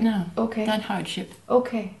you right now. Okay. That hardship.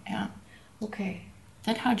 Okay. Yeah. Okay.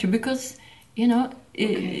 That hardship, because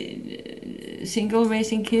single,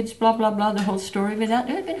 raising kids, blah blah blah. The whole story with that.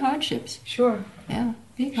 There have been hardships. Sure. Yeah.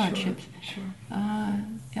 Big hardships. Sure.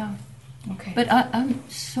 Yeah. Okay. But I'm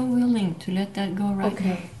so willing to let that go right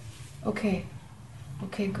now. Okay.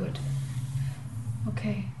 Okay, good.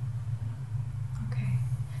 Okay.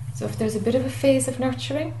 So if there's a bit of a phase of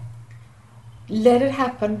nurturing, let it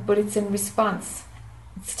happen, but it's in response.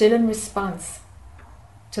 It's still in response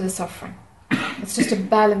to the suffering. It's just a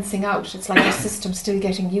balancing out. It's like your system still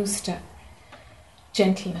getting used to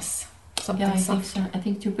gentleness. Something soft. I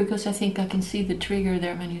think too, because I think I can see the trigger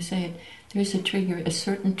there when you say it. There's a trigger, a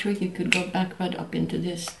certain trigger could go back right up into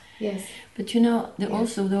this. Yes. But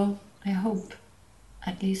also though, I hope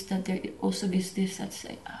at least that there also is this that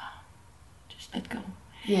say, just let go.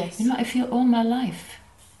 Yes. I feel all my life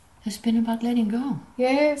has been about letting go.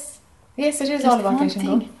 Yes. Yes, it is all about letting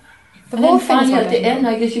go. The whole thing is at the end,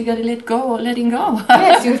 I guess you got to let go or letting go.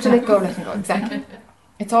 Yes, you have to let go, letting go, exactly.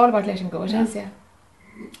 It's all about letting go, it is, yeah.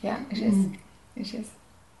 Yeah, it is. It is.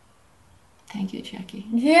 Thank you, Jackie.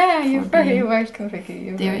 Yeah, you're very welcome,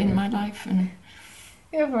 Vicky. They're in my life, and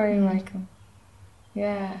You're very welcome.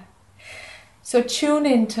 Yeah. So tune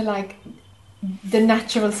into like the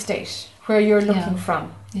natural state where you're looking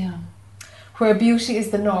from. Yeah. Where beauty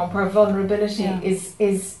is the norm, where vulnerability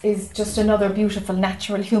is just another beautiful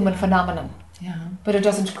natural human phenomenon. Yeah. But it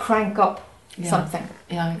doesn't crank up something.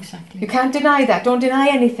 Yeah, exactly. You can't deny that. Don't deny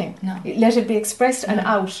anything. No. Let it be expressed and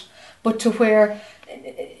out. But to where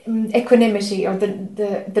equanimity or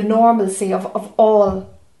the normalcy of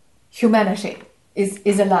all humanity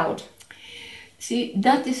is allowed. See,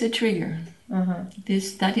 that is a trigger.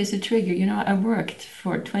 That is a trigger. You know, I worked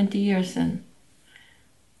for 20 years in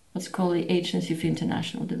what's called the Agency for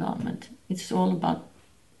International Development. It's all about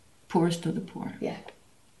poorest of the poor. Yeah.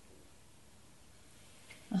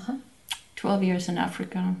 12 years in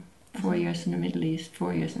Africa, 4 years in the Middle East,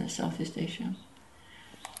 4 years in Southeast Asia,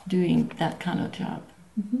 doing that kind of job.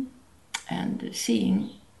 And seeing,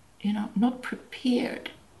 you know, not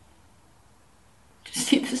prepared to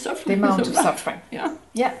see the suffering. The amount of suffering. Yeah.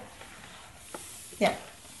 Yeah. Yeah.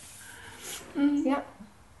 Yeah.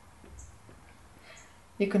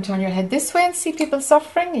 You can turn your head this way and see people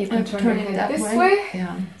suffering. You can turn your head this way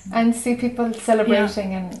and see people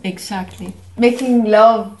celebrating and exactly making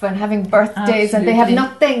love and having birthdays. And they have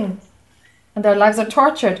nothing and their lives are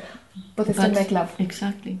tortured, but they still make love.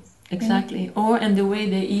 Exactly. And the way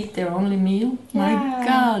they eat their only meal. My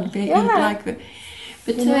God, they eat like the...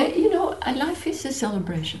 But you know, life is a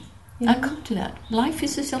celebration. I come to that. Life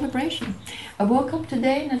is a celebration. I woke up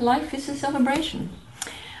today and life is a celebration.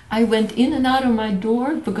 I went in and out of my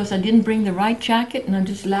door because I didn't bring the right jacket, and I'm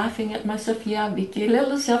just laughing at myself. Yeah, Vicky, a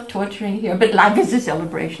little self-torturing here, but life is a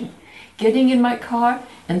celebration. Getting in my car,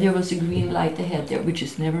 and there was a green light ahead there, which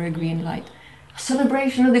is never a green light. A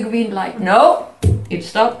celebration of the green light. No, it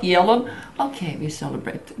stopped yellow. Okay, we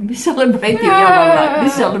celebrate. We celebrate the yellow light. We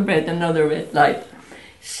celebrate another red light.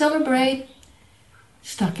 Celebrate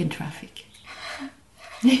stuck in traffic.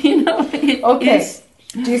 You know, it is.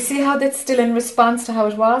 Do you see how that's still in response to how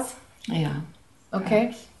it was? Yeah. Okay.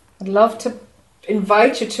 Perhaps. I'd love to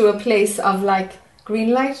invite you to a place of like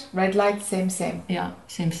green light, red light, same. Yeah,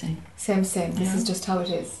 same. This is just how it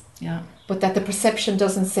is. Yeah. But that the perception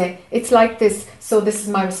doesn't say, it's like this, so this is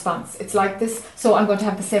my response. It's like this, so I'm going to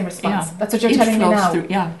have the same response. Yeah. That's what you're telling me now.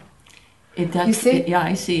 You see?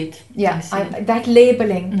 I see it. Yeah, that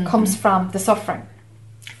labeling comes from the suffering.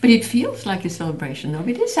 But it feels like a celebration, though.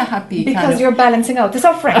 It is a happy because you're balancing out the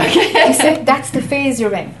suffering. Okay. You see, that's the phase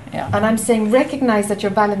you're in. Yeah. And I'm saying recognize that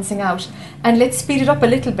you're balancing out. And let's speed it up a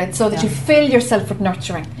little bit so that you fill yourself with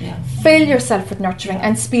nurturing. Yeah. Fill yourself with nurturing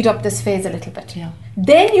and speed up this phase a little bit. Yeah.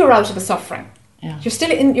 Then you're out of the suffering. Yeah.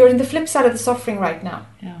 You're in the flip side of the suffering right now.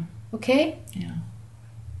 Yeah. Okay? Yeah.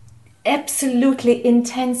 Absolutely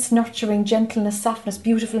intense, nurturing, gentleness, softness,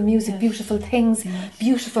 beautiful music, beautiful things,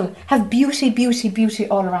 beautiful. Have beauty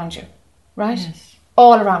all around you, right? Yes.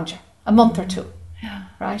 All around you. A month or two,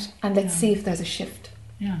 right? And let's see if there's a shift.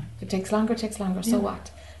 Yeah. If it takes longer, so what?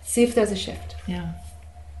 See if there's a shift. Yeah.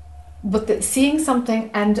 But seeing something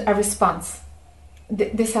and a response,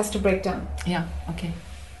 this has to break down. Yeah, okay.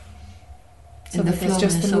 So that there's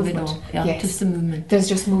just the movement. Yes. Just the movement. There's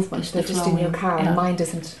just movement. They're just in your car. And the mind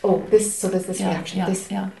isn't, so there's this reaction.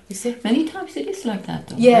 You see? Many times it is like that,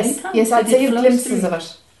 though. Yes, I'd say you have glimpses of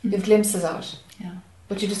it. You have glimpses of it. Yeah.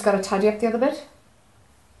 But you just got to tidy up the other bit?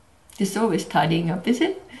 It's always tidying up, is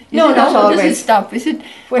it? No, not always. Does it stop? Is it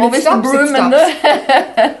when always it stops, the broom and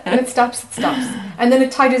when it stops, it stops. And then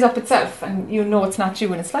it tidies up itself and you know it's not you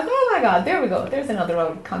and it's like, oh my God, there we go. There's another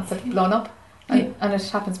old concept blown up. And it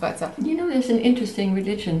happens by itself. You know, there's an interesting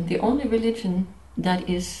religion, the only religion that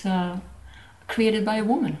is created by a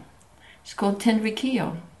woman. It's called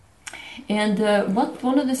Tenrikyo. And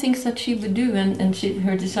one of the things that she would do, and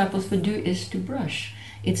her disciples would do, is to brush.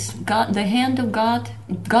 It's God, the hand of God,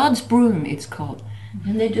 God's broom, it's called.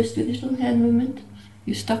 And they just do this little hand movement.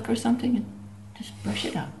 You stuck or something, and just brush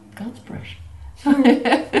it out. God's brush.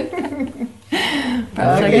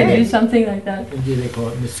 Perhaps I can do something like that. Indeed, they call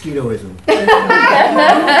it mosquitoism.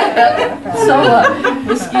 So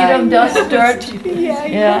mosquito, dust, dirt.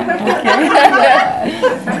 Yeah. Okay.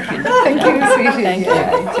 Thank you, sweetie. Thank you.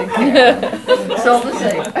 It's all the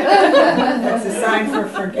same. That's a sign for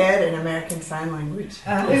forget in American Sign Language. Is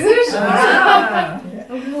it?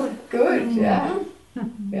 Oh, good. Yeah.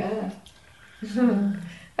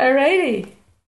 Alrighty.